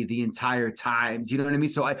anxiety the entire time. Do you know what I mean?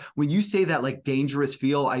 So when you say that like dangerous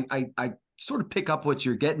feel, I sort of pick up what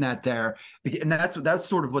you're getting at there. And that's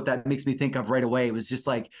sort of what that makes me think of right away. It was just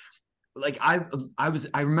like I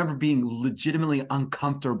remember being legitimately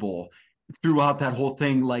uncomfortable throughout that whole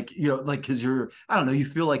thing. Like, cause I don't know, you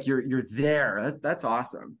feel like you're there. That's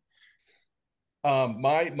awesome.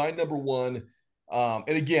 My number one,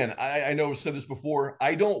 and again, I know I've said this before,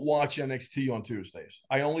 I don't watch NXT on Tuesdays.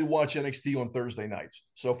 I only watch NXT on Thursday nights.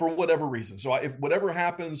 So for whatever reason, if whatever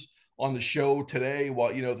happens on the show today,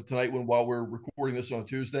 while we're recording this on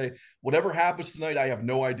Tuesday, whatever happens tonight, I have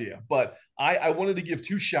no idea. But I wanted to give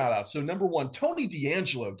two shout outs. So number one, Tony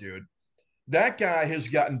D'Angelo, dude, that guy has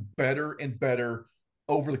gotten better and better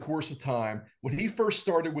over the course of time. When he first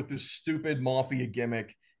started with this stupid mafia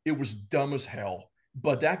gimmick, it was dumb as hell,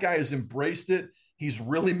 but that guy has embraced it. He's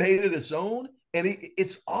really made it its own, and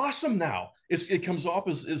it's awesome now. It comes off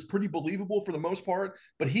as pretty believable for the most part,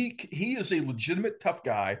 but he is a legitimate tough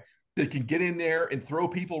guy that can get in there and throw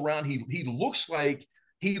people around. He looks like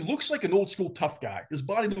an old school tough guy. His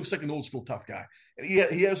body looks like an old school tough guy, and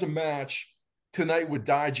he has a match tonight with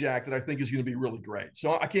Dijak that I think is going to be really great.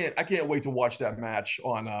 So I can't wait to watch that match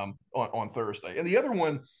on Thursday. And the other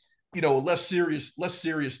one, less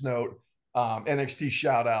serious note, NXT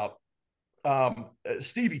shout out,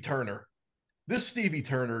 Stevie Turner. This Stevie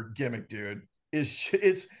Turner gimmick, dude,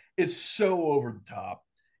 it's so over the top.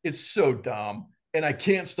 It's so dumb. And I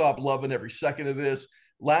can't stop loving every second of this.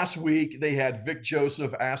 Last week, they had Vic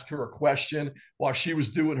Joseph ask her a question while she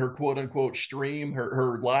was doing her quote unquote stream,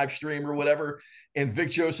 her live stream or whatever. And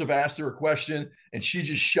Vic Joseph asked her a question and she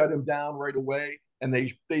just shut him down right away. And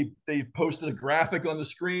they posted a graphic on the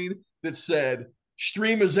screen that said,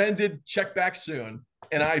 "Stream has ended, check back soon."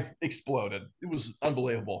 And I exploded. It was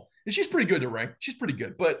unbelievable. And she's pretty good to ring. She's pretty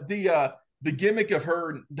good. But the gimmick of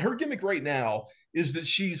her gimmick right now is that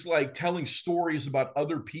she's like telling stories about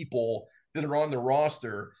other people that are on the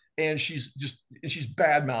roster, and she's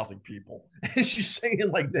bad mouthing people, and she's saying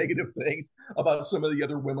like negative things about some of the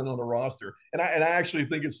other women on the roster. And I actually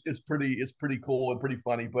think it's pretty cool and pretty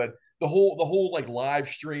funny. But the whole like live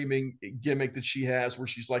streaming gimmick that she has, where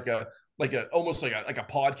she's like a almost like a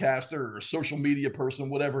podcaster or a social media person,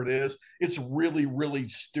 whatever it is, it's really really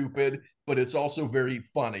stupid, but it's also very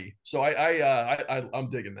funny. So I'm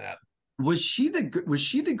digging that. Was she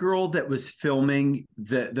the girl that was filming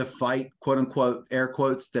the fight, quote unquote, air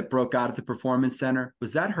quotes, that broke out at the Performance Center?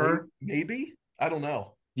 Was that her? Maybe. I don't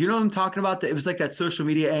know. Do you know what I'm talking about? It was like that social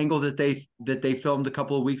media angle that they filmed a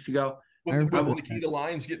couple of weeks ago. With Nikita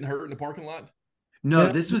Lyons getting hurt in the parking lot? No,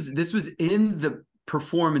 yeah. This was in the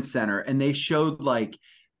Performance Center, and they showed like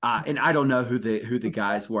and I don't know who the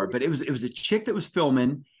guys were, but it was a chick that was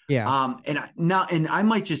filming. Yeah. And I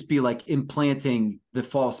might just be like implanting the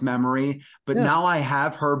false memory, but now I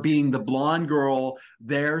have her being the blonde girl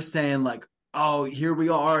there saying like, "Oh, here we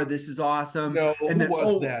are. This is awesome." No, and who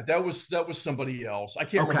was that? That was somebody else. I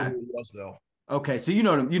can't remember who it was though. Okay, so you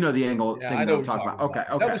know the angle thing I know I'm talking about. Okay.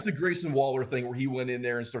 That was the Grayson Waller thing where he went in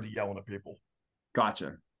there and started yelling at people.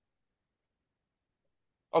 Gotcha.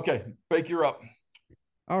 Okay, Bake, you're up.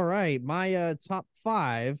 All right, my top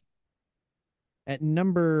 5. At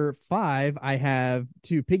number 5, I have,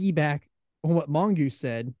 to piggyback on what Mongoose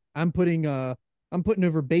said, I'm putting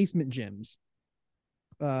over basement gyms.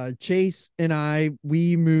 Chase and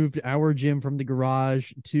we moved our gym from the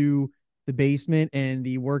garage to the basement, and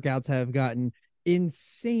the workouts have gotten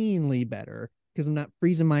insanely better because I'm not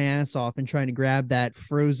freezing my ass off and trying to grab that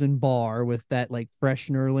frozen bar with that like fresh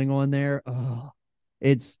knurling on there. Oh,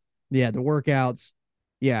 the workouts.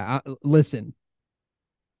 Yeah, listen,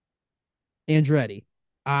 Andretti,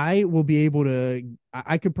 I will be able to.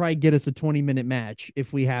 I could probably get us a 20-minute match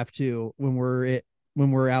if we have to when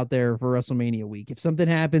we're out there for WrestleMania week. If something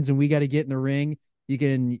happens and we got to get in the ring, you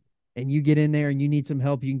get in there and you need some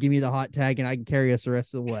help, you can give me the hot tag and I can carry us the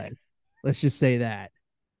rest of the way. Let's just say that.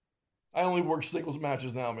 I only work singles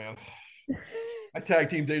matches now, man. My tag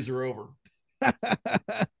team days are over.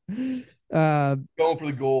 Going for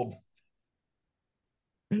the gold.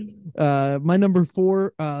 My number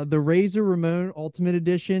 4, the Razor Ramon Ultimate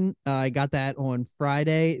Edition. I got that on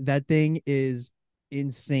Friday. That thing is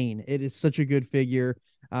insane. It is such a good figure.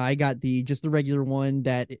 I got just the regular one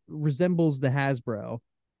that resembles the Hasbro.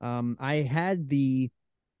 I had the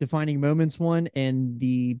Defining Moments one, and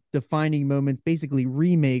the Defining Moments basically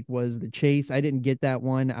remake was the Chase. I didn't get that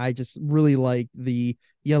one. I just really like the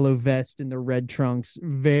yellow vest and the red trunks.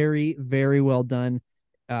 Very, very well done.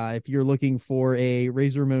 If you're looking for a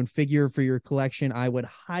Razor Ramon figure for your collection, I would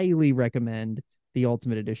highly recommend the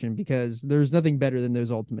Ultimate Edition because there's nothing better than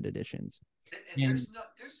those Ultimate Editions. And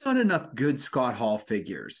there's not enough good Scott Hall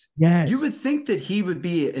figures. Yes. You would think that he would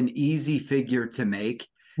be an easy figure to make.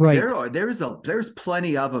 Right. There's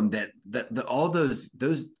plenty of them that all those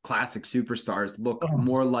classic superstars look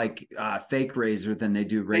more like fake Razor than they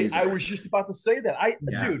do Razor. I was just about to say that.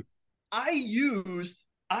 Dude, I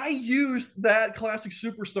used that classic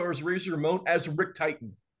superstars Razor Ramon as Rick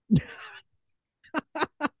Titan.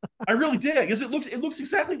 I really did, because it looks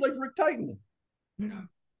exactly like Rick Titan.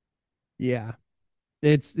 Yeah.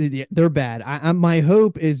 They're bad. My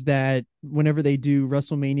hope is that whenever they do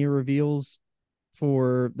WrestleMania reveals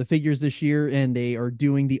for the figures this year and they are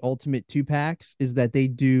doing the Ultimate 2-packs, is that they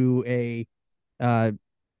do a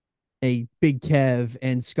Big Kev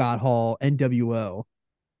and Scott Hall NWO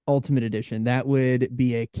Ultimate Edition. That would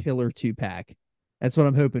be a killer 2-pack. That's what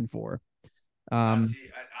I'm hoping for.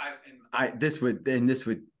 This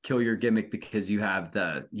would kill your gimmick because you have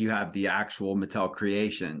the actual Mattel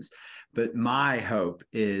Creations, but my hope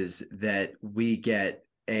is that we get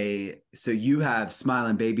so you have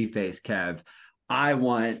Smiling Babyface Kev. I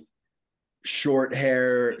want short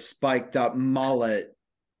hair, spiked up mullet,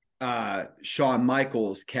 Shawn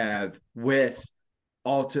Michaels Kev with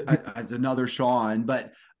as another Shawn,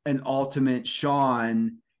 but an ultimate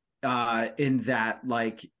Shawn in that,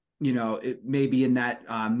 like, maybe in that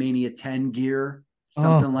Mania 10 gear,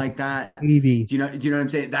 something like that. Maybe. Do you know what I'm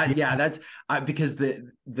saying? That's because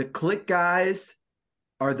the Click guys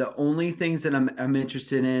are the only things that I'm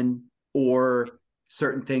interested in, or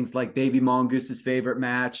certain things like Baby Mongooses favorite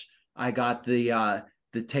match. I got the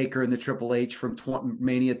Taker and the Triple H from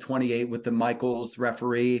Mania 28 with the Michaels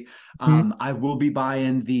referee. I will be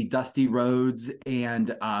buying the Dusty Rhodes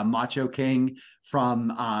and Macho King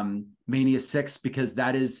from Mania 6, because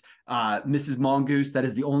that is Mrs. Mongoose. That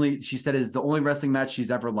is she said is the only wrestling match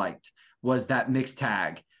she's ever liked, was that mixed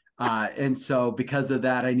tag. And so because of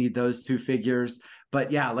that, I need those two figures. But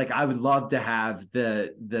yeah, like I would love to have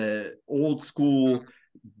the old school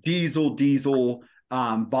diesel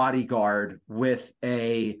bodyguard with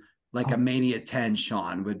a Mania 10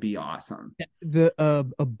 Sean would be awesome. The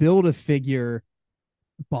a build a figure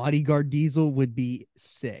bodyguard Diesel would be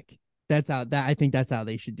sick. I think that's how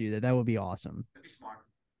they should do that. That would be awesome. That'd be smart.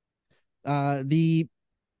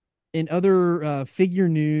 In other figure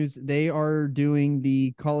news, they are doing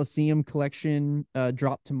the Coliseum collection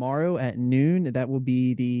drop tomorrow at noon. That will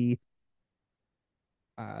be the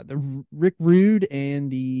Rick Rude and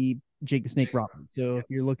the Jake the Snake Roberts. So if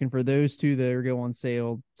you're looking for those two, they'll go on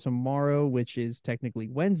sale tomorrow, which is technically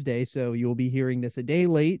Wednesday. So you'll be hearing this a day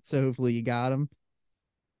late. So hopefully you got them.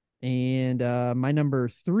 And my number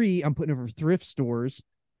 3, I'm putting over thrift stores.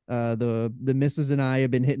 The missus and I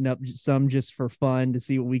have been hitting up some just for fun to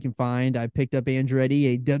see what we can find. I picked up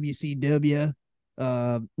Andretti a WCW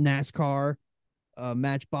NASCAR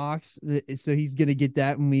matchbox, so he's gonna get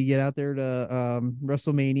that when we get out there to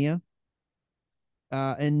WrestleMania.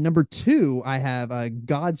 And number 2, I have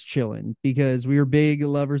God's Chillin', because we are big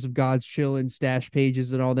lovers of God's Chillin' stash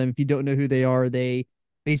pages and all them. If you don't know who they are, they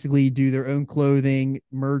basically do their own clothing,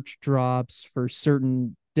 merch drops for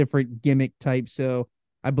certain different gimmick types. So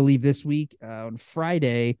I believe this week on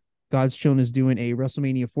Friday, God's Chillin' is doing a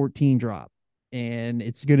WrestleMania 14 drop, and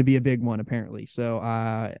it's going to be a big one apparently.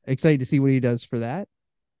 So excited to see what he does for that.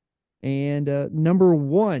 And number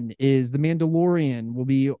 1 is The Mandalorian will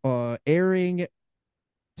be airing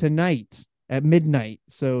tonight at midnight.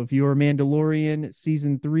 So if you're a Mandalorian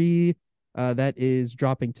season 3, that is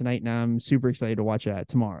dropping tonight, and I'm super excited to watch that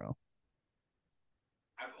tomorrow.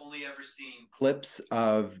 I've only ever seen clips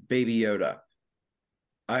of Baby Yoda.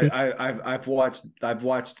 I've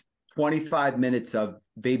watched 25 minutes of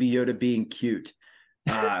Baby Yoda being cute,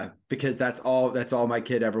 because that's all my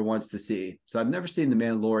kid ever wants to see. So I've never seen The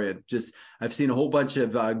Mandalorian. I've seen a whole bunch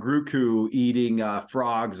of Grogu eating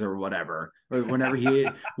frogs or whatever. Whenever he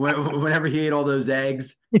ate all those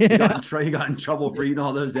eggs, he got in trouble for eating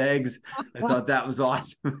all those eggs. I thought that was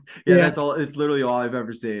awesome. Yeah, that's all. It's literally all I've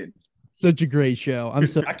ever seen. Such a great show.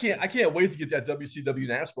 I can't wait to get that WCW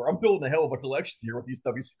NASCAR. I'm building a hell of a collection here with these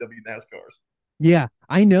WCW NASCARs. Yeah,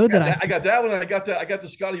 I know I got that one. And I got the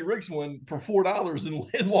Scotty Riggs one for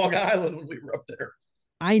 $4 in Long Island when we were up there.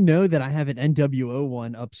 I know that I have an NWO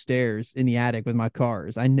one upstairs in the attic with my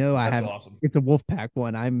cars. I know I have. Awesome. It's a Wolfpack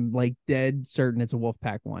one. I'm like dead certain it's a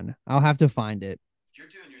Wolfpack one. I'll have to find it. You're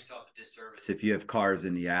doing yourself a disservice if you have cars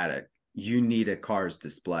in the attic. You need a cars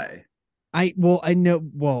display. I know.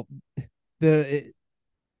 Well,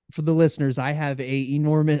 for the listeners, I have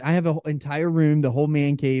an entire room. The whole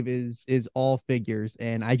man cave is all figures,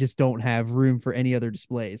 and I just don't have room for any other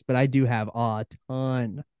displays. But I do have a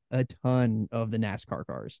ton of the NASCAR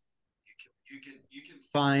cars. You can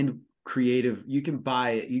find creative. You can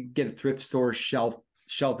buy it. You can get a thrift store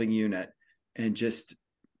shelving unit, and just.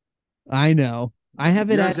 I know. I have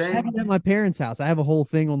it at my parents' house. I have a whole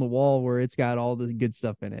thing on the wall where it's got all the good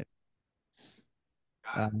stuff in it.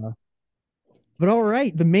 But all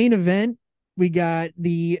right, the main event, we got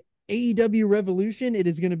the AEW Revolution. It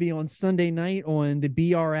is going to be on Sunday night on the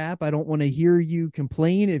BR app. I don't want to hear you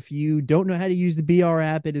complain if you don't know how to use the BR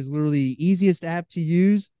app. It is literally the easiest app to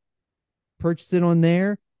use. Purchase it on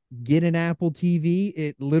there. Get an Apple TV.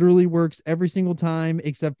 It literally works every single time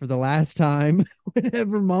except for the last time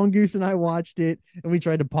whenever Mongoose and I watched it and we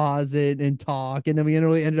tried to pause it and talk, and then we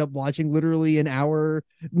ended up watching literally an hour,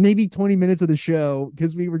 maybe 20 minutes of the show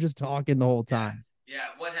because we were just talking the whole time. Yeah,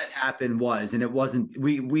 what had happened was, and it wasn't,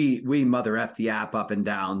 we mother F the app up and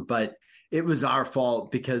down, but it was our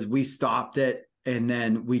fault because we stopped it and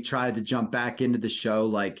then we tried to jump back into the show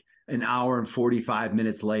like an hour and 45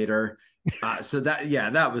 minutes later. So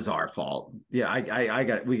that was our fault.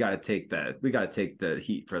 Yeah, we got to take the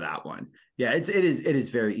heat for that one. Yeah, it is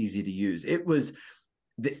very easy to use. It's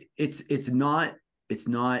not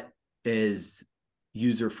as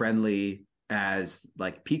user friendly as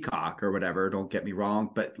like Peacock or whatever. Don't get me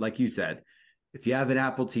wrong, but like you said, if you have an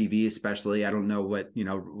Apple TV, especially, I don't know what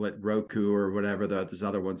Roku or whatever those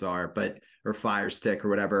other ones are, or Fire Stick or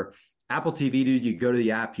whatever. Apple TV, dude, you go to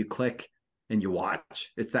the app, you click, and you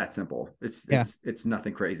watch. It's that simple. It's Yeah. it's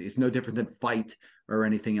nothing crazy. It's no different than Fight or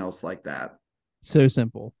anything else like that. So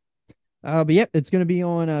simple. But yep, it's going to be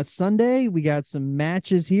on Sunday. We got some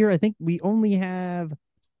matches here. I think we only have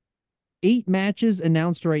 8 matches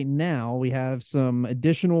announced right now. We have some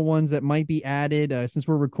additional ones that might be added. Since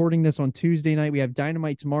we're recording this on Tuesday night, we have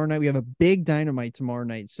Dynamite tomorrow night. We have a big Dynamite tomorrow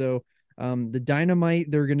night. So the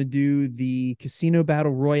Dynamite, they're going to do the Casino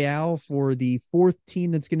Battle Royale for the 4th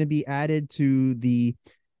team that's going to be added to the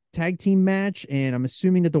tag team match. And I'm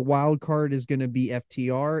assuming that the wild card is going to be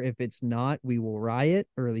FTR. If it's not, we will riot,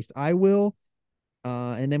 or at least I will.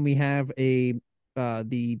 And then we have the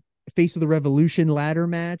Face of the Revolution ladder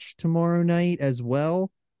match tomorrow night as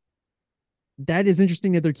well. That is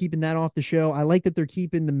interesting that they're keeping that off the show. I like that they're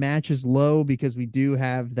keeping the matches low because we do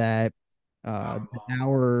have that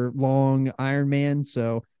hour-long Iron Man.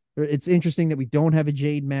 So it's interesting that we don't have a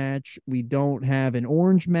Jade match. We don't have an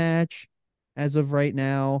Orange match as of right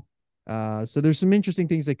now. So there's some interesting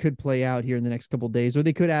things that could play out here in the next couple of days, or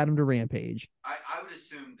they could add them to Rampage. I would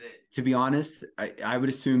assume that, to be honest, I would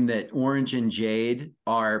assume that Orange and Jade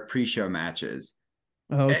are pre-show matches.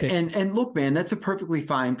 Oh, okay. And look, man, that's a perfectly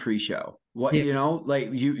fine pre-show. What, Yeah. you know, like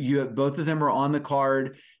you both of them are on the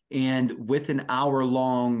card, and with an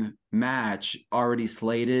hour-long match already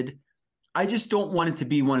slated, I just don't want it to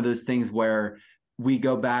be one of those things where we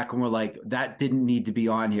go back and we're like, that didn't need to be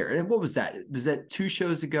on here. And what was that? Was that 2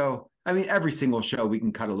 shows ago? I mean, every single show we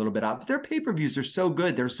can cut a little bit out, but their pay-per-views are so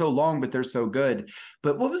good. They're so long, but they're so good.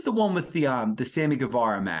 But what was the one with the Sammy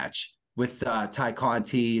Guevara match with Ty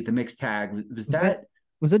Conti, the mixed tag? Was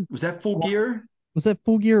that Full Gear? Was that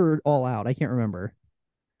Full Gear or All Out? I can't remember.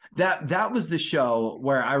 That was the show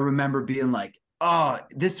where I remember being like, oh,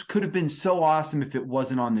 this could have been so awesome if it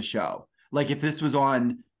wasn't on the show. Like if this was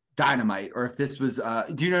on Dynamite, or if this was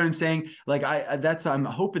do you know what I'm saying? Like I'm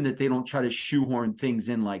hoping that they don't try to shoehorn things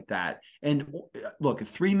in like that. And look, a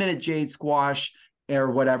 3-minute Jade squash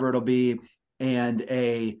or whatever it'll be, and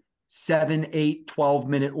a 7, 8,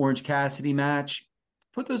 12-minute Orange Cassidy match,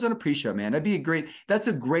 put those on a pre-show, man. That's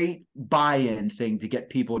a great buy-in thing to get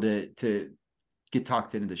people to get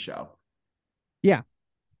talked into the show. Yeah.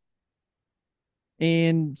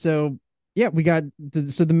 And so yeah, we got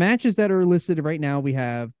the matches that are listed right now. We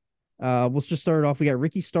have we'll just start off. We got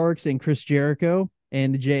Ricky Starks and Chris Jericho,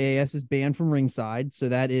 and the JAS is banned from ringside. So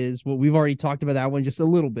that is what we've already talked about that one just a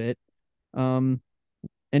little bit.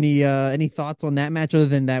 Any thoughts on that match other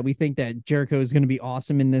than that we think that Jericho is going to be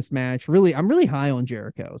awesome in this match? Really, I'm really high on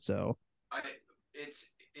Jericho. So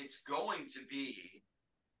it's going to be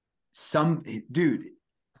some dude.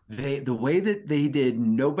 The way that they did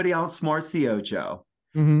Nobody Outsmarts the Ocho.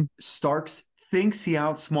 Mm-hmm. Starks thinks he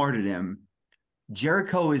outsmarted him.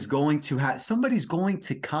 Jericho is going to have somebody's going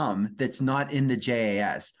to come that's not in the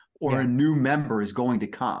JAS, or a new member is going to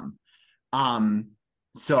come.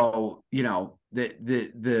 So you know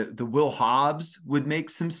the Will Hobbs would make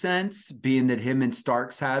some sense, being that him and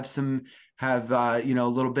Starks have a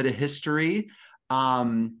little bit of history,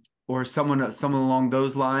 or someone along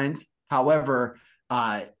those lines. However,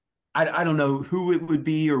 I don't know who it would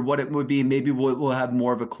be or what it would be. Maybe we'll have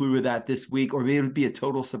more of a clue of that this week, or maybe it would be a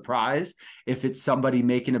total surprise if it's somebody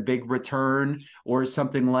making a big return or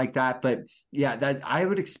something like that. But yeah, that I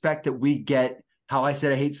would expect that we get, how I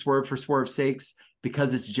said I hate Swerve for Swerve's sakes,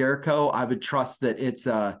 because it's Jericho. I would trust that it's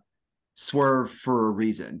a Swerve for a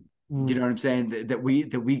reason. You know what I'm saying? That we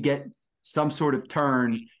get some sort of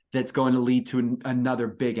turn that's going to lead to another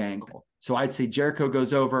big angle. So I'd say Jericho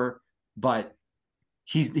goes over, but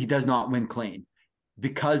he does not win clean,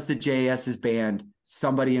 because the JAS is banned.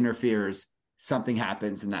 Somebody interferes, something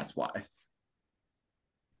happens, and that's why.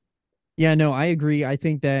 Yeah, no, I agree. I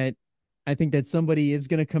think that somebody is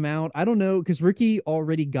going to come out. I don't know, because Ricky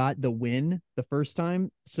already got the win the first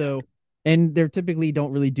time. So, and they're typically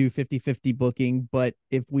don't really do 50-50 booking, but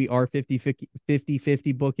if we are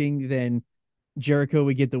 50-50 booking, then Jericho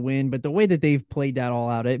would get the win. But the way that they've played that all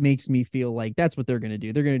out, it makes me feel like that's what they're going to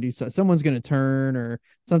do. They're going to do someone's going to turn or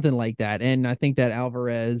something like that. And I think that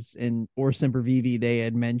Alvarez or Sempervivi, they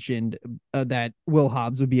had mentioned that Will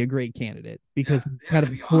Hobbs would be a great candidate, because he's kind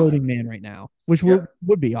of a floating man right now, which would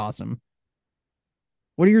be awesome.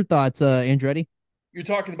 What are your thoughts, Andretti? You're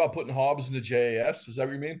talking about putting Hobbs in the JAS. Is that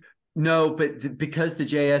what you mean? No, but because the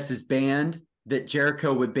JS is banned, that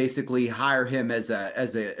Jericho would basically hire him as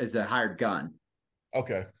a hired gun.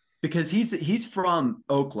 Okay. Because he's from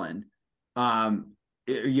Oakland,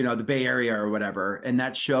 the Bay Area or whatever, and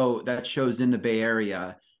that show's in the Bay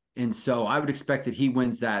Area, and so I would expect that he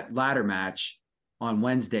wins that ladder match on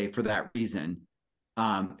Wednesday for that reason.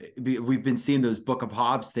 We've been seeing those Book of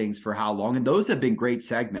Hobbs things for how long, and those have been great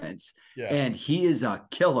segments. Yeah. And he is a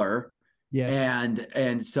killer. Yes.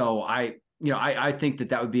 And so I think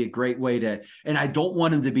that would be a great way to, and I don't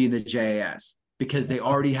want him to be in the JAS because they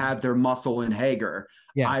already have their muscle in Hager.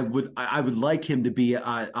 Yes. I would like him to be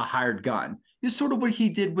a hired gun. It's sort of what he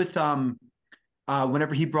did with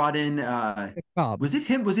whenever he brought in Cobb. Was it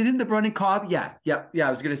him that brought in Cobb? Yeah. I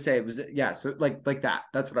was gonna say it was yeah. So like that.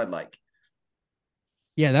 That's what I'd like.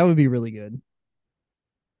 Yeah, that would be really good.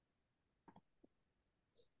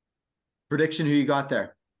 Prediction: who you got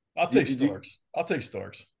there? I'll take Starks. I'll take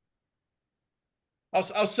Starks.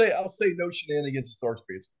 I'll say no shenanigans. Starks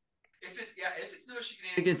beats. If it's no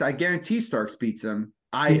shenanigans, I guarantee Starks beats him.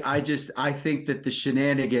 I think that the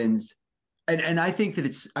shenanigans, and I think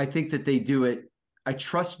that they do it. I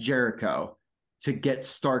trust Jericho to get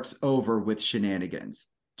Starks over with shenanigans.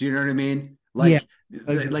 Do you know what I mean? Like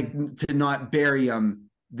to not bury him.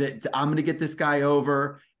 That I'm going to get this guy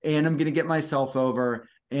over, and I'm going to get myself over,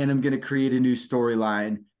 and I'm going to create a new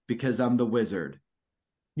storyline because I'm the wizard.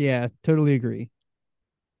 Yeah, totally agree.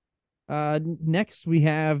 Next we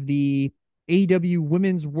have the AEW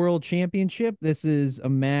Women's World Championship. This is a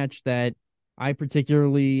match that I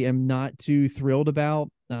particularly am not too thrilled about.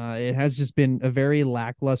 It has just been a very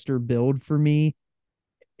lackluster build for me.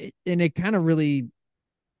 And it kind of really,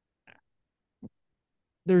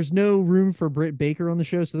 there's no room for Britt Baker on the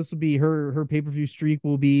show. So this will be her pay-per-view streak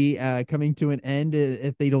will be coming to an end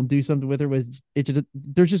if they don't do something with her.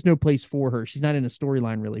 There's just no place for her. She's not in a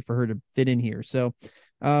storyline really for her to fit in here. So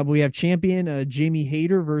we have champion Jamie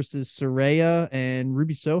Hayter versus Saraya and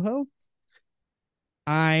Ruby Soho.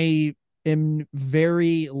 I am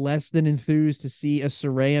very less than enthused to see a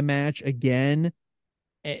Saraya match again.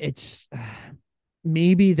 It's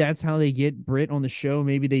maybe that's how they get Britt on the show.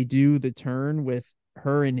 Maybe they do the turn with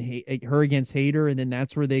her against Hayter, and then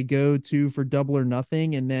that's where they go to for Double or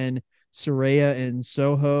Nothing, and then Saraya and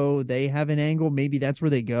Soho they have an angle. Maybe that's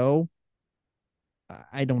where they go.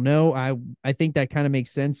 I don't know. I think that kind of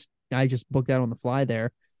makes sense. I just booked that on the fly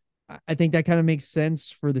there. I think that kind of makes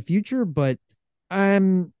sense for the future, but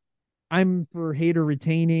I'm for Hayter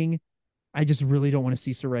retaining. I just really don't want to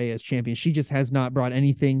see Saraya as champion. She just has not brought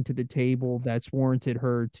anything to the table that's warranted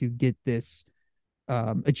her to get this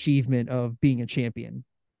achievement of being a champion.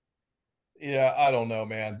 Yeah, I don't know,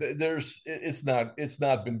 man. It's not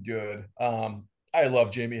been good. I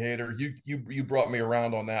love Jamie Hayter. You brought me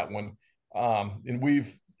around on that one. And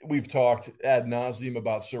we've talked ad nauseum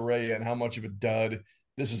about Saraya and how much of a dud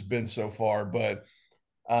this has been so far. But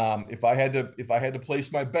if I had to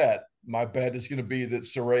place my bet is going to be that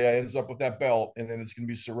Saraya ends up with that belt, and then it's going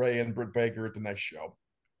to be Saraya and Britt Baker at the next show.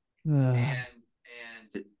 And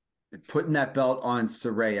putting that belt on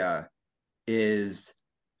Saraya is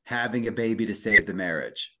having a baby to save the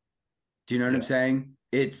marriage. Do you know what I'm saying?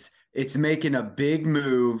 It's making a big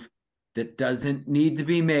move that doesn't need to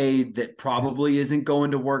be made, that probably isn't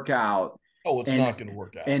going to work out. Oh, it's not going to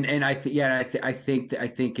work out. And I think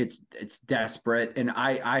it's desperate, and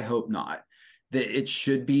I hope not. That it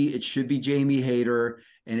should be Jamie Hayter,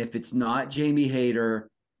 and if it's not Jamie Hayter,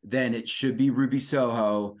 then it should be Ruby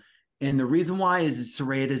Soho. And the reason why is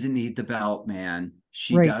Saraya doesn't need the belt, man.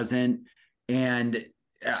 She doesn't. And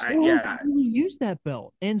really use that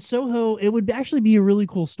belt. And Soho, it would actually be a really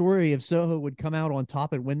cool story if Soho would come out on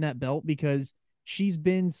top and win that belt, because she's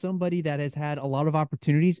been somebody that has had a lot of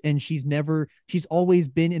opportunities, and she's always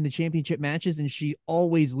been in the championship matches, and she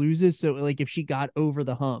always loses. So like if she got over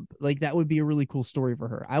the hump, like that would be a really cool story for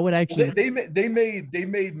her. I would actually they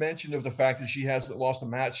made mention of the fact that she hasn't lost a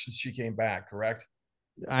match since she came back, correct?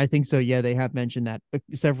 I think so. Yeah, they have mentioned that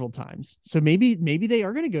several times. So maybe they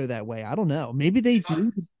are going to go that way. I don't know. Maybe they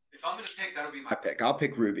do. If I'm going to pick, that'll be my pick. I'll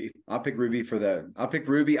pick Ruby. I'll pick Ruby.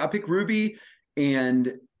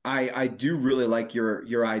 And I do really like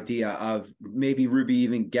your idea of maybe Ruby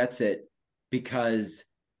even gets it, because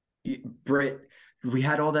Britt, we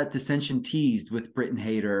had all that dissension teased with Britt and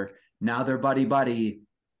Hayter. Now they're buddy.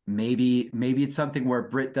 Maybe it's something where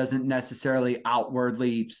Britt doesn't necessarily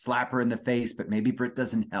outwardly slap her in the face, but maybe Britt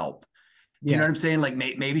doesn't help. Do you know what I'm saying? Like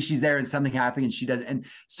maybe she's there and something happened and she doesn't. And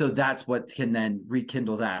so that's what can then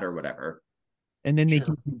rekindle that or whatever. And then they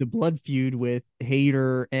can do the blood feud with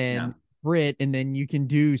Hayter and Britt, and then you can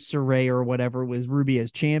do Saraya or whatever with Ruby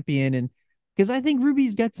as champion. And because I think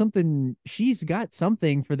Ruby's got something, she's got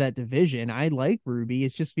something for that division. I like Ruby.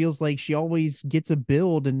 It just feels like she always gets a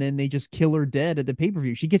build and then they just kill her dead at the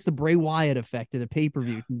pay-per-view. She gets the Bray Wyatt effect at a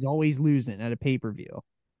pay-per-view. She's always losing at a pay-per-view.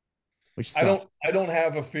 Which sucks. I don't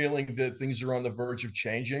have a feeling that things are on the verge of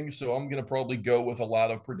changing, so I'm going to probably go with a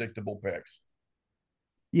lot of predictable picks.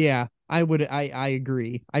 Yeah, I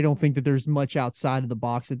agree. I don't think that there's much outside of the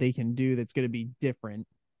box that they can do that's going to be different,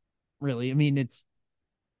 really. I mean,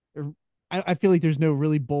 I feel like there's no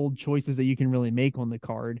really bold choices that you can really make on the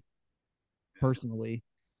card, personally.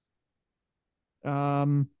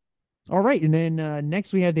 Um, all right, and then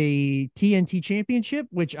next we have the TNT Championship,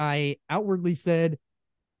 which I outwardly said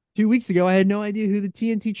 2 weeks ago I had no idea who the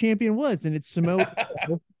TNT champion was, and it's Samoa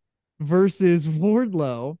Joe versus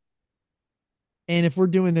Wardlow. And if we're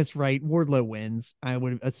doing this right, Wardlow wins, I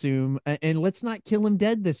would assume. And let's not kill him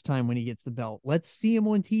dead this time when he gets the belt. Let's see him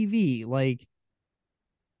on TV. Like,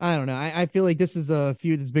 I don't know. I feel like this is a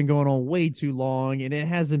feud that's been going on way too long and it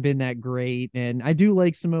hasn't been that great. And I do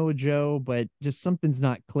like Samoa Joe, but just something's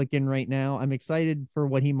not clicking right now. I'm excited for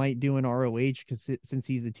what he might do in ROH because since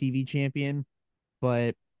he's the TV champion,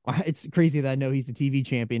 but it's crazy that I know he's the TV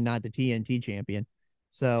champion, not the TNT champion.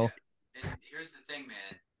 So, yeah. And here's the thing,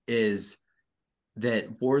 man, is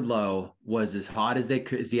that Wardlow was as hot as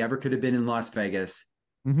he ever could have been in Las Vegas,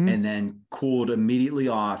 and then cooled immediately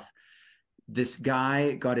off. This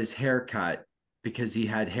guy got his hair cut because he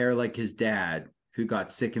had hair like his dad, who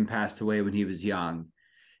got sick and passed away when he was young.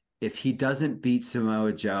 If he doesn't beat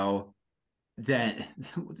Samoa Joe, then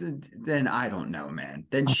I don't know, man.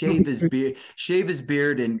 Then shave his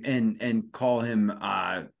beard and call him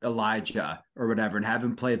Elijah or whatever, and have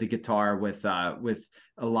him play the guitar with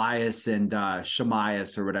Elias and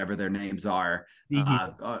Shemias or whatever their names are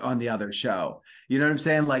on the other show. You know what I'm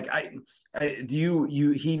saying? Like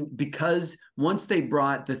because once they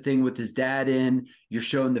brought the thing with his dad in, you're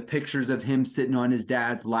showing the pictures of him sitting on his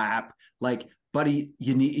dad's lap, like, buddy,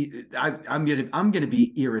 I'm gonna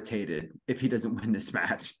be irritated if he doesn't win this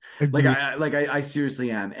match. Agreed. I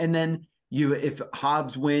seriously am. And then if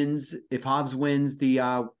Hobbs wins the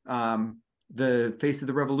Face of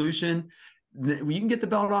the Revolution, you can get the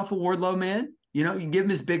belt off of Wardlow, man. You know, you can give him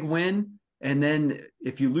his big win, and then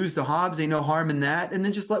if you lose to Hobbs, ain't no harm in that. And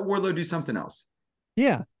then just let Wardlow do something else.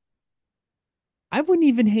 Yeah. I wouldn't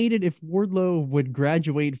even hate it if Wardlow would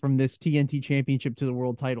graduate from this TNT championship to the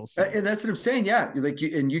world title. And that's what I'm saying. Yeah. Like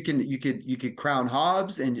you could crown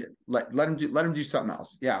Hobbs and let him do something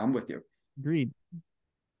else. Yeah, I'm with you. Agreed.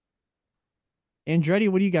 Andretti,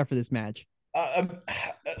 what do you got for this match? I'm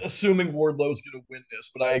assuming Wardlow's going to win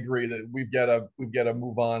this, but I agree that we've got to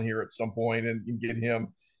move on here at some point and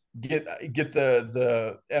get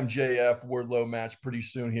the MJF Wardlow match pretty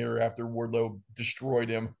soon here after Wardlow destroyed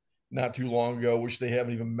him not too long ago, which they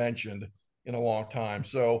haven't even mentioned in a long time.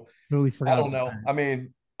 So Totally forgot. I don't know. I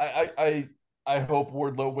mean, I hope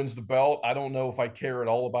Wardlow wins the belt. I don't know if I care at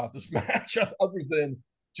all about this match other than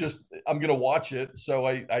just I'm gonna watch it. So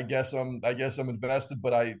I guess I'm invested,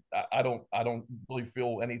 but I don't really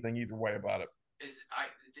feel anything either way about it.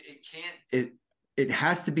 It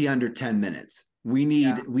has to be under 10 minutes. We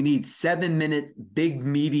need 7 minute big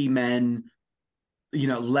meaty men,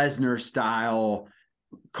 Lesnar style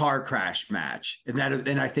car crash match, and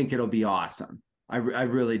I think it'll be awesome. I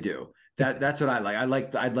really do. That's what I like.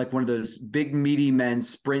 I'd like one of those big meaty men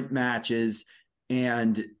sprint matches,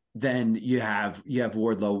 and then you have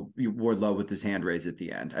Wardlow with his hand raised at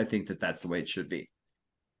the end. I think that's the way it should be.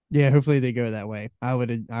 Yeah, hopefully they go that way. I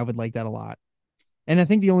would like that a lot. And I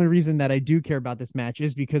think the only reason that I do care about this match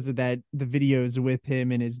is because of the videos with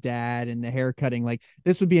him and his dad and the hair cutting. Like,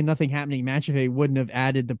 this would be a nothing happening match if they wouldn't have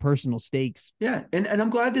added the personal stakes. Yeah, and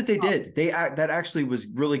I'm glad that they did. That actually was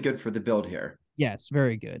really good for the build here. Yes,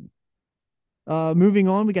 very good. Moving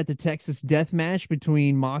on, we got the Texas Death Match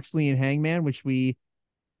between Moxley and Hangman, which we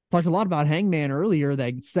talked a lot about Hangman earlier.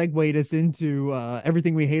 That segued us into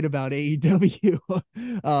everything we hate about AEW.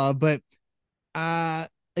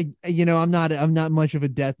 I'm not much of a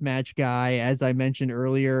death match guy, as I mentioned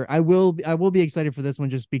earlier. I will be excited for this one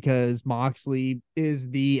just because Moxley is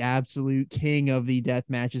the absolute king of the death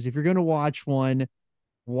matches. If you're gonna watch one,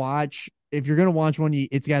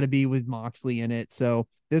 it's got to be with Moxley in it. So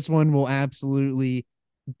this one will absolutely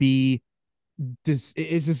be it's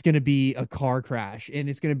just going to be a car crash, and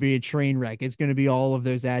it's going to be a train wreck. It's going to be all of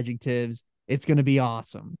those adjectives. It's going to be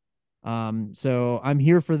awesome. So I'm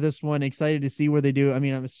here for this one. Excited to see where they do. I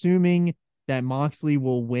mean, I'm assuming that Moxley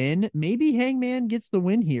will win. Maybe Hangman gets the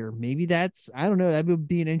win here. Maybe I don't know. That would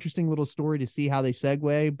be an interesting little story to see how they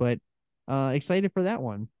segue, but excited for that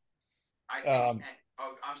one. I'm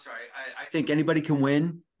sorry. I think anybody can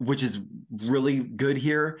win, which is really good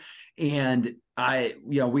here. And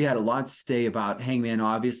we had a lot to say about Hangman,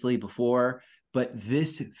 obviously, before, but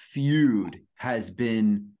this feud has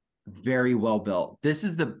been very well built. This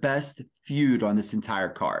is the best feud on this entire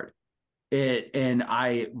card. And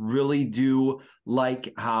I really do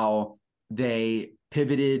like how they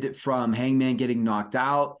pivoted from Hangman getting knocked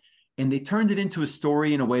out, and they turned it into a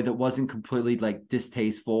story in a way that wasn't completely like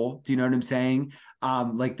distasteful. Do you know what I'm saying?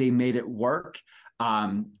 Like they made it work.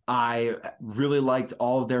 I really liked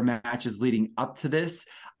all of their matches leading up to this.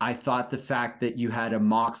 I thought the fact that you had a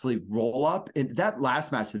Moxley roll up, and that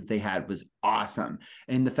last match that they had was awesome.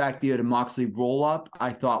 And the fact that you had a Moxley roll up, I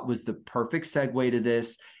thought was the perfect segue to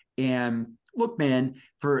this. And look, man,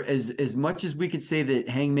 for as much as we could say that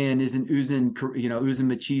Hangman isn't oozing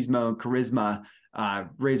machismo and charisma,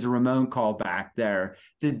 Razor Ramon call back there,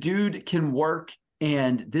 the dude can work,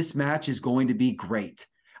 and this match is going to be great.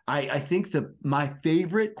 I think my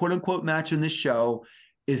favorite quote unquote match on this show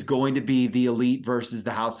is going to be the Elite versus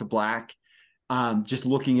the House of Black. Just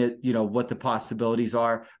looking at, what the possibilities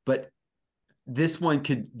are, but this one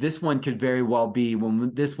could very well be,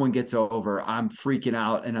 when this one gets over, I'm freaking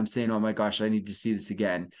out and I'm saying, oh my gosh, I need to see this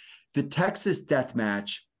again. The Texas Death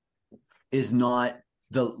Match is not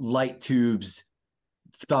the light tubes,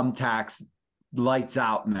 thumbtacks, lights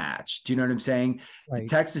out match. Do you know what I'm saying? Right. The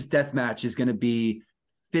Texas Death Match is going to be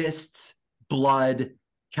fists, blood,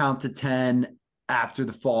 count to 10 after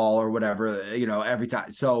the fall or whatever, every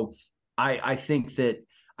time. So I think that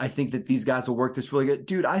these guys will work this really good.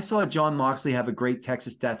 Dude, I saw Jon Moxley have a great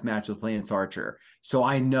Texas Death Match with Lance Archer. So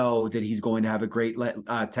I know that he's going to have a great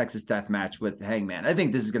Texas Death Match with Hangman. I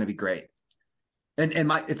think this is going to be great. And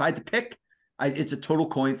if I had to pick, it's a total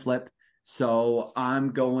coin flip. So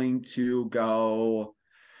I'm going to go.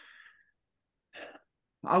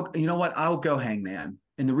 I'll go Hangman.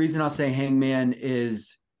 And the reason I'll say Hangman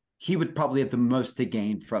is he would probably have the most to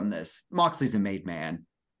gain from this. Moxley's a made man.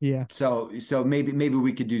 Yeah. So maybe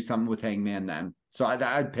we could do something with Hangman then. So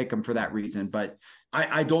I'd pick him for that reason, but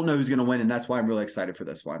I don't know who's going to win, and that's why I'm really excited for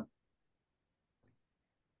this one.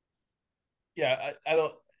 Yeah,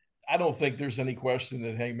 I don't think there's any question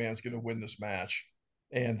that Hangman's going to win this match,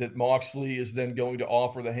 and that Moxley is then going to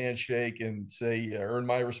offer the handshake and say, earn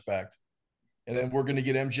my respect. And then we're going to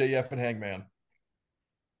get MJF and Hangman.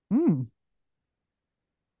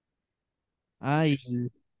 It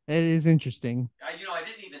is interesting. I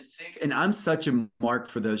didn't even think, and I'm such a mark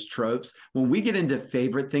for those tropes. When we get into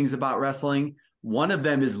favorite things about wrestling, one of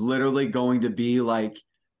them is literally going to be like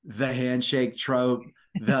the handshake trope.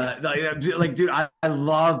 Like, dude, I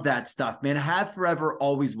love that stuff, man. I have forever,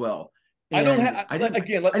 always will. And I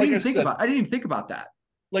didn't even think about that.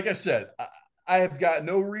 Like I said, I have got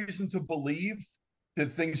no reason to believe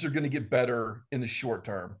that things are going to get better in the short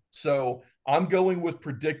term. So I'm going with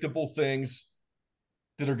predictable things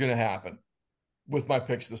that are going to happen with my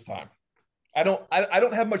picks this time. I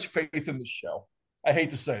don't have much faith in this show. I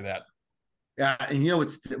hate to say that. Yeah, and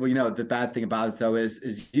the bad thing about it though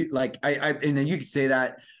is you, like and then you can say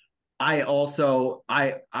that.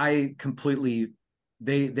 I completely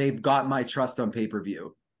they've got my trust on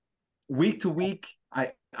pay-per-view. Week to week,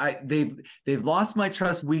 they've lost my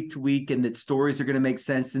trust week to week, and that stories are going to make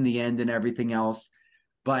sense in the end and everything else.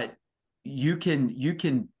 But you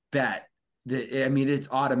can bet that, I mean,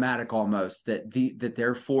 it's automatic almost that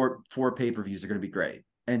their four pay-per-views are going to be great.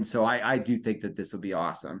 And so I do think that this will be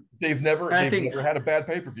awesome. They've never had a bad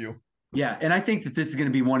pay-per-view. Yeah, and I think that this is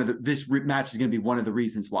going to be this match is going to be one of the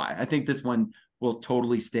reasons why. I think this one will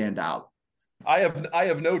totally stand out. I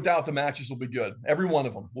have no doubt the matches will be good. Every one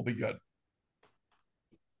of them will be good.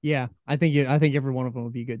 Yeah, I think every one of them will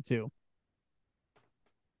be good too.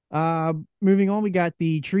 Moving on, we got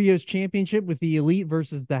the Trios Championship with the Elite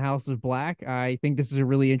versus the House of Black. I think this is a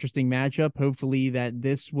really interesting matchup. Hopefully that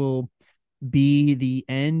this will be the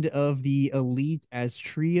end of the Elite as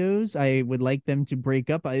trios. I would like them to break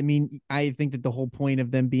up. I mean, I think that the whole point of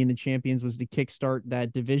them being the champions was to kickstart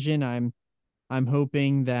that division. I'm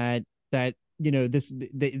hoping that they've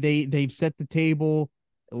set the table.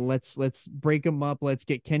 Let's break them up. Let's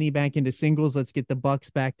get Kenny back into singles. Let's get the Bucks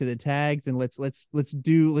back to the tags, and let's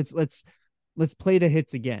play the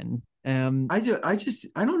hits again. I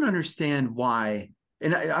don't understand why,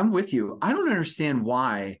 and I'm with you. I don't understand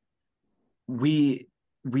why we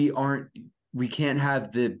can't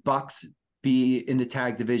have the Bucks be in the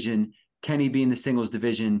tag division, Kenny be in the singles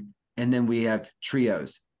division, and then we have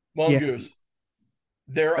trios. Mongoose.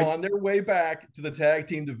 They're on their way back to the tag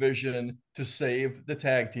team division to save the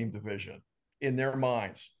tag team division in their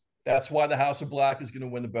minds. That's why the House of Black is going to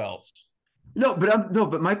win the belts.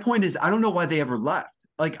 But my point is, I don't know why they ever left.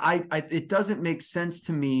 Like, it doesn't make sense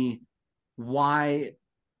to me why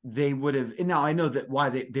they would have. And now I know that why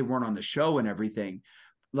they weren't on the show and everything,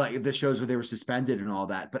 like the shows where they were suspended and all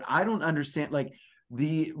that. But I don't understand, like,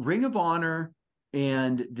 the Ring of Honor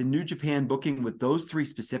and the New Japan booking with those three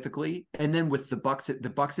specifically, and then with the Bucks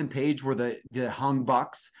and Page were the hung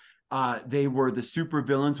Bucks. They were the super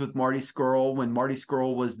villains with Marty Scurll when Marty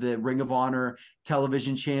Scurll was the Ring of Honor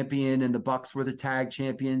television champion and the Bucks were the tag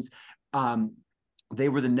champions. They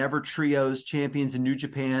were the Never Trios champions in New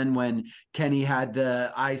Japan when Kenny had the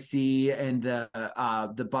IC and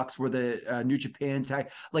the Bucks were the New Japan tag.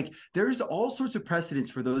 Like, there's all sorts of precedents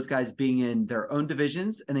for those guys being in their own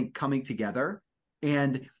divisions and then coming together.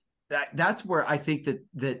 And that's where I think that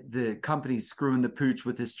the company's screwing the pooch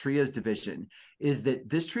with this trios division, is that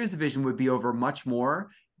this trios division would be over much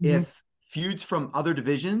more if feuds from other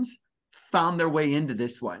divisions found their way into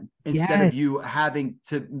this one instead of you having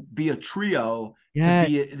to be a trio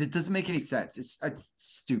it doesn't make any sense. It's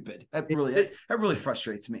stupid. That really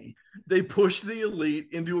frustrates me. They pushed the Elite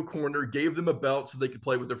into a corner, gave them a belt so they could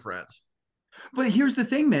play with their friends. But here's the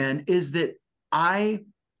thing, man, is that I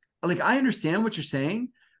understand what you're saying,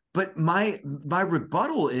 but my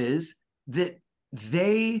rebuttal is that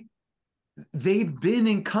they've been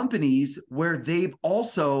in companies where they've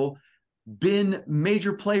also been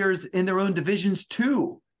major players in their own divisions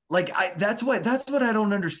too. Like, that's what I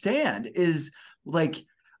don't understand is, like,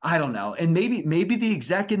 I don't know. And maybe the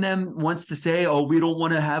exec in them wants to say, oh, we don't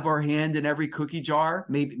want to have our hand in every cookie jar.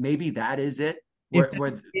 Maybe that is it.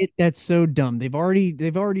 That's so dumb. They've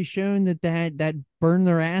already shown that burned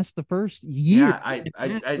their ass the first year.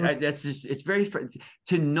 Yeah, that's just, it's very,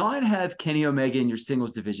 to not have Kenny Omega in your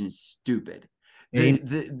singles division is stupid.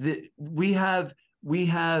 We have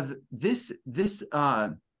this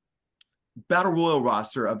battle royal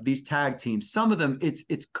roster of these tag teams. Some of them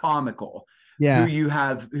it's comical. Yeah, who you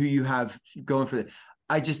have going for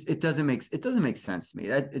it doesn't make sense to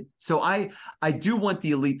me. So I do want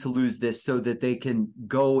the Elite to lose this so that they can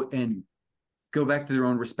go back to their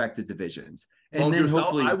own respective divisions. And then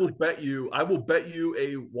hopefully I will bet you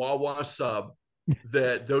a Wawa sub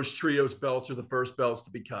that those trios belts are the first belts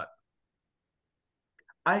to be cut.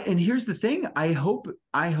 And here's the thing, I hope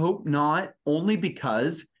not, only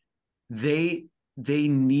because they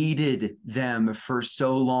needed them for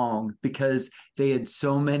so long because they had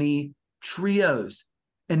so many trios.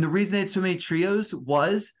 And the reason they had so many trios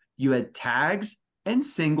was you had tags and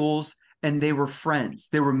singles and they were friends.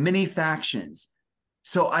 They were mini factions.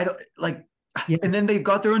 So I don't like, and then they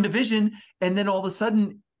got their own division. And then all of a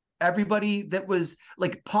sudden, everybody that was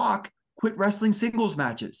like Pac quit wrestling singles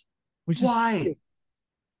matches. Why?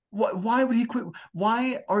 Why would he quit?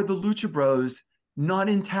 Why are the Lucha Bros not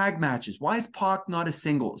in tag matches? Why is Pac not a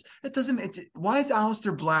singles? That doesn't. Why is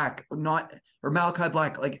Aleister Black not, or Malachi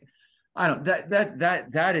Black? Like, I don't.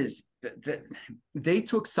 That is that they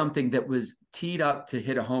took something that was teed up to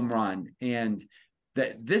hit a home run, and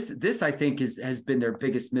that this I think has been their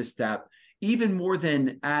biggest misstep, even more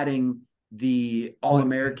than adding the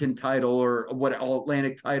All-American title or what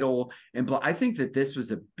All-Atlantic title. And I think that this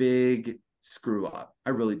was a big screw up. I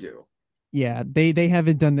really do. Yeah, they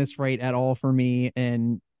haven't done this right at all for me,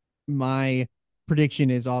 and my prediction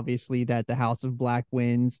is obviously that the House of Black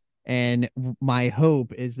wins, and my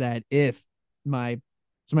hope is that my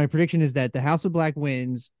prediction is that the House of Black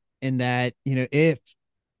wins, and that, you know, if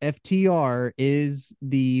FTR is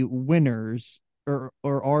the winners or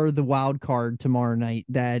are the wild card tomorrow night,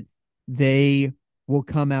 that they will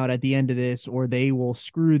come out at the end of this, or they will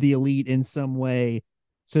screw the Elite in some way,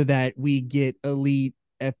 so that we get Elite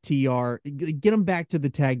FTR, get them back to the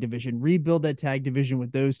tag division, rebuild that tag division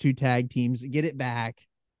with those two tag teams, get it back.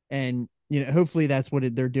 And, you know, hopefully that's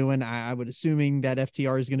what they're doing. I would assuming that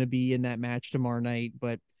FTR is going to be in that match tomorrow night,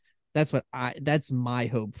 but that's my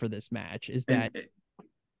hope for this match, is that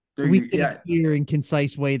we can hear in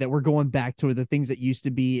concise way that we're going back to the things that used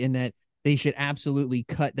to be, and that they should absolutely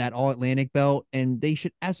cut that All Atlantic belt, and they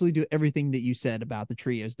should absolutely do everything that you said about the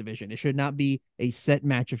trios division. It should not be a set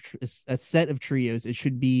match of a set of trios. It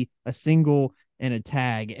should be a single and a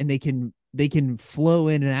tag, and they can flow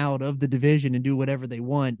in and out of the division and do whatever they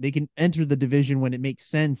want. They can enter the division when it makes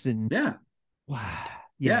sense. And like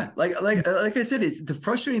I said, it's the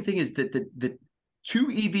frustrating thing is that the two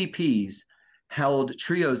EVPs held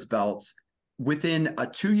trios belts within a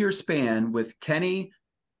 2-year span with Kenny,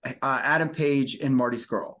 Adam Page, and Marty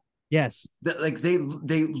Scurll. Yes. They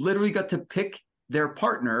literally got to pick their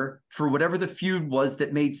partner for whatever the feud was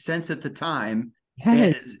that made sense at the time.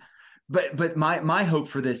 Yes. But my hope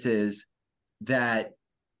for this is that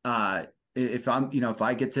if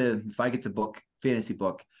I get to book fantasy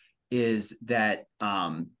book, is that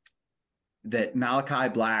that Malachi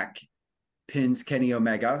Black pins Kenny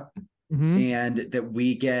Omega, and that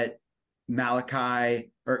we get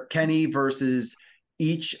Malachi or Kenny versus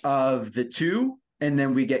each of the two, and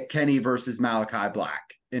then we get Kenny versus Malachi Black.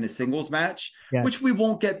 in a singles match, Yes. which we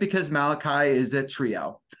won't get because Malachi is a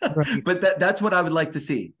trio. Right. But that's what I would like to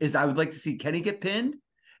see. Is I would like to see Kenny get pinned,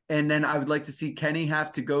 and then I would like to see Kenny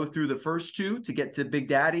have to go through the first two to get to Big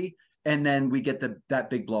Daddy, and then we get that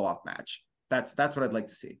big blow off match. That's what I'd like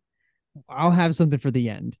to see. I'll have something for the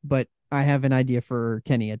end, but I have an idea for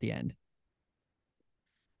Kenny at the end.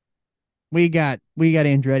 We got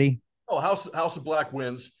Andretti. Oh, House of Black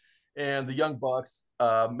wins, and the Young Bucks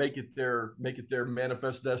make it their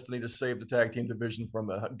manifest destiny to save the tag team division from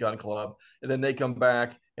the Gun Club, and then they come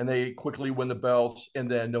back and they quickly win the belts,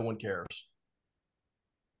 and then no one cares.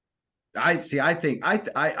 I see. I think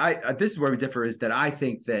I this is where we differ, is that I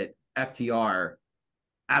think that FTR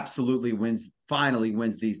absolutely finally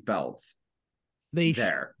wins these belts. They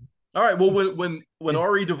there. All right. Well, when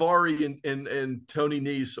Ari Daivari and Tony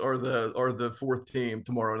Nese are the fourth team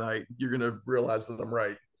tomorrow night, you're gonna realize that I'm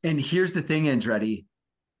right. And here's the thing, Andretti,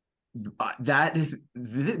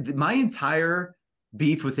 my entire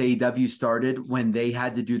beef with AEW started when they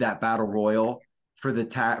had to do that battle royal for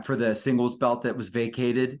the singles belt that was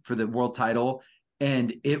vacated for the world title,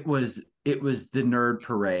 and it was the nerd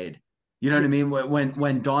parade. You know what I mean?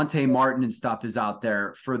 When Dante Martin and stuff is out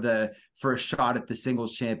there for a shot at the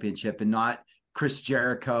singles championship, and not Chris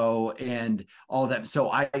Jericho and all that.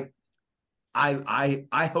 So I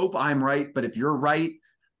hope I'm right, but if you're right,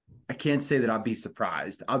 I can't say that I'll be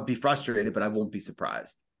surprised. I'll be frustrated, but I won't be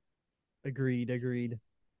surprised. Agreed.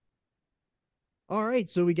 All right,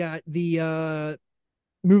 so we got the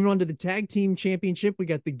moving on to the tag team championship. We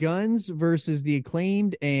got the Guns versus the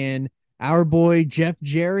Acclaimed and our boy Jeff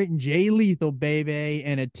Jarrett and Jay Lethal, baby,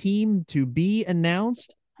 and a team to be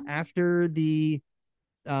announced after the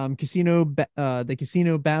casino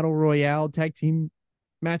battle royale tag team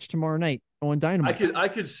match tomorrow night on Dynamite. I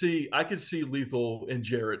could see Lethal and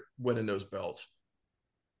Jarrett winning those belts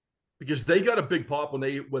because they got a big pop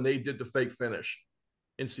when they did the fake finish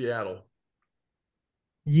in Seattle.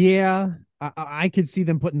 Yeah, I could see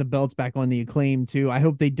them putting the belts back on the Acclaim too. I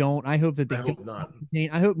hope they don't. I hope that they hope not.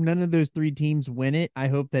 I hope none of those three teams win it. I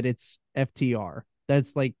hope that it's FTR.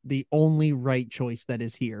 That's like the only right choice that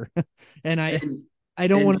is here. And I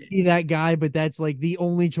don't want to be that guy, but that's like the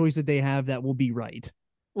only choice that they have that will be right.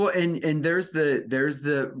 Well, and there's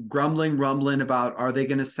the rumbling about, are they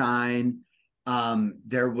going to sign?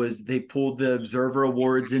 They pulled the Observer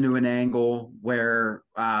Awards into an angle where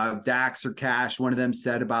Dax or Cash, one of them,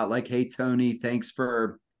 said about like, hey Tony, thanks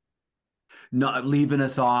for not leaving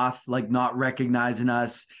us off, like not recognizing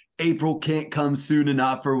us. April can't come soon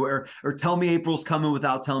enough, or tell me April's coming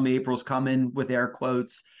without telling me April's coming, with air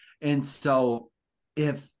quotes. And so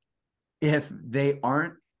if they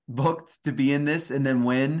aren't booked to be in this and then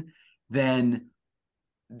win, then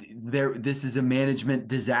this is a management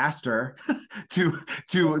disaster to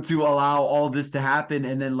allow all this to happen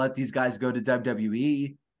and then let these guys go to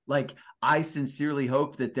WWE. Like, I sincerely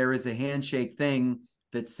hope that there is a handshake thing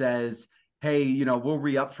that says, hey, we'll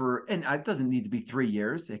re-up for, and it doesn't need to be 3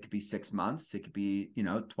 years. It could be 6 months. It could be,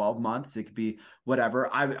 12 months. It could be whatever.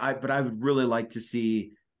 But I would really like to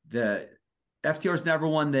see the FTR's never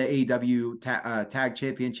won the AEW tag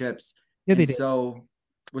championships. Yeah, they did. So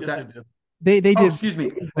what's Yes, that? They did. Excuse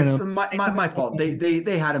me. It's my fault.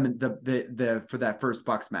 They had him in the for that first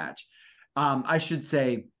Bucks match. I should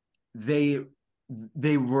say they had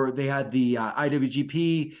the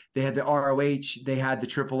IWGP, they had the ROH, they had the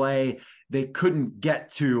AAA. They couldn't get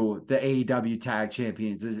to the AEW tag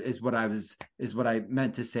champions is what I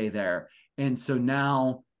meant to say there. And so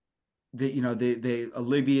now they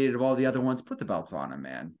alleviated all the other ones, put the belts on them,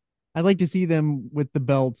 man. I'd like to see them with the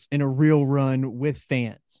belts in a real run with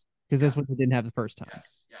fans, because that's what they didn't have the first time.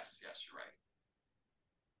 Yes, you're right.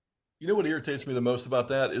 You know what irritates me the most about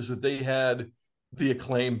that is that they had the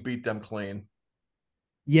Acclaim beat them clean.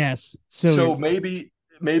 Yes. So maybe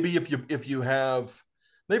if you have,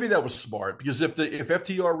 maybe that was smart, because if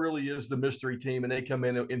FTR really is the mystery team and they come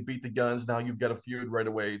in and beat the Guns, now you've got a feud right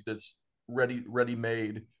away that's ready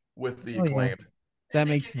made with the Acclaim. Yeah. That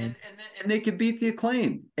makes sense. And they could beat the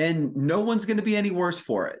Acclaim, and no one's going to be any worse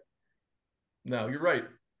for it. No, you're right.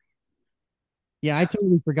 Yeah, I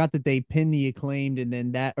totally forgot that they pinned the Acclaimed, and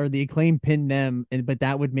then the Acclaimed pinned them, but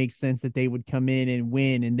that would make sense that they would come in and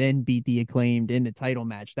win and then beat the Acclaimed in the title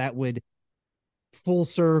match. That would full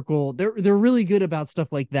circle. They're really good about stuff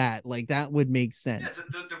like that. Like, that would make sense.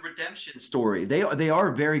 Yeah, the redemption story. They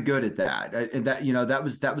are very good at that. And that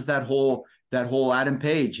was that whole Adam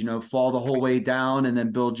Page, fall the whole way down and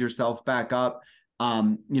then build yourself back up.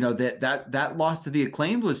 That loss to the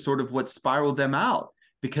Acclaimed was sort of what spiraled them out,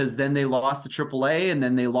 because then they lost the AAA, and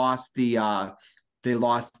then they lost the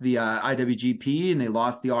IWGP, and they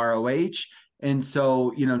lost the ROH, And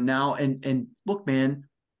so, now, and look, man,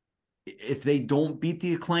 if they don't beat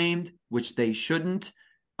the Acclaimed, which they shouldn't,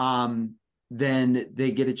 then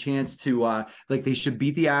they get a chance to, they should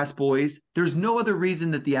beat the Ass Boys. There's no other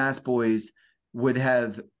reason that the Ass Boys would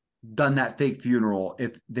have done that fake funeral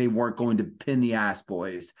if they weren't going to pin the Ass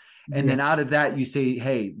Boys. And then out of that, you say,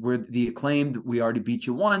 hey, we're the Acclaimed. We already beat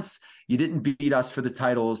you once. You didn't beat us for the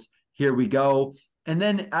titles. Here we go. And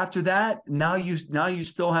then after that, now you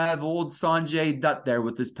still have old Sanjay Dutt there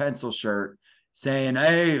with his pencil shirt saying,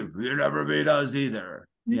 hey, you never beat us either.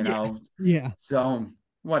 Yeah. So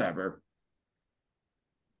whatever.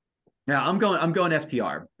 Now I'm going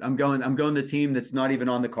FTR. I'm going the team that's not even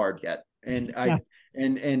on the card yet. And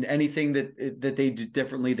and anything that they do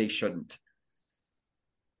differently, they shouldn't.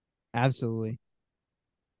 Absolutely.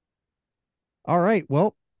 All right.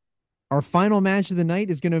 Well, our final match of the night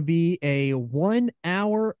is going to be a 1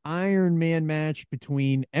 hour Iron Man match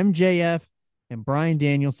between MJF and Bryan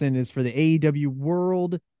Danielson. Is for the AEW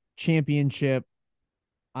World Championship.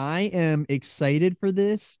 I am excited for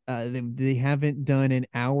this. They haven't done an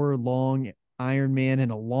hour-long Iron Man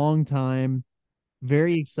in a long time.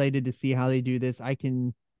 Very excited to see how they do this. I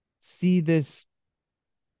can see this.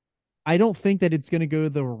 I don't think that it's going to go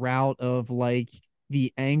the route of like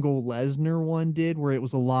the Angle Lesnar one did, where it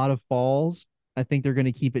was a lot of falls. I think they're going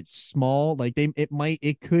to keep it small. Like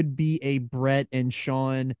it could be a Brett and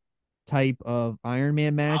Sean type of Iron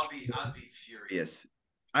Man match. I'll be furious.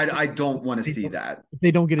 I don't want to see that. If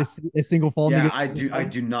they don't get a single fall. Yeah, I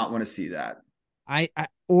do not want to see that.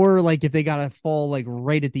 Or like if they got to fall like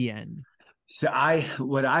right at the end. So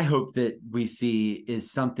what I hope that we see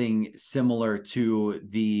is something similar to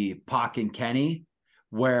the Pac and Kenny,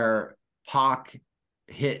 where Pac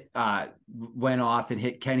went off and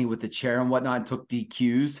hit Kenny with the chair and whatnot and took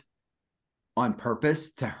DQs on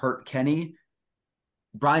purpose to hurt Kenny.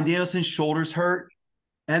 Bryan Danielson's shoulders hurt.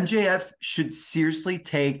 MJF should seriously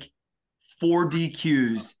take 4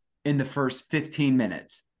 DQs in the first 15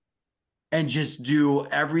 minutes and just do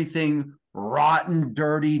everything rotten,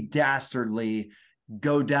 dirty, dastardly,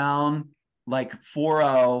 go down like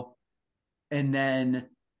 4-0 and then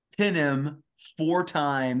pin him 4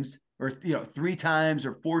 times or 3 times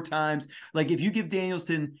or 4 times. Like if you give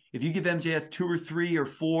MJF 2 or 3 or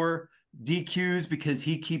 4 DQs because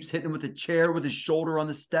he keeps hitting him with a chair with his shoulder on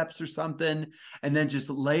the steps or something, and then just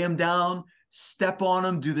lay him down, step on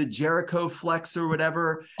him, do the Jericho flex or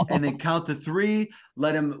whatever, and then count to 3,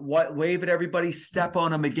 let him wave at everybody, step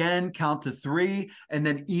on him again, count to 3, and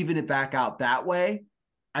then even it back out that way.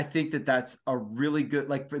 I think that's a really good,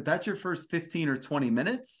 that's your first 15 or 20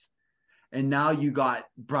 minutes. And now you got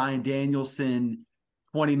Bryan Danielson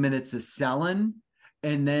 20 minutes of selling.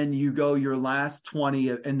 And then you go your last 20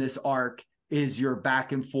 in this arc is your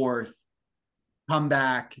back and forth,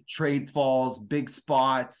 comeback, trade falls, big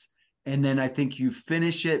spots. And then I think you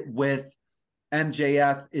finish it with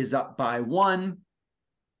MJF is up by 1.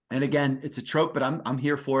 And again, it's a trope, but I'm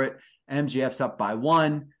here for it. MJF's up by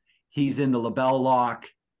 1. He's in the label lock.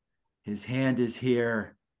 His hand is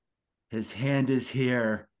here. His hand is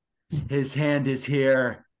here. His hand is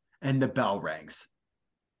here. And the bell rings.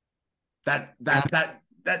 That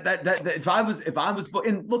if I was,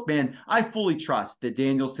 and look, man, I fully trust that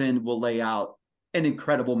Danielson will lay out an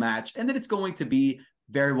incredible match and that it's going to be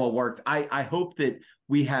very well worked. I hope that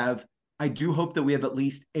I do hope that we have at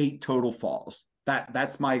least 8 total falls.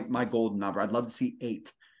 That's my golden number. I'd love to see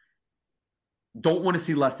 8. Don't want to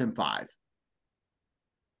see less than 5.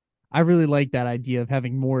 I really like that idea of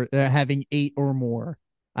having 8 or more.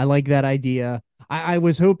 I like that idea. I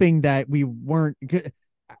was hoping that we weren't good.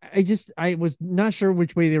 I was not sure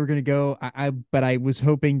which way they were going to go. But I was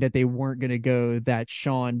hoping that they weren't going to go that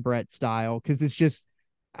Sean Brett style, because it's just,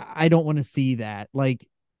 I don't want to see that. Like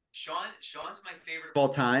Sean's my favorite of all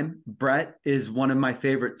time. Brett is one of my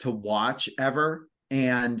favorite to watch ever.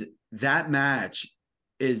 And that match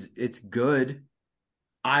it's good.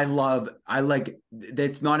 I like,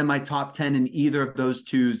 it's not in my top 10 in either of those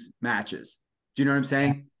two's matches. Do you know what I'm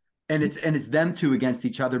saying? And it's them two against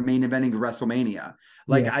each other, main eventing WrestleMania.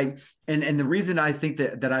 Like and the reason I think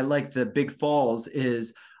that I like the big falls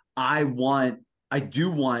is I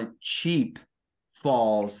do want cheap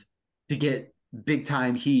falls to get big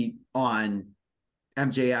time heat on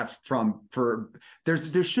MJF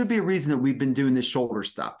there should be a reason that we've been doing this shoulder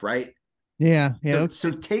stuff, right? Yeah.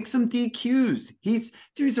 So take some DQs. He's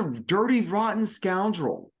a dirty, rotten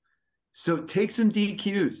scoundrel. So take some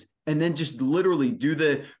DQs and then just literally do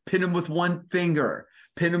the pin him with one finger,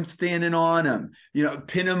 pin him standing on him,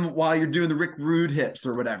 pin him while you're doing the Rick Rude hips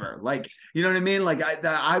or whatever. Like, you know what I mean? Like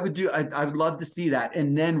I would love to see that,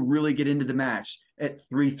 and then really get into the match at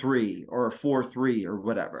 3-3 or 4-3 or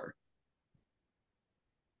whatever.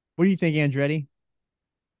 What do you think, Andretti?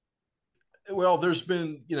 Well, there's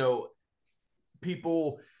been,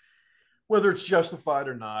 people, whether it's justified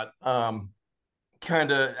or not,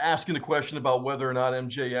 kind of asking the question about whether or not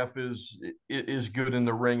MJF is good in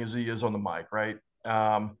the ring as he is on the mic, right?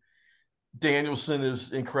 Danielson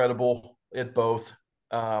is incredible at both.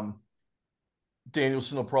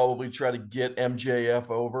 Danielson will probably try to get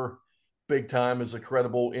MJF over big time as a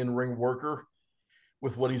credible in-ring worker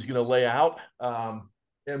with what he's going to lay out.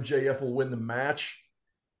 MJF will win the match,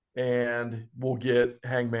 and we'll get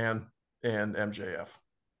Hangman and MJF.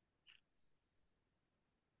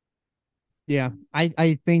 Yeah,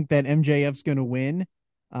 I think that MJF's going to win.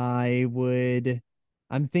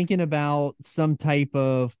 I'm thinking about some type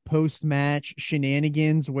of post-match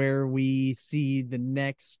shenanigans where we see the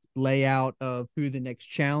next layout of who the next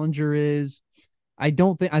challenger is. I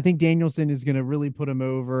think Danielson is going to really put him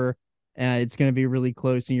over. It's going to be really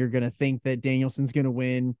close, and you're going to think that Danielson's going to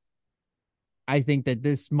win. I think that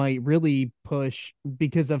this might really push,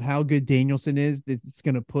 because of how good Danielson is, it's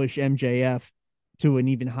going to push MJF to an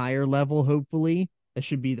even higher level. Hopefully, that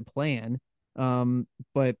should be the plan.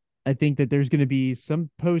 But I think that there's going to be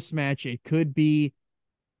some post match. It could be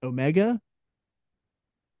Omega,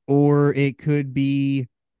 or it could be,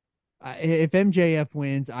 if MJF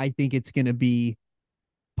wins, I think it's going to be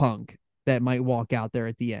Punk that might walk out there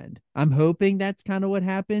at the end. I'm hoping that's kind of what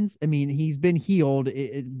happens. I mean, he's been healed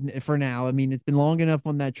for now. I mean, it's been long enough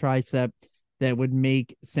on that tricep that would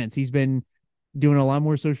make sense. He's been doing a lot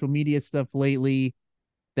more social media stuff lately.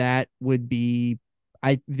 That would be,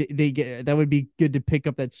 that would be good to pick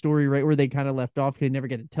up that story right where they kind of left off. They never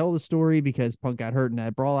get to tell the story because Punk got hurt in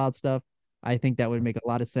that brawl out stuff. I think that would make a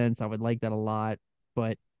lot of sense. I would like that a lot.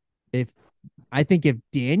 But if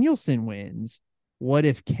Danielson wins, what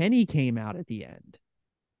if Kenny came out at the end?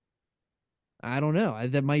 I don't know.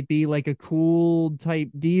 That might be like a cool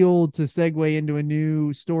type deal to segue into a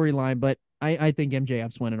new storyline, but I think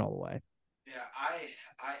MJF's winning all the way.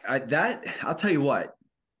 Yeah, I'll tell you what,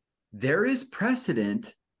 there is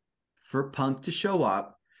precedent for Punk to show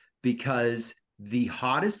up, because the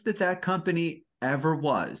hottest that company ever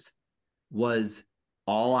was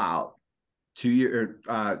All Out 2 years,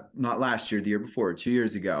 not last year, the year before, 2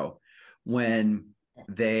 years ago, when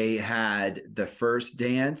they had the first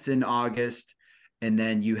dance in August, and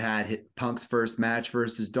then you had Punk's first match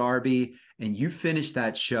versus Darby, and you finished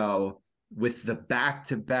that show with the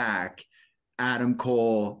back-to-back Adam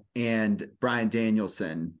Cole and Bryan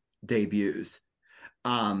Danielson debuts.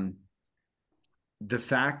 The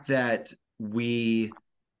fact that we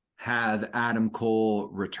have Adam Cole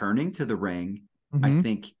returning to the ring, I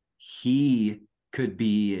think he could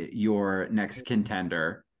be your next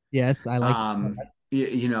contender. Yes, I like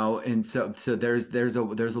and so there's a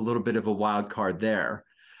little bit of a wild card there.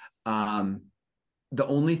 The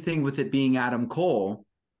only thing with it being Adam Cole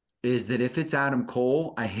is that if it's Adam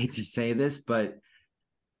Cole, I hate to say this, but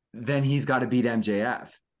then he's got to beat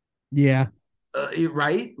MJF. Yeah.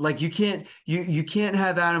 Right? Like you can't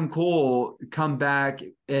have Adam Cole come back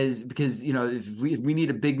because if we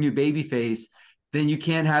need a big new baby face, then you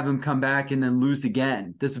can't have him come back and then lose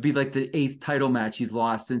again. This would be like the 8th title match he's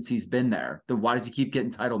lost since he's been there. Then why does he keep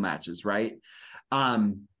getting title matches, right?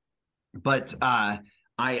 But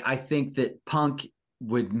I think that Punk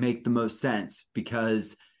would make the most sense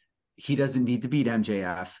because he doesn't need to beat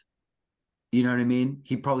MJF. You know what I mean?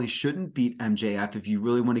 He probably shouldn't beat MJF if you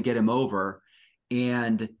really want to get him over.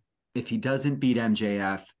 And if he doesn't beat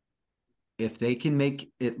MJF, if they can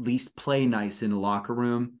make at least play nice in the locker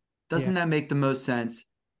room, doesn't that make the most sense?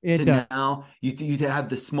 It does. Now you to have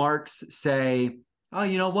the smarks say, oh,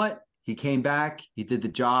 you know what? He came back. He did the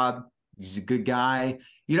job. He's a good guy.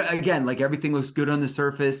 Again, like everything looks good on the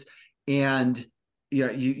surface, and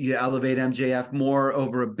you elevate MJF more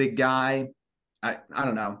over a big guy. I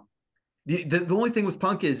don't know. The only thing with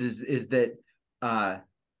Punk is that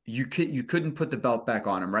you couldn't put the belt back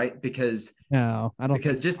on him, right? Because no, I don't.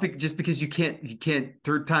 Because just because you can't,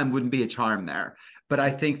 third time wouldn't be a charm there. But I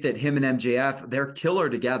think that him and MJF, they're killer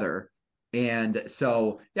together, and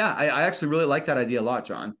so yeah, I actually really like that idea a lot,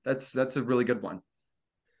 John. That's a really good one.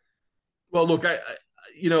 Well, look, I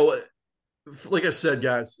like I said,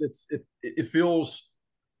 guys, it feels.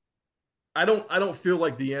 I don't feel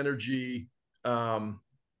like the energy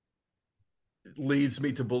leads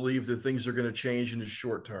me to believe that things are going to change in the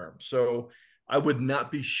short term. So I would not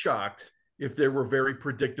be shocked if there were very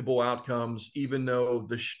predictable outcomes, even though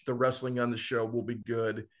the wrestling on the show will be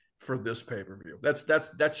good for this pay-per-view. That's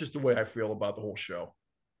just the way I feel about the whole show.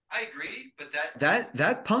 I agree, but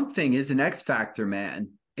that Punk thing is an X factor, man.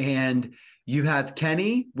 And you have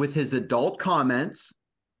Kenny with his adult comments.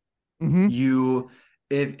 Mm-hmm.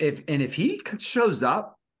 If he shows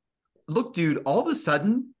up, look, dude, all of a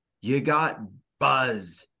sudden you got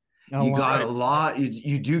buzz. Got a lot.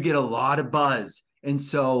 You do get a lot of buzz. And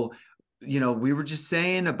so, we were just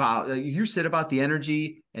saying about, you said about the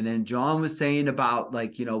energy, and then John was saying about what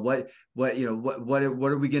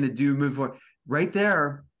are we going to do moving forward? Right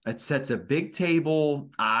there, it sets a big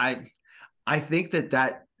table. I think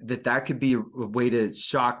that could be a way to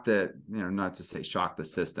shock the, not to say shock the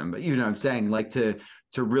system, but what I'm saying, like to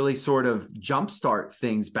really sort of jumpstart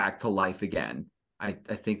things back to life again. I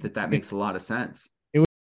think that makes a lot of sense.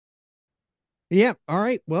 Yeah. All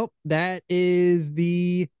right. Well, that is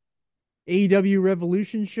the AEW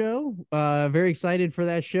Revolution show. Very excited for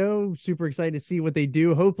that show. Super excited to see what they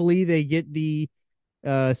do. Hopefully they get the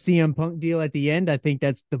CM Punk deal at the end. I think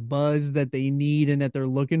that's the buzz that they need and that they're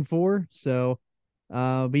looking for. So,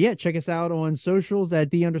 but yeah, check us out on socials at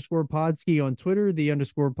 _Podski on Twitter,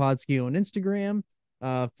 _Podski on Instagram,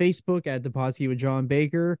 Facebook at the Podski with John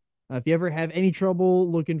Baker. If you ever have any trouble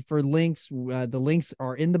looking for links, the links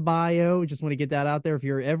are in the bio. Just want to get that out there. If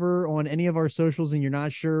you're ever on any of our socials and you're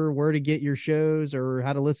not sure where to get your shows or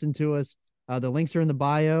how to listen to us, the links are in the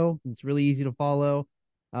bio. It's really easy to follow.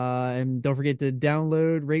 And don't forget to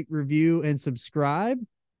download, rate, review, and subscribe.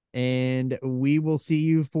 And we will see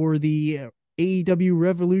you for the AEW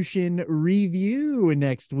Revolution review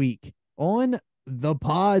next week on the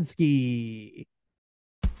Podski.